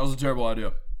 That was a terrible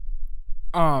idea.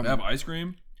 They have ice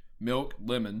cream, milk,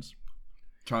 lemons.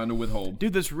 Trying to withhold.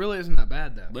 Dude, this really isn't that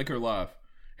bad though. Liquor live.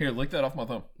 Here, lick that off my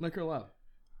thumb. Liquor live.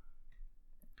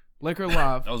 Liquor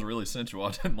live. That was really sensual.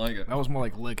 I didn't like it. That was more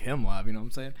like lick him live. You know what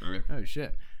I'm saying? Okay. Oh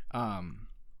shit.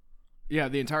 Yeah,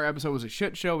 the entire episode was a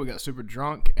shit show. We got super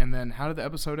drunk, and then how did the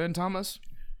episode end, Thomas?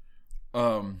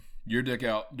 Your dick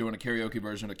out doing a karaoke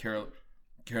version of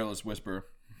Careless Whisper.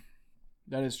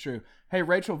 That is true. Hey,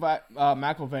 Rachel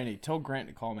McElvaney, tell Grant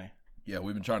to call me. Yeah,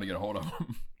 we've been trying to get a hold of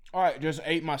him. All right, just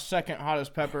ate my second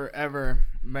hottest pepper ever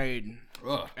made,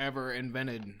 Ugh. ever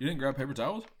invented. You didn't grab paper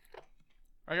towels?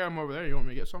 I got them over there. You want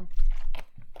me to get some?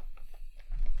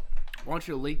 Why don't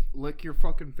you lick your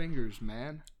fucking fingers,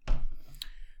 man?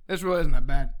 This really isn't that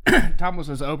bad. Thomas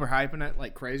was overhyping it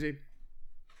like crazy.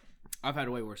 I've had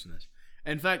way worse than this.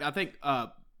 In fact, I think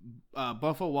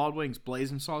Buffalo Wild Wings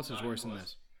blazing sauce is worse than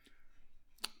this.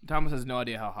 Thomas has no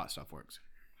idea how hot stuff works.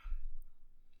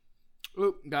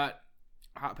 Oop, got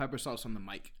hot pepper sauce on the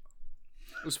mic.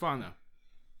 It was fun though.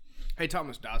 Hey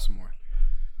Thomas, die some more.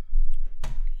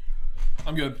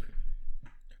 I'm good.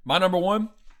 My number one,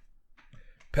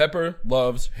 Pepper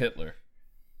loves Hitler.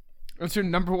 What's your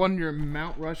number one? Your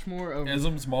Mount Rushmore of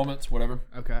Isms, moments, whatever.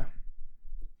 okay.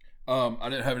 I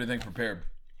didn't have anything prepared,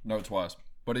 notes-wise.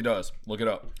 But he does. Look it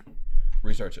up.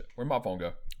 Research it. Where'd my phone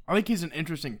go? I think he's an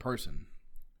interesting person.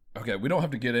 Okay, we don't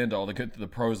have to get into all the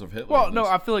pros of Hitler. Well, no,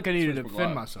 I feel like I need to Facebook defend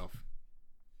Live. myself.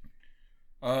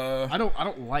 I I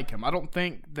don't like him. I don't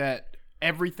think that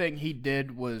everything he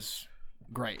did was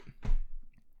great.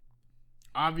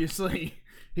 Obviously,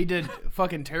 he did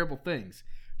fucking terrible things.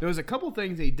 There was a couple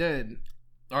things he did.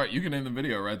 All right, you can name the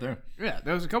video right there. Yeah,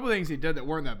 there was a couple things he did that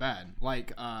weren't that bad.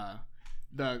 Like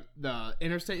the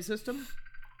interstate system.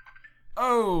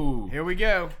 Oh, Here we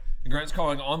go. Grant's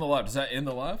calling on the live. Does that end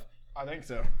the live? I think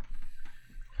so.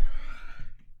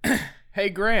 Hey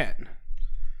Grant.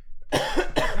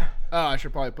 Oh, I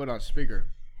should probably put on speaker.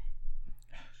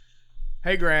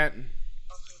 Hey Grant.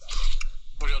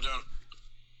 What y'all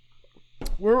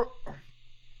doing?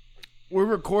 We're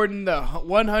recording the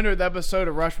 100th episode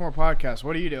of Rushmore Podcast.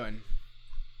 What are you doing?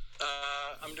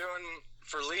 I'm doing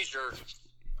for leisure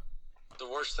the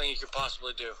worst thing you could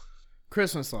possibly do.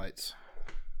 Christmas lights.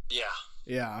 Yeah.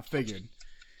 Yeah, I figured.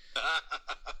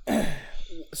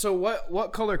 So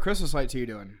what color Christmas lights are you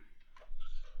doing?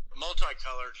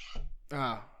 Multicolored.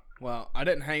 Ah, well, I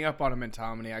didn't hang up on him in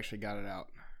time, and he actually got it out.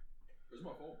 Where's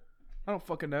my phone? I don't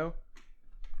fucking know.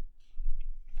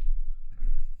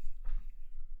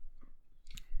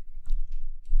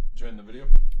 Did you end the video?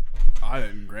 I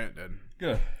didn't. Grant did.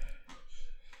 Good.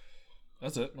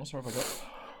 That's it. No sorry about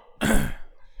that.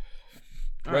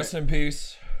 Rest in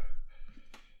peace,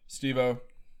 Stevo.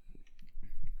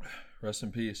 Rest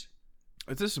in peace.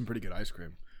 This is some pretty good ice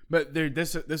cream, but dude,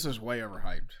 this is way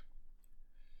overhyped.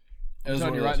 I'm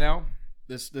telling you right now,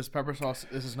 this pepper sauce.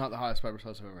 This is not the hottest pepper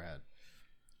sauce I've ever had.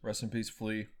 Rest in peace,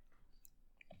 Flea.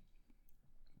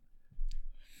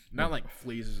 Not like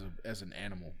fleas as an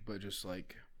animal, but just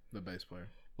like the bass player.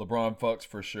 LeBron fucks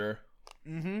for sure.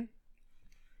 Mm-hmm.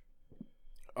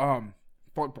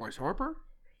 Fuck Bryce Harper.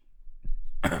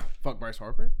 Fuck Bryce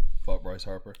Harper. Fuck Bryce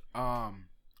Harper.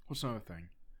 What's another thing?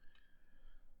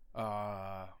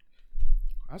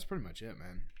 That's pretty much it,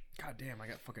 man. God damn, I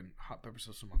got fucking hot pepper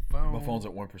sauce on my phone. My phone's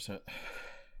at 1%.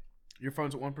 Your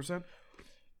phone's at 1%?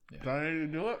 Yeah. Do I need to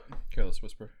do it? Careless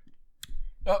whisper.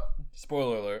 Oh,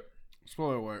 spoiler alert.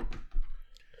 Spoiler alert.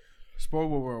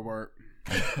 Spoiler alert.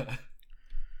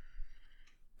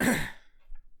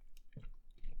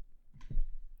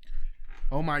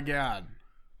 Oh my god.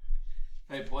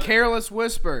 Hey, play. Careless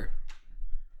whisper.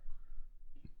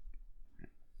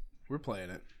 We're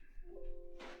playing it.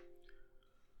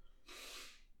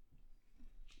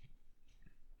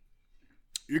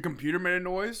 Your computer made a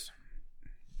noise.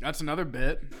 That's another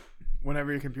bit.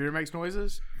 Whenever your computer makes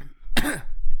noises.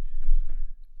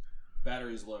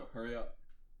 Battery's low. Hurry up.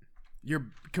 Your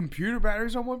computer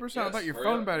battery's on 1%? I thought your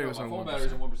phone battery was on 1%. My phone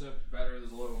battery's on 1%. Battery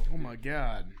is low. Oh my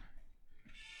god.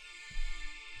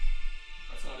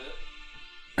 That's not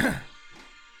it.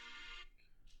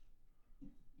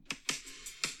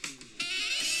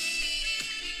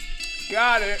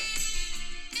 Got it.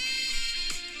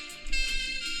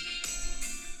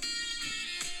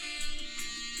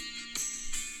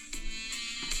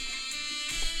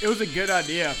 It was a good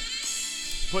idea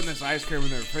putting this ice cream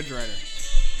in the refrigerator.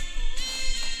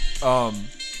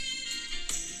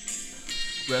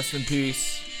 Rest in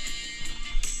peace,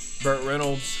 Burt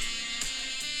Reynolds.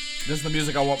 This is the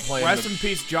music I want playing. Rest in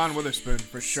peace, John Witherspoon,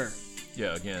 for sure.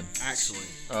 Yeah, again. Actually.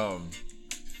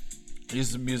 This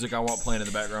is the music I want playing in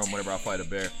the background whenever I fight a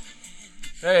bear.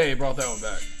 Hey, brought that one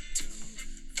back.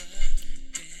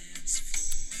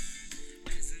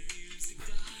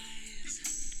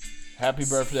 Happy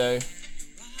birthday.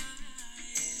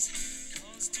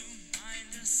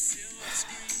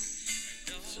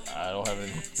 I don't have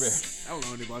any bear. I don't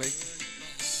know anybody.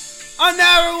 I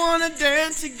never wanna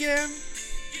dance again.